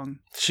strong.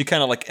 She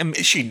kind of like, and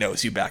she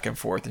knows you back and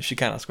forth, and she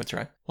kind of squints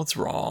her eye. What's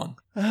wrong?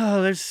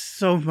 Oh, there's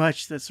so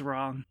much that's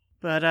wrong.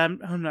 But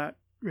I'm not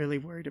really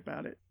worried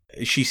about it.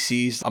 She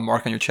sees a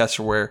mark on your chest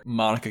for where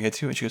Monica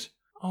gets you, and she goes,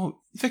 oh,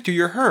 Victor,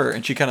 you're her.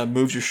 And she kind of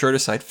moves your shirt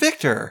aside.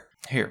 Victor!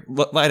 Here,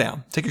 lie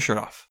down. Take your shirt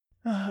off.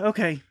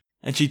 Okay.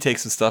 And she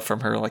takes the stuff from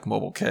her like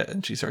mobile kit,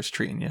 and she starts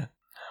treating you.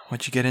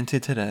 What'd you get into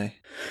today?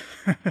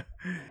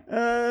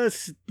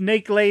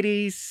 Snake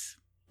ladies,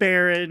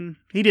 Baron.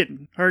 He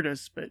didn't hurt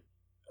us, but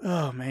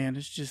oh man,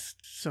 it's just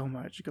so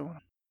much going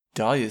on.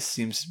 Dahlia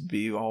seems to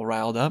be all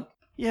riled up.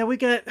 Yeah, we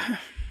got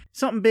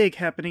something big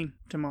happening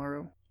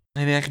tomorrow.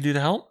 Anything I can do to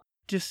help?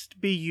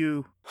 Just be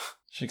you.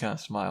 She kind of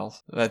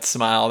smiles. That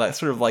smile, that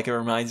sort of like it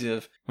reminds you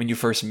of when you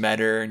first met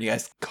her and you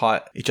guys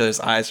caught each other's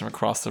eyes from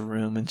across the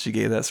room, and she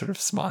gave that sort of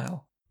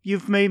smile.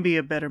 You've made me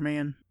a better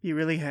man. You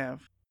really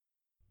have.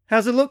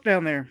 How's it look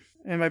down there?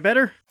 Am I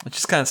better? I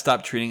just kind of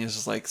stopped treating us,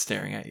 just like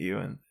staring at you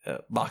and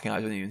locking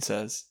eyes with you, and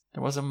says,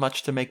 there wasn't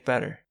much to make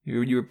better.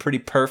 You were pretty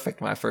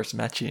perfect when I first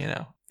met you, you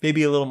know.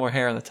 Maybe a little more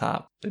hair on the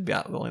top. It'd be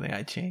the only thing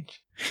I'd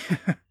change.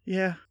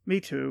 Yeah, me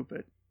too,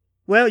 but...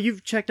 Well,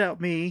 you've checked out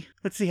me.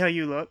 Let's see how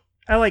you look.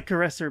 I like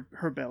caress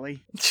her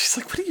belly. She's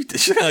like, what are you doing?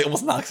 She kind of like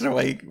almost knocks it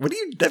away.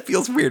 That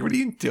feels weird. What are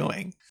you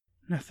doing?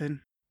 Nothing.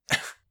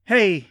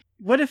 Hey,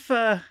 what if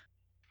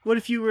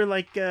you were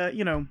like,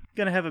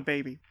 gonna have a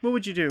baby? What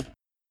would you do?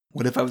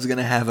 What if I was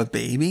gonna have a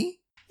baby?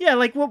 Yeah,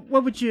 like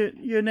what would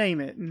you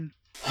name it? And...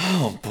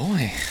 Oh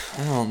boy,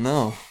 I don't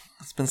know.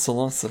 It's been so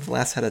long since I've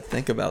last had to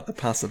think about the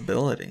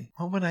possibility.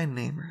 What would I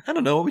name her? I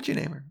don't know. What would you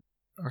name her?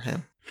 Or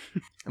him?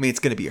 I mean, it's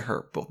gonna be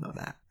her. Both know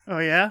that. Oh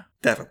yeah?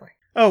 Definitely.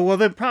 Oh, well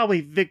then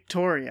probably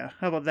Victoria.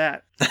 How about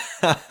that?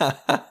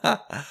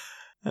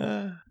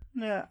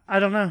 Yeah, I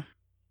don't know.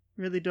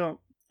 Really don't.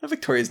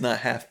 Victoria's not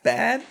half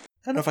bad. I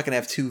don't know if I can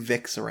have two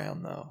Vics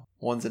around, though.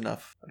 One's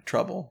enough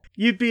trouble.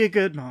 You'd be a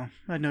good mom.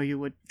 I know you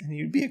would. And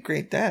you'd be a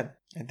great dad.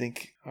 I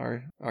think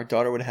our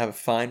daughter would have a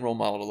fine role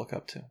model to look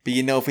up to. But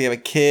if we have a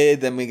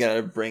kid, then we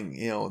gotta bring,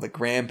 the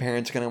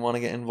grandparents are gonna want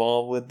to get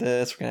involved with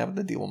this. We're gonna have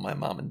to deal with my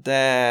mom and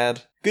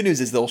dad. Good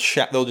news is they'll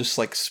just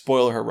like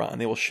spoil her rotten.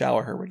 They will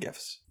shower her with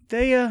gifts.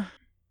 They're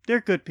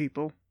good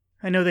people.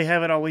 I know they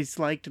haven't always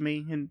liked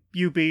me and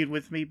you being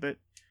with me, but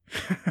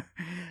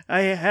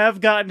I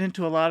have gotten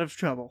into a lot of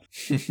trouble.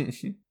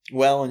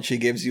 Well, and she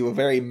gives you a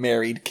very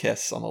married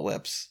kiss on the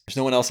lips. There's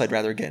no one else I'd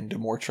rather get into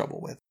more trouble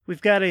with.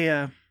 We've got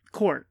a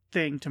court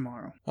thing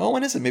tomorrow. Oh,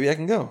 when is it? Maybe I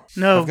can go.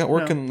 No, I've got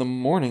work in the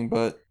morning,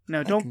 but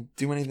no, I can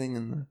do anything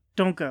in the...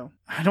 Don't go.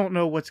 I don't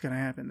know what's going to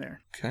happen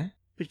there. Okay.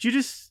 But you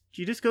just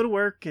go to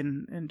work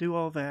and do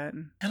all that.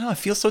 And... I don't know. I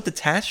feel so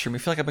detached from you.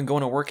 I feel like I've been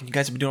going to work and you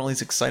guys have been doing all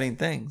these exciting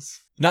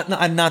things. Not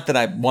that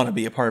I want to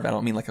be a part of it. I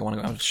don't mean like I want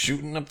to go out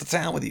shooting up the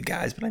town with you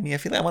guys, but I mean, I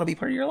feel like I want to be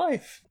part of your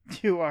life.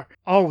 You are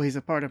always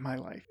a part of my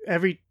life.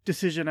 Every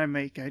decision I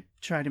make, I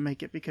try to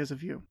make it because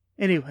of you.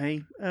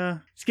 Anyway,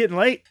 it's getting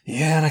late.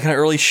 Yeah, and I got an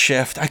early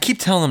shift. I keep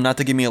telling them not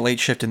to give me a late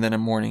shift and then a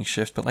morning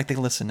shift, but like they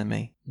listen to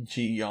me. And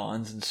she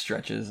yawns and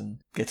stretches and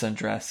gets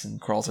undressed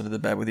and crawls into the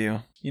bed with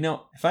you.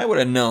 If I would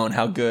have known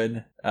how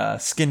good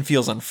skin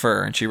feels on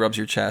fur and she rubs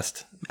your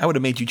chest, I would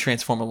have made you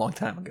transform a long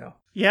time ago.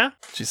 Yeah?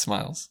 She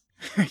smiles.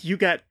 You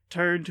got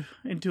turned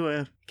into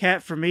a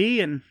cat for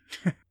me, and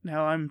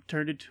now I'm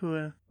turned into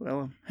a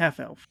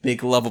half-elf.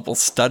 Big lovable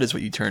stud is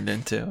what you turned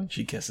into, and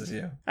she kisses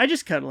you. I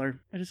just cuddle her.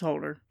 I just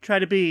hold her. Try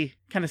to be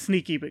kind of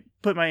sneaky, but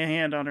put my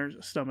hand on her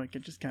stomach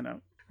and just kind of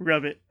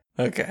rub it.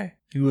 Okay.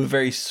 You have a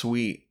very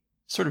sweet,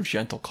 sort of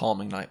gentle,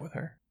 calming night with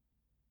her.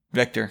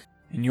 Victor,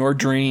 in your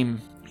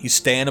dream, you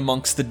stand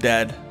amongst the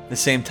dead, the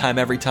same time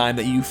every time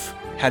that you've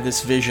had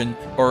this vision,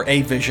 or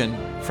a vision,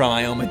 from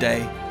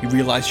Iomedae. You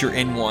realize you're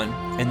in one,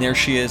 and there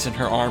she is in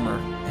her armor,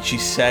 and she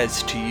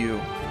says to you,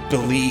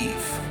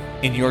 "Believe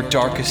in your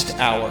darkest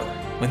hour,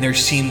 when there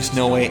seems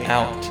no way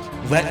out.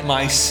 Let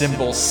my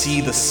symbol see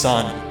the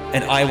sun,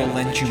 and I will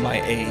lend you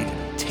my aid.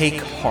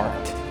 Take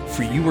heart,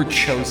 for you were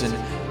chosen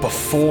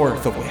before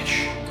the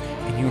wish.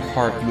 In your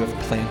heart you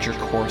have planned your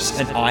course,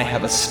 and I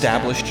have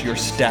established your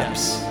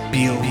steps.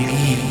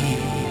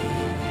 Believe.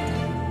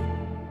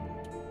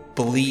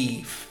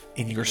 Believe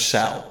in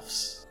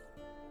yourselves."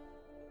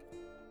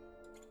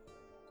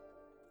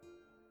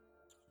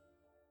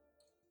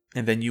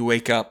 And then you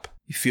wake up,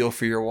 you feel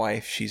for your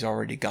wife, she's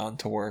already gone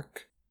to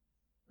work,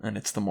 and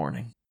it's the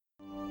morning.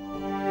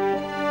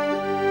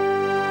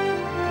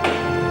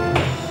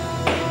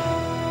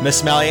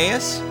 Miss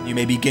Malleus, you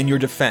may begin your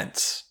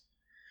defense.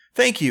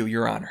 Thank you,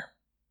 Your Honor.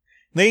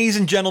 Ladies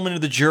and gentlemen of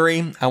the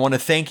jury, I want to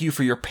thank you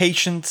for your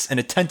patience and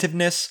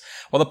attentiveness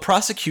while the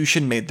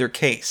prosecution made their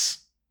case.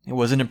 It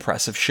was an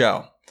impressive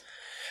show.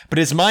 But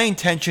it is my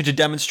intention to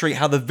demonstrate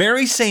how the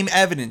very same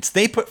evidence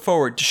they put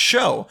forward to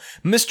show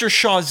Mr.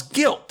 Shaw's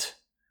guilt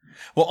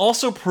will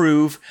also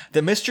prove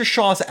that Mr.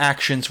 Shaw's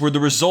actions were the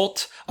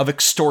result of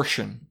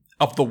extortion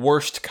of the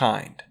worst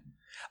kind.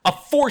 A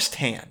forced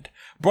hand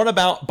brought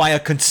about by a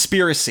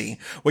conspiracy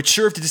which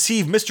served to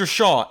deceive Mr.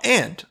 Shaw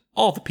and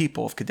all the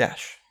people of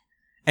Kadesh.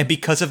 And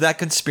because of that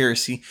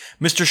conspiracy,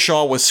 Mr.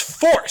 Shaw was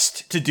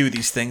forced to do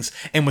these things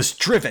and was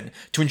driven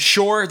to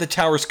ensure the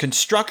tower's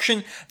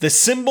construction, the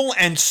symbol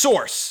and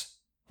source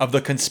of the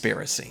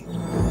conspiracy.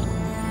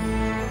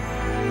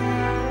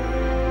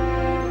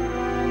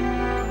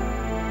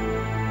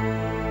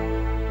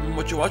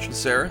 What you watching,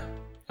 Sarah?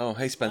 Oh,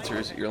 hey Spencer,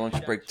 is it your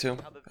lunch break too?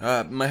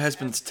 My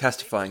husband's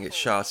testifying at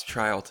Shaw's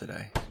trial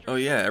today. Oh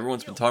yeah,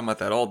 everyone's been talking about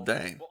that all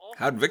day.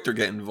 How'd Victor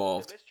get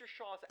involved?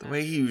 The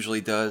way he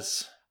usually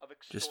does.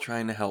 Just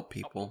trying to help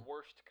people.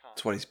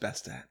 That's what he's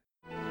best at.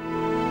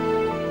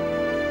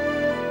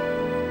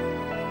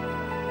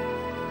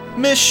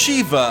 Miss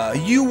Shiva,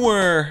 you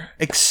were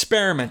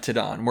experimented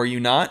on, were you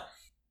not?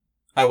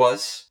 I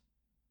was.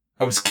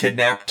 I was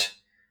kidnapped,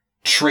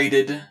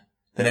 traded,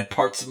 then had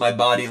parts of my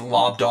body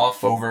lobbed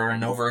off over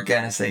and over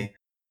again as they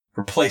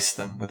replaced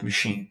them with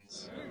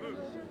machines.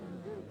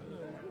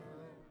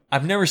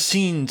 I've never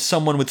seen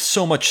someone with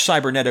so much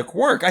cybernetic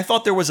work. I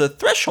thought there was a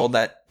threshold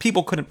that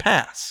people couldn't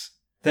pass.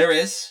 There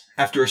is.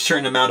 After a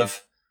certain amount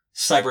of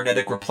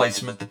cybernetic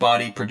replacement, the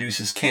body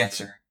produces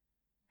cancer.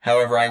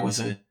 However, I was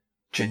a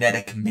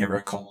genetic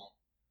miracle.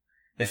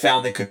 They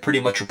found they could pretty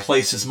much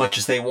replace as much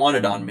as they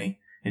wanted on me.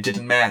 It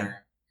didn't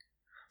matter.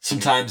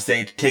 Sometimes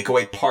they'd take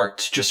away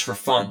parts just for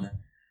fun.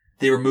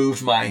 They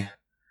removed my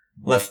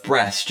left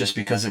breast just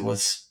because it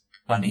was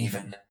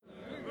uneven.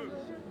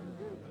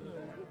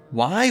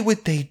 Why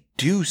would they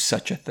do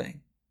such a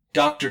thing?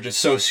 Dr.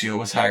 DeSocio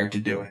was hired to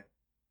do it.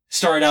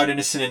 Started out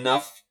innocent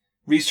enough,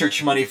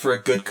 research money for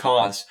a good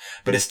cause,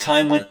 but as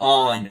time went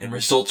on and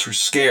results were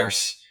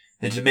scarce,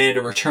 they demanded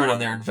a return on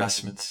their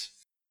investments.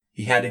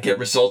 He had to get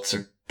results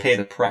or pay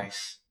the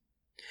price.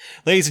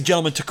 Ladies and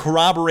gentlemen, to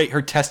corroborate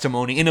her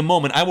testimony, in a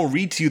moment I will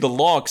read to you the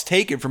logs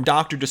taken from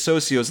Dr.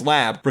 DeSocio's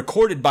lab,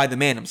 recorded by the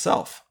man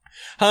himself.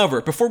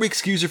 However, before we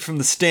excuse her from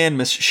the stand,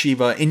 Miss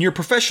Shiva, in your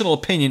professional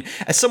opinion,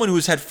 as someone who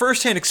has had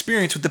first-hand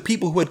experience with the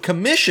people who had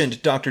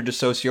commissioned Dr.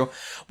 DeSocio,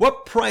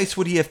 what price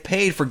would he have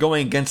paid for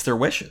going against their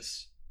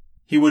wishes?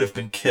 He would have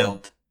been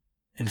killed.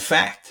 In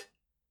fact,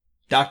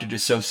 Dr.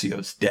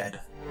 DeSocio's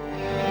dead.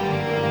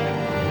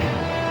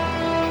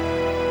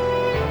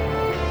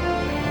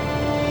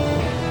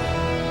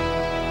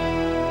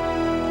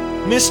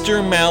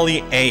 Mr.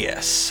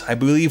 Malleus, I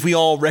believe we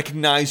all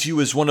recognize you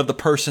as one of the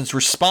persons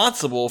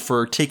responsible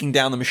for taking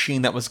down the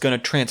machine that was going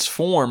to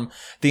transform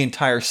the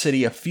entire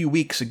city a few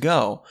weeks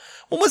ago.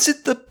 What was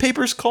it the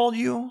papers called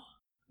you?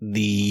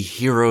 The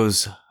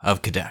Heroes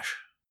of Kadesh.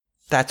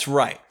 That's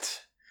right.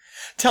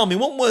 Tell me,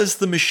 what was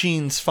the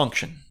machine's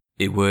function?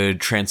 It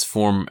would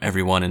transform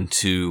everyone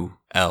into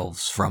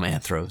elves from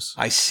Anthros.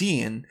 I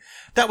see, and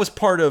that was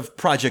part of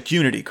Project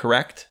Unity,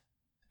 correct?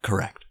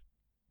 Correct.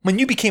 When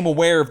you became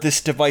aware of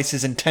this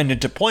device's intended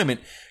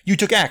deployment, you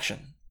took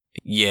action.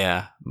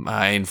 Yeah,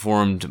 I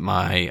informed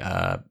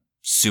my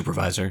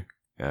supervisor,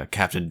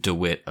 Captain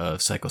DeWitt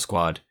of Psycho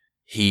Squad.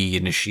 He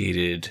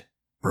initiated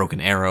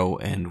Broken Arrow,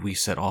 and we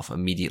set off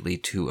immediately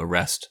to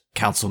arrest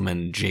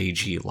Councilman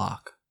J.G.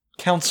 Locke.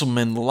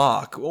 Councilman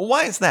Locke? Well,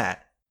 why is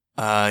that?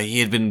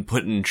 He had been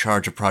put in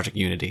charge of Project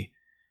Unity.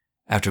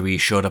 After we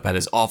showed up at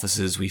his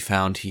offices, we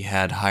found he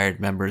had hired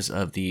members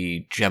of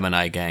the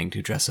Gemini gang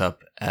to dress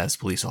up as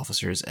police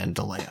officers and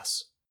delay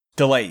us.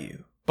 Delay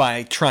you?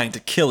 By trying to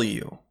kill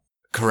you?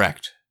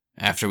 Correct.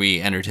 After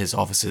we entered his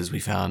offices, we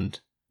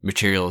found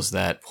materials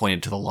that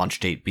pointed to the launch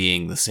date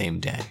being the same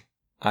day.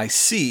 I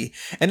see.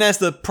 And as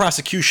the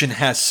prosecution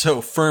has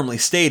so firmly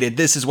stated,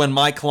 this is when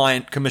my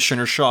client,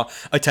 Commissioner Shaw,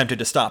 attempted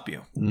to stop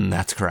you.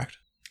 That's correct.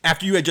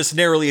 After you had just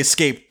narrowly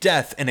escaped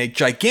death in a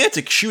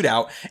gigantic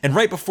shootout, and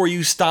right before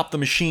you stopped the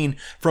machine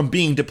from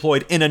being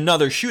deployed in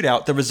another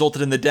shootout that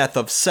resulted in the death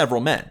of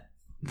several men.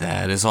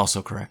 That is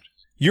also correct.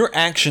 Your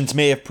actions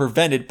may have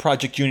prevented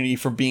Project Unity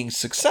from being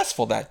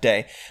successful that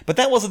day, but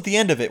that wasn't the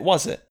end of it,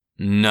 was it?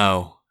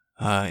 No.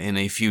 In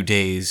a few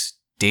days,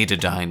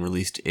 Datadyne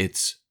released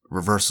its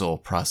reversal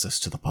process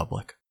to the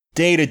public.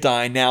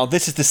 Datadyne, now,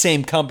 this is the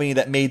same company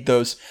that made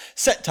those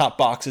set-top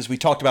boxes we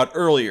talked about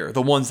earlier,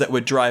 the ones that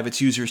would drive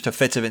its users to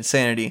fits of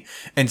insanity,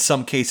 in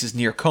some cases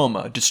near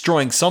coma,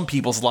 destroying some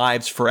people's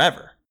lives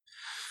forever.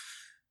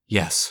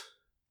 Yes.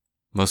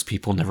 Most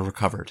people never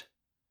recovered,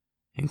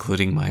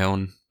 including my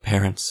own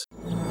parents.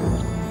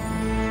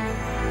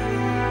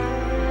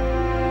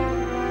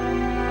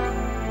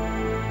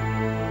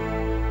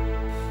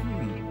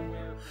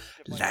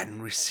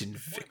 Lanris and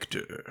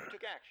Victor.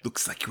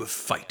 Looks like you are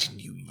fighting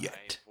you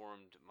yet.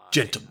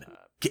 Gentlemen,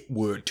 get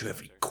word to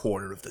every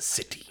corner of the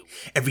city,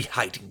 every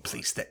hiding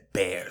place that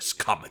bears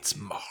Comet's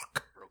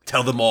mark.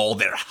 Tell them all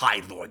their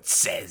High Lord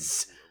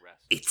says.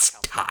 It's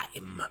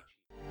time.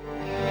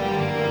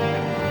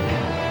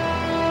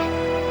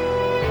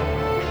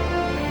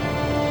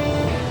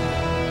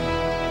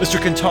 Mr.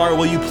 Kentaro,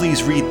 will you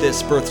please read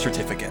this birth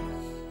certificate?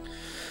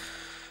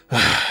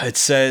 It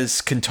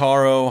says,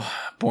 Kentaro,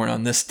 born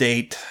on this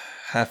date,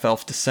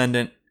 half-elf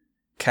descendant,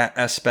 cat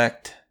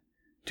aspect,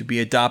 to be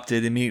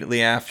adopted immediately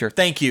after.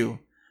 Thank you.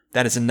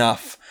 That is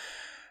enough.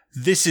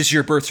 This is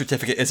your birth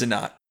certificate, is it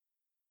not?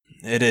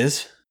 It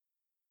is.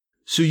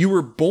 So you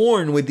were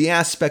born with the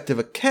aspect of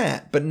a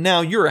cat, but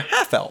now you're a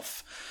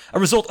half-elf, a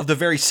result of the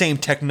very same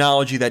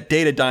technology that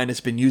Datadyne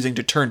has been using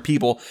to turn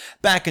people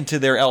back into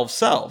their elf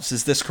selves.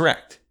 Is this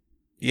correct?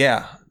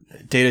 Yeah.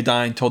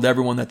 Datadyne told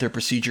everyone that their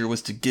procedure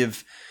was to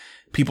give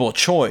people a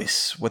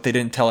choice. What they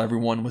didn't tell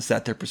everyone was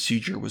that their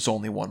procedure was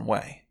only one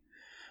way.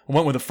 I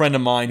went with a friend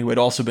of mine who had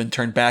also been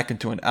turned back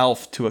into an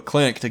elf to a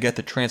clinic to get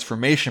the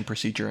transformation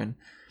procedure, and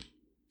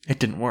it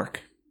didn't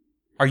work.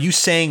 Are you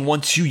saying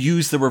once you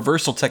use the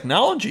reversal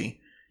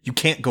technology, you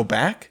can't go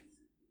back?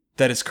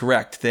 That is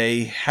correct.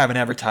 They haven't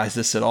advertised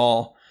this at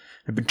all.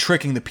 They've been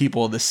tricking the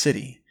people of the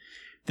city.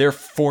 Their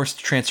forced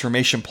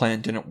transformation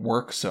plan didn't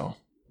work, so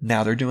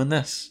now they're doing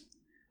this.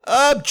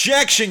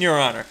 Objection, Your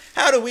Honor!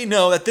 How do we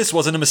know that this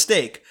wasn't a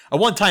mistake, a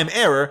one-time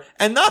error,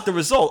 and not the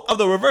result of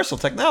the reversal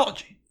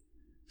technology?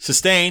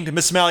 Sustained.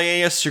 Miss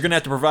Malleus, you're going to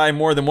have to provide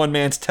more than one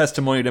man's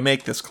testimony to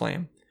make this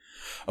claim.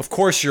 Of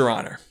course, Your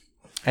Honor.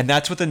 And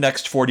that's what the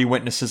next 40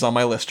 witnesses on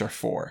my list are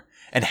for.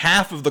 And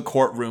half of the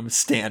courtroom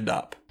stand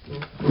up.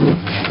 And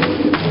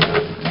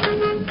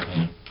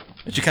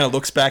she kind of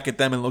looks back at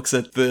them and looks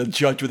at the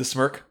judge with a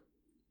smirk.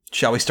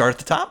 Shall we start at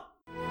the top?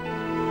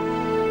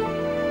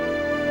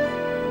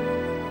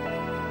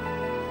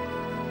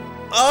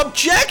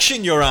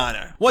 Objection, Your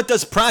Honor! What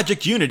does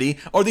Project Unity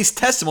or these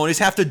testimonies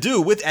have to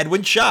do with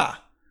Edwin Shaw?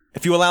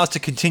 If you allow us to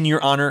continue,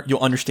 Your Honor, you'll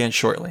understand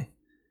shortly.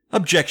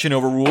 Objection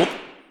overruled.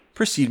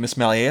 Proceed, Miss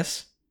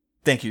Malleus.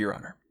 Thank you, Your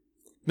Honor.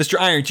 Mr.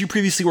 Irons, you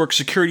previously worked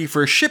security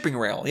for a shipping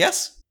rail,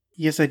 yes?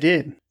 Yes, I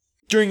did.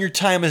 During your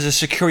time as a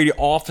security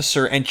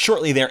officer and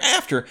shortly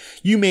thereafter,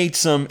 you made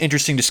some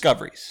interesting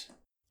discoveries.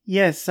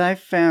 Yes, I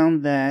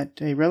found that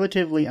a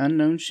relatively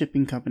unknown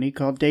shipping company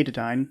called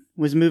Datadyne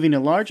was moving a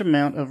large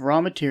amount of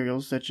raw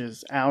materials such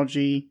as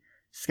algae,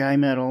 sky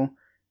metal,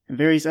 and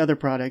various other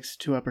products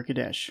to Upper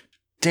Kadesh.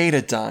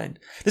 Datadyne.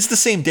 This is the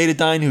same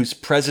Datadyne whose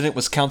president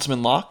was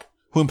Councilman Locke,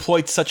 who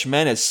employed such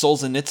men as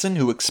Solzhenitsyn,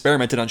 who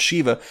experimented on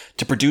Shiva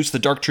to produce the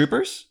Dark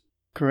Troopers?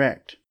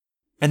 Correct.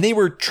 And they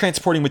were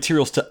transporting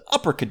materials to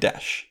Upper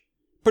Kadesh.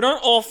 But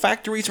aren't all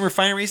factories and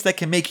refineries that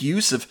can make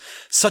use of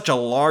such a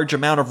large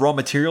amount of raw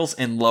materials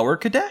in Lower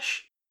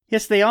Kadesh?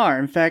 Yes, they are.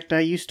 In fact, I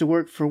used to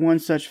work for one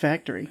such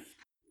factory.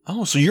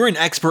 Oh, so you're an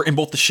expert in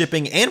both the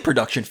shipping and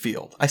production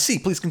field. I see.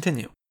 Please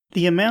continue.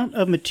 The amount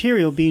of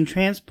material being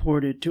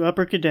transported to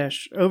Upper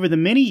Kadesh over the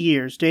many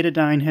years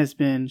Datadyne has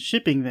been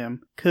shipping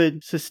them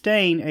could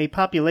sustain a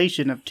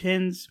population of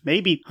tens,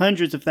 maybe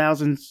hundreds of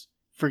thousands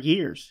for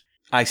years.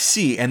 I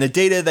see, and the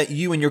data that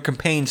you and your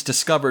companions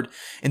discovered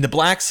in the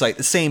Black Site,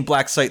 the same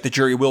Black Site the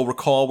jury will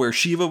recall where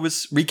Shiva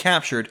was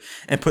recaptured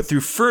and put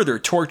through further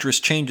torturous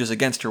changes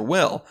against her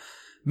will,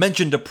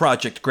 mentioned a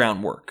Project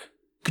Groundwork.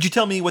 Could you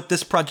tell me what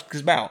this project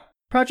is about?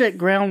 Project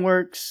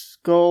Groundwork's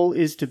goal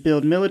is to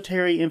build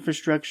military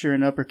infrastructure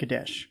in Upper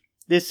Kadesh.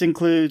 This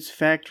includes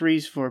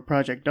factories for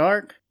Project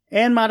Dark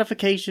and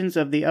modifications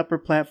of the upper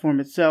platform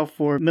itself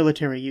for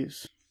military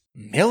use.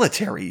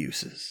 Military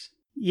uses?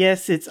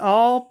 Yes, it's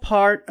all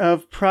part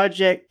of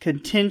Project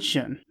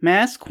Contention.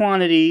 Mass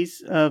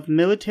quantities of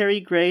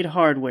military-grade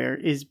hardware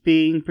is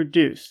being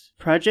produced.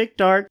 Project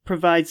Dark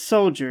provides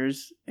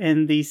soldiers,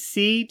 and the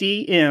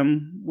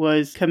CDM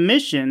was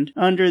commissioned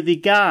under the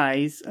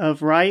guise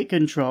of riot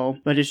control,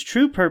 but its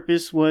true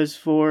purpose was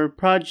for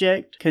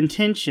Project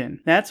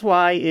Contention. That's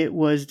why it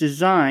was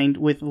designed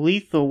with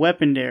lethal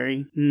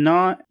weaponry,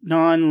 not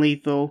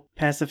non-lethal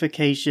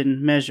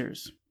pacification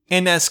measures.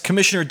 And as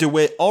Commissioner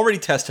DeWitt already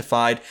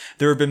testified,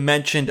 there have been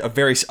mentioned of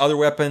various other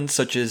weapons,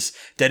 such as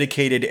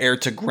dedicated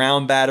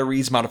air-to-ground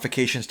batteries,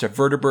 modifications to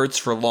vertebrates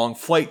for long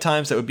flight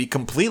times that would be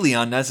completely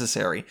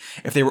unnecessary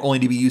if they were only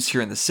to be used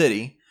here in the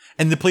city.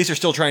 And the police are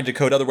still trying to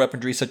code other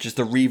weaponry, such as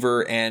the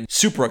Reaver and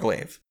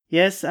Supraglaive.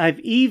 Yes, I've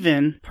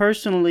even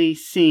personally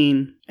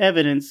seen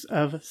evidence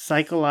of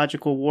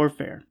psychological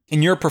warfare.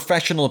 In your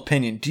professional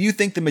opinion, do you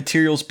think the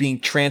materials being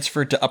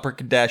transferred to Upper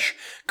Kadesh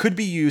could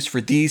be used for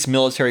these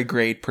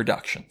military-grade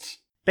productions?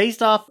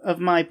 Based off of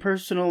my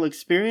personal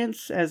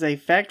experience as a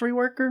factory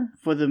worker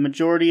for the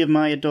majority of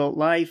my adult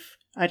life,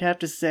 I'd have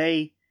to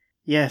say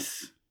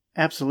yes,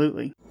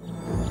 absolutely.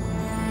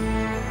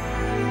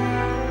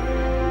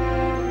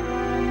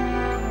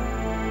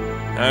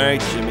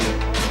 Alright, Jimmy.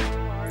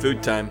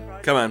 Food time.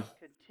 Come on.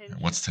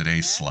 What's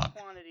today's slop?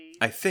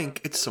 I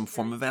think it's some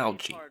form of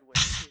algae.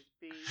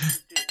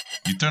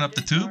 You turn up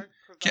the tube?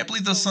 Can't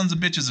believe those sons of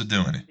bitches are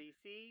doing it.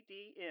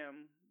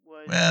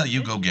 Well,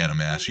 you go get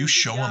 'em, Ash. You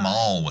show 'em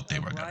all what they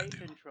were gonna do.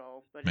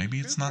 Maybe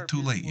it's not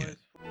too late yet.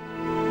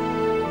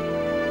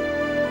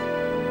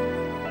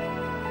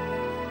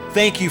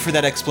 Thank you for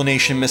that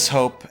explanation, Miss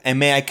Hope, and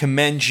may I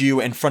commend you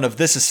in front of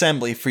this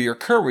assembly for your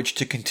courage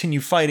to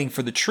continue fighting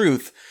for the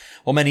truth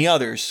while many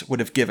others would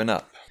have given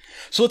up.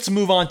 So let's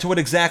move on to what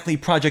exactly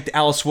Project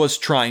Alice was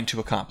trying to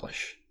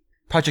accomplish.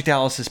 Project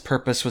Alice's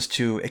purpose was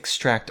to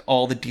extract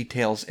all the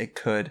details it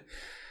could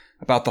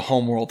about the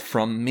homeworld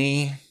from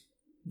me,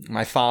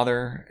 my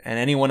father, and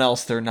anyone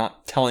else they're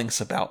not telling us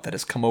about that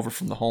has come over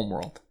from the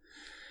homeworld.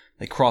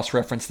 They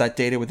cross-reference that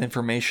data with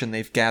information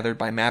they've gathered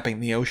by mapping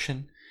the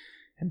ocean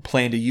and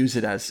plan to use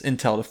it as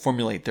intel to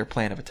formulate their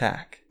plan of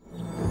attack.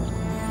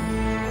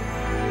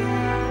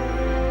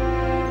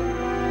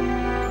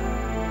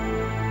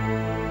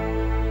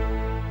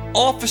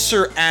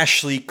 Officer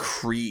Ashley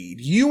Creed,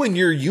 you and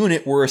your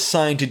unit were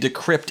assigned to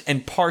decrypt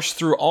and parse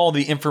through all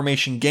the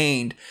information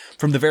gained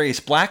from the various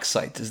black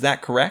sites, is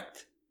that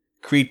correct?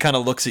 Creed kind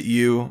of looks at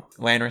you,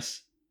 Lanris.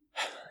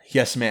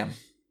 Yes, ma'am.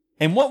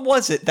 And what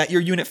was it that your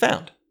unit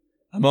found?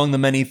 Among the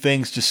many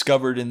things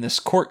discovered in this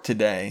court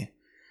today,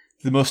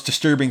 the most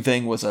disturbing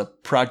thing was a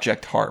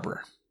Project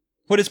Harbor.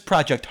 What is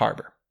Project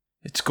Harbor?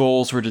 Its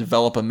goals were to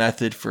develop a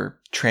method for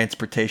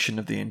transportation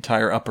of the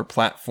entire upper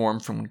platform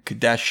from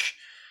Kadesh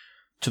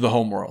to the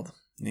homeworld.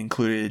 It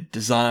included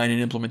design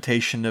and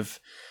implementation of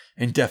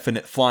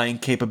indefinite flying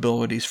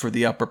capabilities for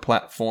the upper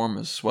platform,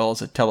 as well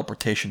as a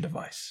teleportation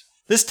device.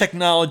 This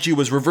technology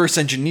was reverse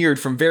engineered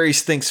from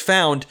various things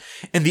found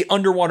in the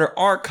underwater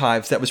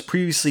archives that was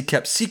previously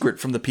kept secret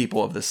from the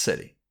people of this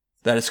city.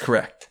 That is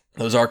correct.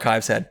 Those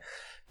archives had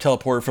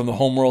teleported from the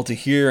homeworld to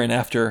here, and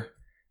after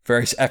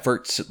various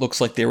efforts, it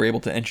looks like they were able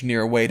to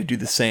engineer a way to do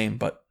the same,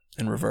 but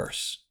in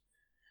reverse.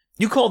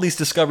 You call these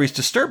discoveries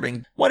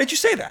disturbing. Why did you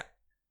say that?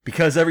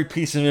 Because every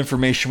piece of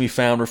information we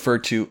found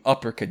referred to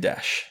Upper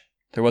Kadesh.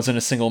 There wasn't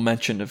a single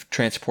mention of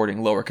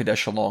transporting Lower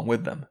Kadesh along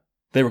with them.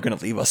 They were going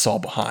to leave us all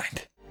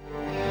behind.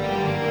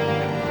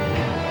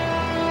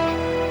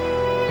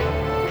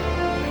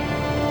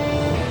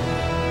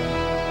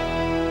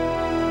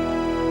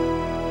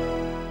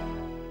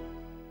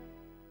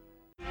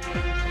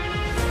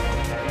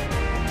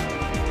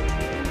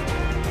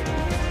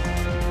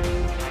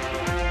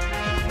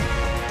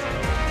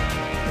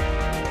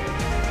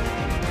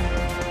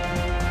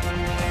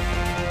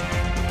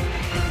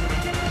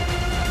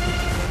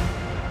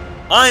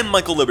 I'm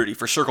Michael Liberty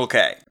for Circle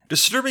K.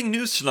 Disturbing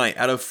news tonight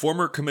out of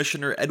former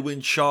Commissioner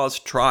Edwin Shaw's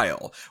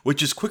trial,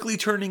 which is quickly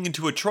turning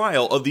into a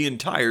trial of the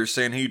entire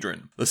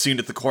Sanhedrin. The scene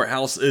at the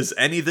courthouse is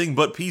anything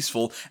but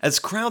peaceful as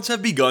crowds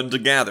have begun to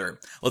gather.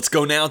 Let's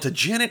go now to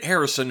Janet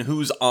Harrison,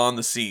 who's on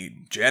the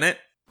scene. Janet?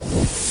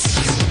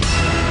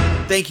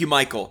 Thank you,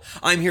 Michael.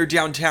 I'm here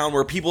downtown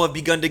where people have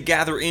begun to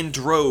gather in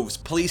droves.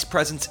 Police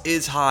presence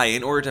is high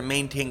in order to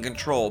maintain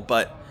control,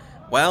 but,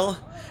 well,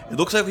 it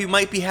looks like we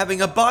might be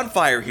having a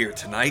bonfire here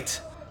tonight.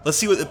 Let's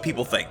see what the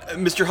people think.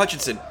 Mr.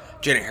 Hutchinson,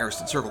 Janet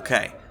Harrison, Circle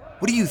K,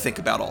 what do you think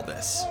about all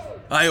this?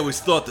 I always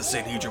thought the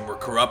Sanhedrin were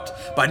corrupt,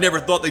 but I never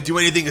thought they'd do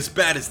anything as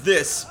bad as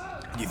this.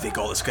 You think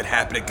all this could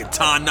happen and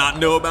Catan not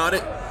know about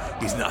it?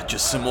 He's not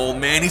just some old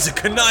man, he's a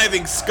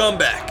conniving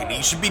scumbag, and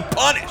he should be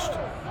punished.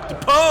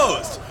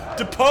 Deposed!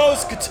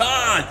 Depose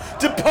Catan!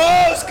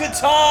 Depose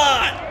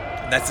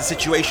Catan! And that's the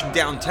situation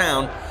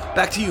downtown.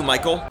 Back to you,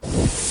 Michael.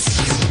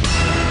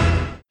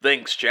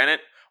 Thanks, Janet.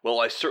 Well,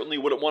 I certainly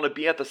wouldn't want to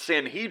be at the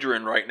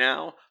Sanhedrin right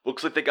now.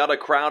 Looks like they got a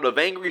crowd of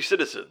angry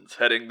citizens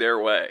heading their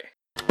way.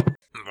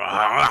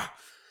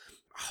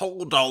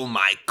 Hold all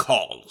my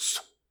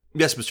calls.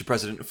 Yes, Mr.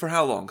 President. For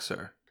how long,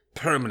 sir?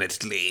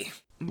 Permanently.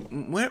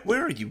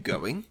 Where are you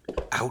going?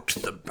 Out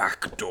the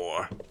back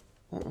door.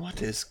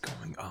 What is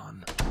going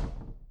on?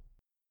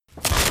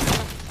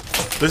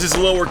 This is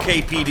Lower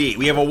KPD.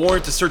 We have a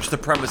warrant to search the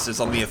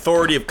premises on the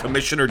authority of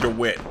Commissioner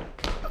DeWitt.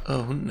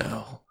 Oh,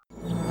 no.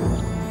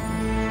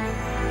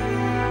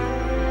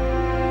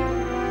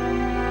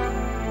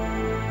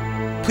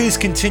 Please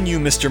continue,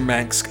 Mr.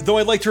 Mengsk, though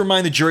I'd like to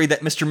remind the jury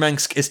that Mr.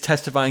 Mengsk is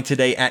testifying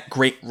today at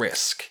great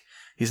risk.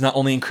 He's not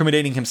only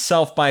incriminating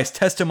himself by his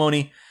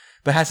testimony,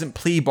 but hasn't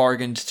plea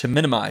bargained to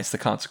minimize the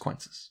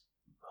consequences.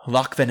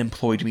 Locke then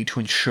employed me to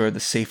ensure the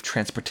safe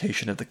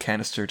transportation of the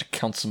canister to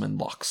Councilman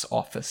Locke's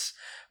office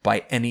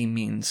by any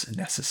means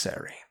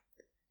necessary,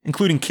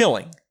 including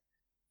killing,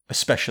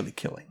 especially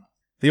killing.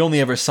 They only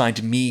ever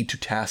assigned me to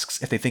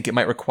tasks if they think it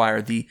might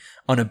require the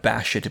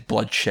unabashed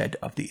bloodshed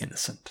of the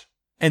innocent.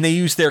 And they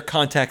use their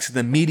contacts in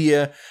the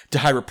media to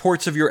hide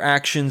reports of your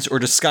actions or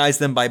disguise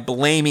them by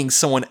blaming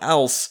someone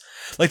else,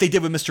 like they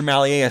did with Mr.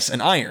 Malleus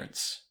and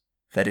Irons.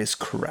 That is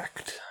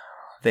correct.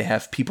 They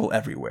have people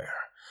everywhere.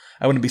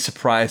 I wouldn't be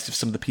surprised if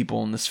some of the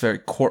people in this very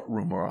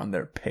courtroom are on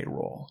their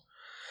payroll.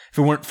 If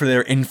it weren't for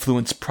their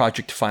influence,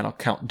 Project Final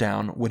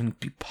Countdown wouldn't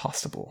be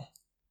possible.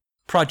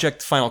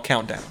 Project Final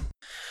Countdown.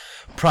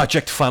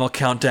 Project Final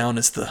Countdown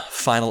is the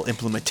final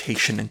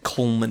implementation and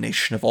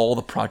culmination of all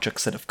the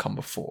projects that have come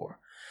before.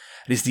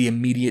 It is the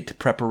immediate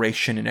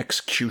preparation and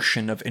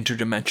execution of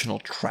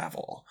interdimensional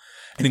travel.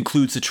 It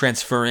includes the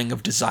transferring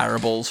of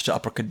desirables to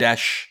Upper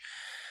Kadesh.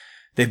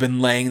 They've been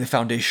laying the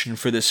foundation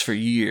for this for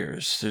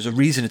years. There's a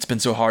reason it's been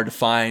so hard to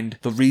find,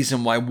 the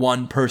reason why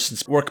one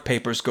person's work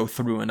papers go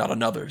through and not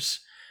another's.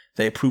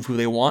 They approve who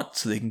they want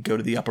so they can go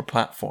to the upper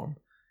platform,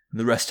 and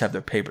the rest have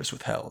their papers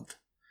withheld.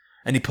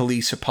 Any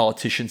police or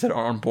politicians that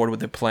are on board with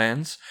their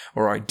plans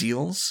or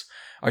ideals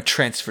are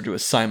transferred to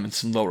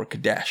assignments in Lower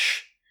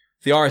Kadesh.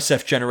 The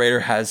RSF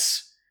generator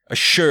has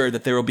assured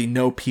that there will be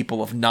no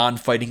people of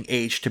non-fighting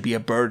age to be a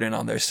burden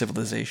on their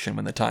civilization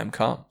when the time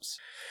comes.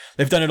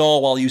 They've done it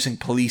all while using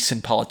police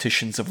and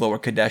politicians of Lower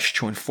Kadesh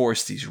to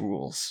enforce these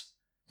rules.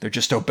 They're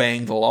just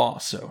obeying the law,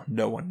 so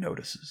no one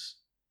notices.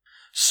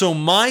 So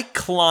my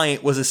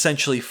client was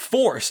essentially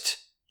forced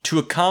to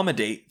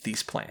accommodate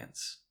these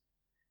plans.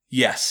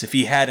 Yes, if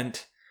he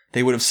hadn't,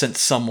 they would have sent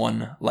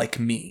someone like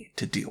me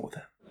to deal with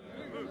him.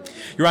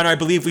 Your Honor, I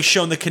believe we've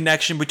shown the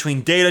connection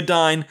between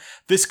Datadyne,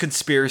 this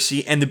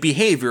conspiracy, and the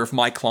behavior of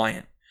my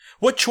client.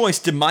 What choice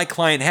did my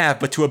client have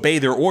but to obey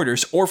their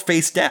orders or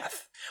face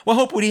death? What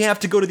hope would he have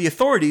to go to the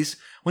authorities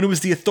when it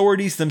was the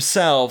authorities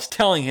themselves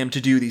telling him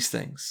to do these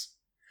things?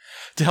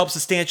 To help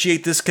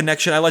substantiate this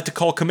connection, I'd like to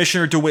call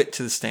Commissioner DeWitt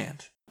to the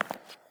stand.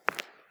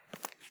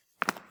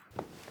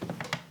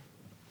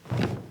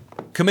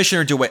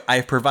 Commissioner DeWitt, I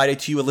have provided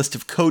to you a list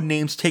of code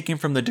names taken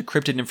from the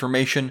decrypted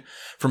information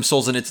from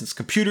Solzhenitsyn's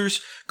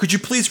computers. Could you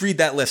please read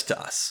that list to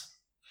us?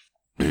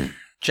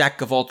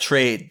 Jack of all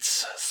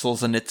trades,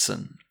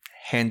 Solzhenitsyn.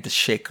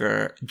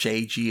 Handshaker,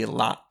 J.G.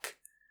 Locke.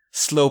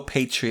 Slow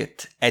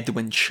Patriot,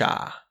 Edwin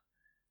Shah.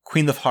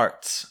 Queen of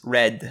Hearts,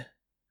 Red.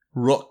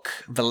 Rook,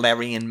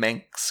 Valerian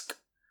Mansk.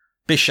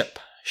 Bishop,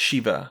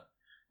 Shiva.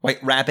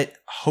 White Rabbit,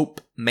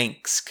 Hope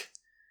Mansk.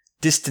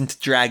 Distant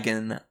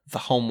Dragon, The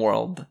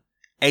Homeworld.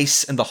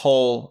 Ace in the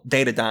Hole,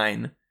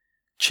 Datadyne.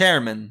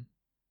 Chairman,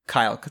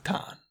 Kyle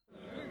Katan.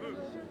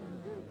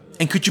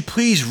 And could you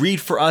please read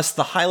for us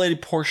the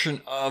highlighted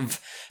portion of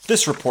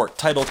this report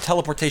titled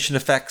Teleportation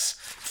Effects,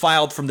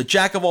 filed from the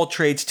Jack of all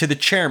trades to the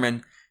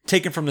Chairman,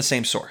 taken from the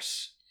same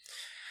source.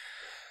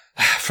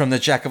 From the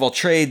Jack of all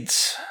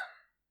trades,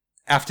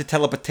 after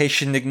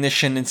teleportation,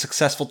 ignition, and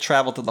successful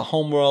travel to the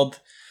homeworld,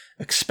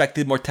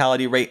 expected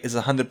mortality rate is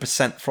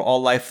 100% for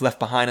all life left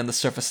behind on the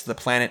surface of the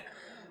planet,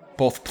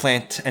 both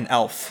plant and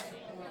elf.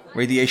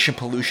 Radiation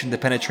pollution to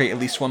penetrate at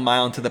least 1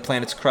 mile into the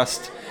planet's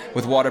crust,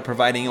 with water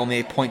providing only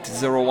a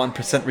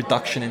 0.01%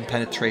 reduction in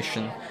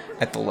penetration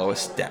at the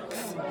lowest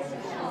depth.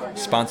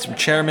 Response from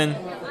Chairman: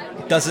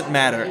 it doesn't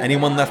matter.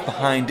 Anyone left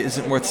behind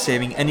isn't worth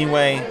saving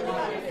anyway.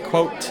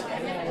 Quote,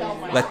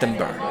 let them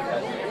burn.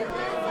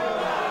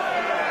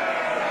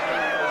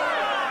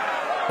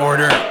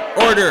 Order!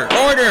 Order!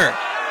 Order!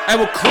 I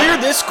will clear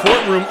this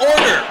courtroom.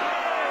 Order!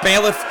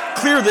 Bailiff,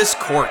 clear this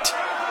court.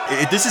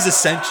 This is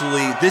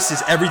essentially, this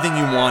is everything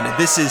you wanted.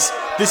 This is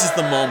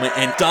the moment,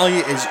 and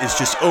Dahlia is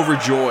just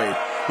overjoyed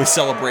with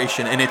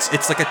celebration, and it's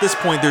like at this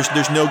point there's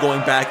no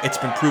going back. It's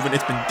been proven,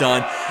 it's been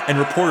done, and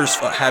reporters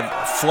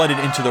have flooded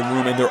into the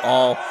room, and they're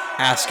all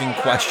asking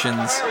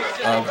questions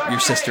of your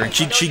sister, and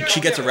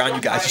she gets around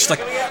you guys, just like,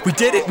 we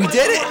did it,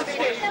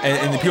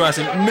 and the people are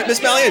asking,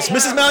 Miss Malleus,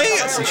 Mrs.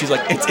 Malleus, and she's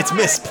like, it's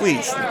Miss,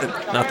 please,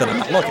 not that I'm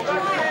not looking.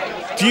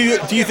 Do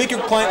you think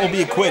your client will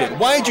be acquitted?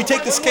 Why did you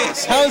take this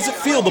case? How does it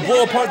feel to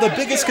blow apart the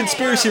biggest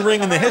conspiracy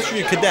ring in the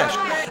history of Kadesh?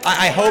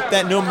 I hope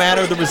that no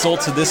matter the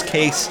results of this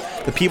case,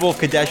 the people of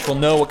Kadesh will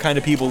know what kind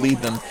of people lead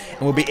them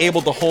and will be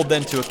able to hold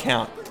them to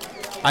account.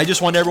 I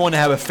just want everyone to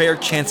have a fair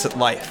chance at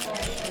life.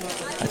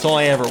 That's all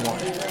I ever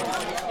want.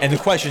 And the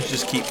questions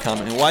just keep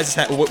coming. Why is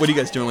this what are you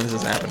guys doing when this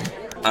is happening?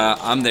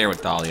 I'm there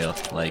with Dahlia,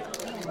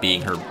 like,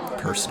 being her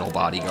personal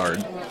bodyguard.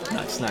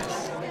 Nice.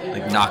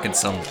 Like, knocking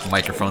some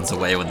microphones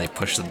away when they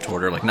push them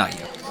toward her, like, not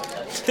you.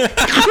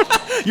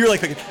 You're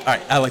like,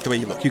 alright, I like the way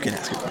you look. You can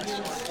ask your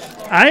questions.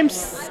 I'm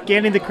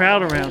scanning the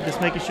crowd around,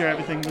 just making sure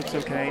everything looks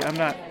okay. I'm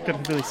not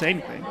going to really say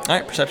anything.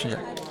 Alright, perception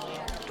check.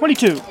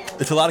 22.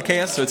 It's a lot of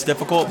chaos, so it's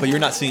difficult, but you're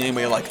not seeing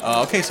anybody like,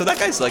 okay, so that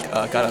guy's like,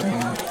 got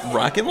a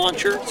rocket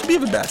launcher? It's a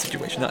bit of a bad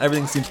situation. Now,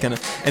 everything seems kind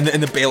of, and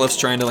the bailiff's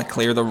trying to like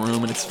clear the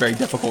room, and it's very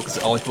difficult because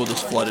all these people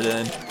just flooded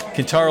in.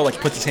 Kintaro like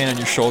puts his hand on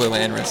your shoulder,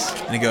 Lanris,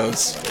 and he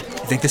goes,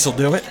 you think this'll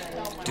do it?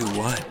 Do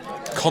what?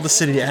 Call the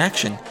city to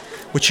action.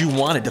 What you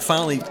wanted, to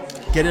finally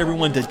get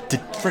everyone to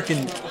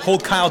freaking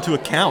hold Kyle to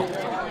account.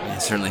 I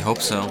certainly hope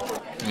so.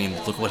 I mean,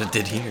 look what it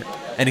did here.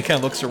 And he kind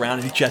of looks around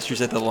and he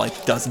gestures at the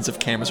like dozens of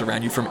cameras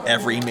around you from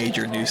every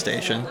major news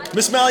station.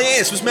 Miss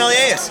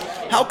Malleus,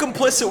 how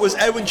complicit was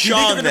Edwin Shaw?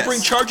 Do you think they're going to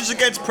bring charges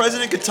against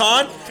President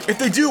Catan? If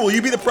they do, will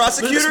you be the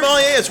prosecutor? Miss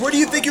Malleus, where do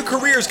you think your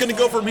career is going to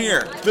go from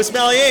here? Miss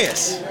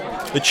Malleus.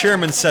 The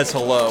chairman says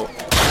hello.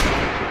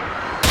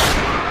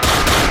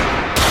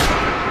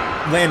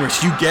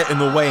 Lanris, you get in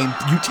the way and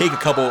you take a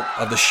couple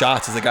of the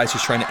shots as the guy's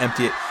just trying to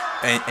empty it,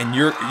 and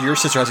your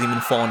sister hasn't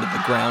even fallen to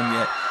the ground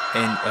yet.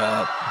 And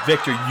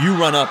Victor, you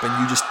run up and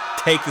you just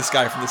take this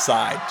guy from the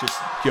side, just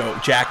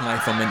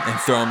jackknife him and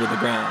throw him to the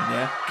ground.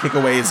 Yeah, kick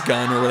away his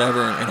gun or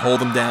whatever and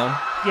hold him down.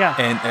 Yeah.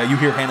 And you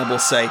hear Hannibal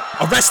say,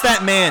 "Arrest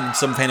that man!"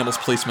 Some of Hannibal's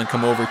policemen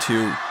come over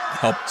to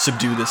help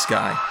subdue this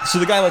guy. So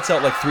the guy lets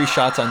out like 3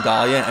 shots on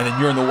Dahlia, and then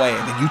you're in the way,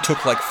 and then you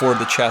took like 4 to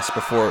the chest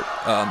before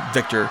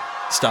Victor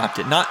stopped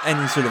it. Not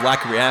any sort of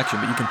lack of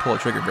reaction, but you can pull a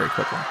trigger very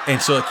quickly. And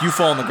so like you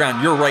fall on the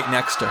ground, you're right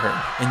next to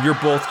her, and you're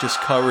both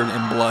just covered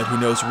in blood. Who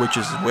knows which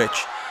is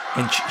which?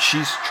 And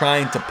she's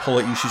trying to pull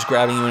at you. She's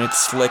grabbing you, and it's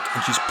slick,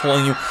 and she's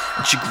pulling you,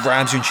 and she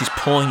grabs you, and she's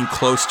pulling you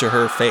close to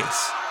her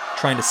face,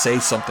 trying to say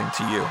something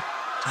to you.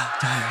 Are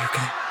you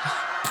okay?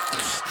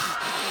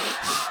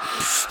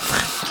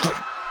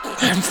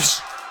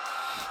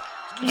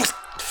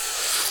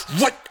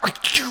 What are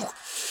you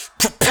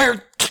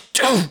prepared to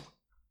do?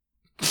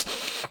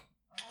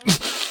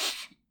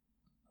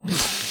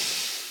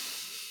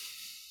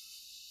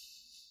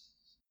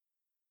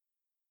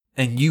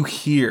 And you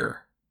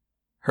hear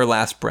her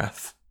last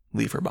breath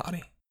leave her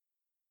body.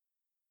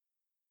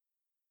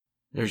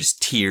 They're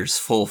just tears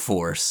full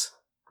force.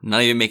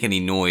 Not even make any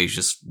noise,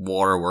 just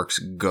waterworks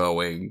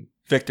going.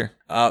 Victor,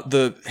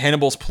 the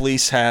Hannibal's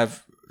police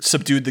have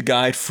subdued the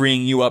guy,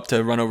 freeing you up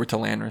to run over to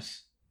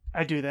Lanris.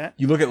 I do that.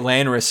 You look at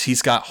Lanris,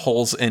 he's got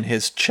holes in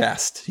his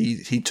chest.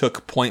 He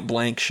took point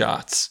blank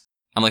shots.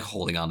 I'm like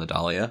holding on to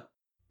Dahlia.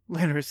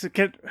 Lanris,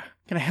 can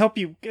I help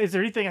you? Is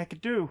there anything I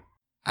could do?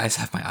 I just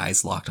have my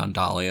eyes locked on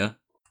Dahlia.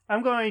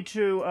 I'm going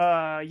to,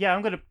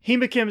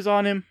 Hemokim's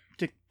on him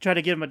to try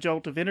to give him a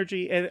jolt of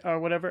energy or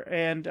whatever,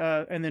 and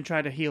then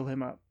try to heal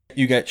him up.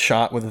 You get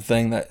shot with a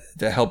thing that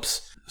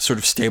helps sort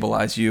of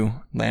stabilize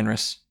you,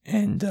 Lanris,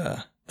 and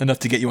enough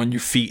to get you on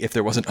your feet if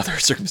there wasn't other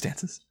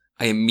circumstances.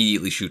 I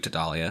immediately shoot to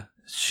Dahlia.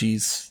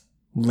 She's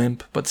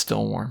limp, but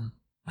still warm.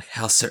 Like,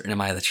 how certain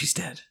am I that she's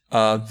dead?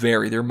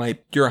 Very. You're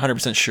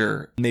 100%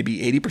 sure. Maybe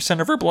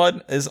 80% of her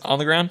blood is on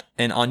the ground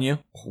and on you.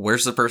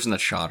 Where's the person that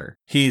shot her?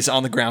 He's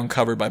on the ground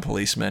covered by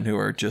policemen who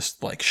are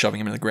just, like, shoving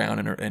him in the ground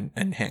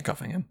and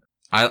handcuffing him.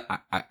 I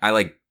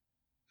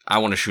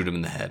want to shoot him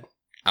in the head.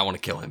 I want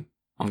to kill him.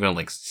 I'm gonna,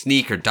 like,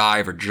 sneak or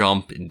dive or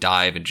jump and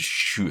dive and just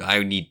shoot. I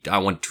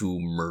want to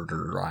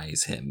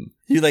murderize him.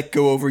 You, like,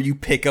 go over, you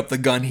pick up the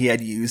gun he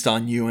had used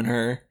on you and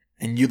her,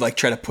 and you, like,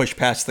 try to push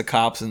past the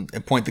cops and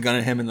point the gun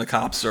at him, and the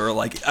cops are,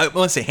 like, I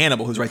want to say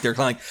Hannibal, who's right there,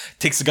 kind of, like,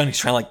 takes the gun, he's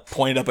trying to, like,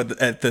 point it up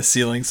at the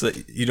ceiling so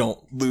that you don't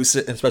lose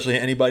it, especially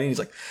hit anybody, and he's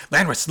like,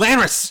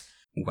 Lanris!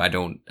 Ooh, I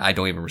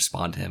don't even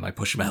respond to him. I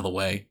push him out of the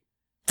way.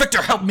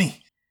 Victor, help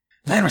me!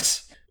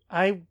 Lanris!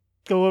 I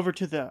go over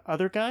to the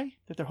other guy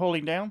that they're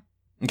holding down.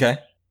 Okay.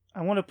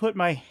 I want to put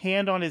my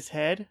hand on his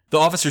head. The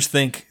officers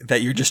think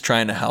that you're just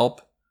trying to help,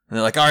 and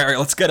they're like, all right,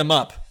 let's get him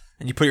up.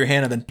 And you put your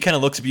hand on him, and he kind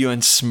of looks at you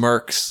and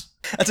smirks.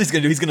 That's what he's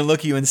going to do. He's going to look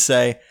at you and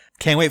say,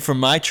 can't wait for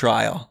my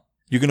trial.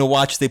 You're going to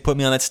watch they put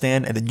me on that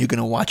stand, and then you're going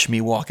to watch me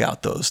walk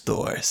out those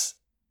doors.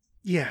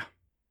 Yeah.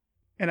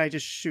 And I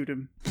just shoot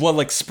him. Blood,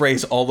 like,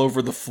 sprays all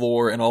over the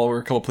floor and all over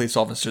a couple police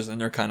officers, and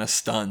they're kind of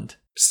stunned.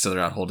 So they're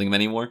not holding him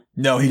anymore?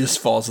 No, he just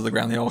falls to the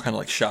ground. They're all kind of,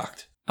 like,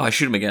 shocked. Oh, I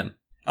shoot him again.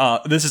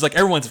 This is like,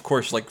 everyone's, of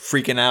course, like,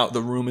 freaking out.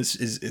 The room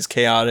is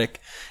chaotic.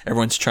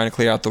 Everyone's trying to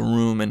clear out the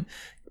room, and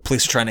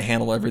police are trying to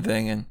handle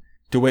everything, and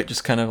DeWitt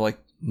just kind of, like,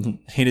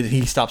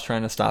 he stops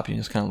trying to stop you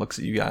and just kind of looks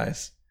at you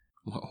guys.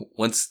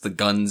 Once the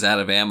gun's out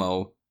of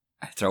ammo,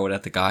 I throw it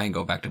at the guy and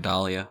go back to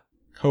Dahlia.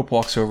 Hope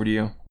walks over to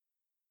you.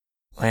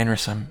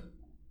 Lanris,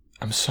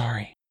 I'm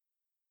sorry.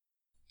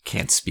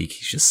 Can't speak,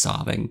 he's just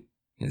sobbing.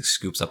 He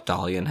scoops up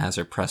Dahlia and has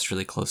her pressed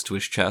really close to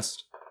his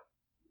chest.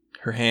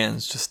 Her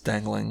hands just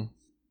dangling.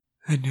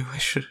 I knew I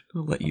should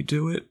have let you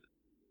do it.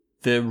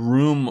 The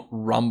room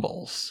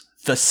rumbles.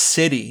 The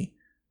city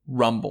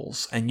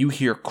rumbles. And you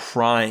hear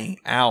crying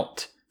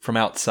out from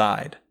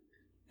outside.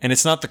 And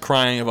it's not the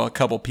crying of a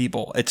couple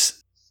people.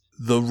 It's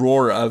the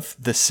roar of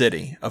the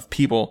city, of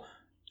people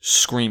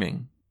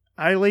screaming.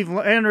 I leave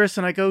Lanris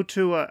and I go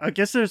to, I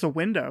guess there's a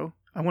window.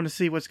 I want to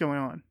see what's going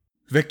on.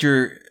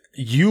 Victor,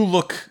 you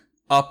look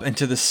up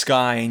into the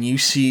sky and you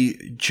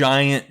see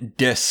giant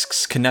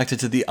discs connected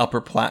to the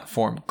upper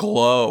platform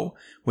glow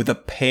with a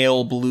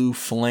pale blue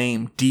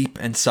flame deep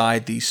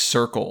inside these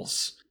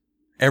circles.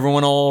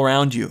 Everyone all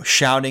around you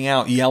shouting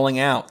out, yelling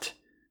out.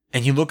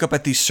 And you look up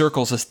at these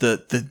circles as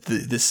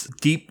this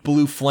deep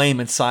blue flame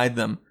inside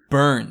them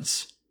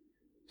burns.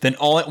 Then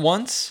all at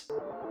once,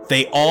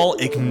 they all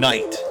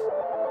ignite.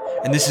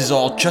 And this is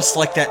all just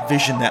like that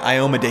vision that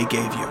Iomedae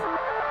gave you.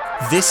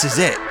 This is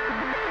it.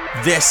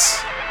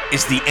 This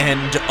is the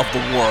end of the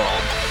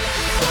world.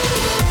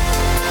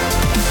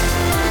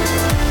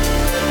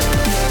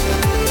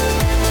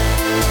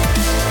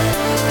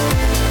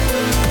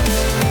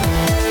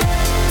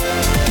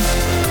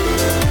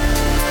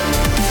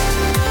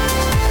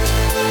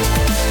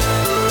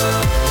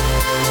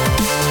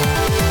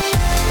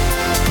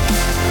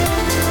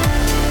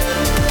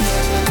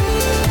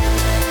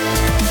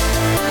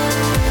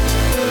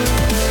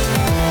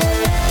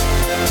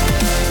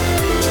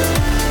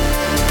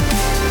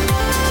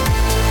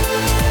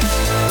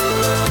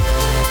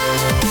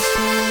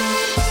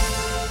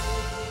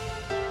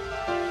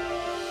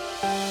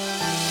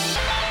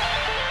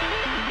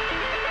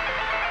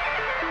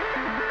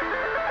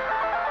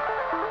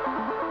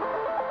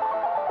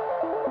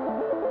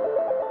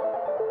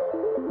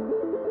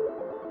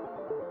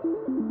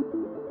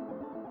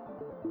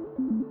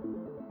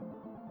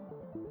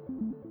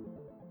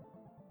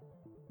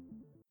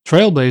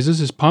 Trailblazers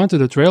is part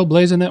of the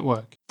Trailblazer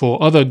Network.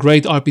 For other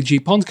great RPG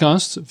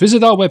podcasts,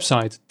 visit our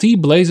website,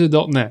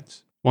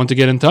 tblazer.net. Want to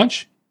get in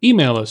touch?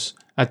 Email us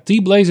at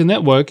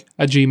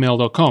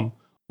tblazernetwork@gmail.com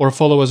or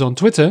follow us on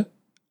Twitter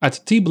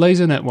at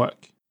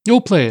tblazernetwork. Your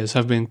players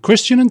have been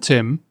Christian and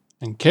Tim,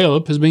 and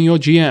Caleb has been your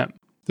GM.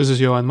 This is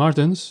Johan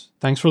Martins.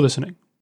 Thanks for listening.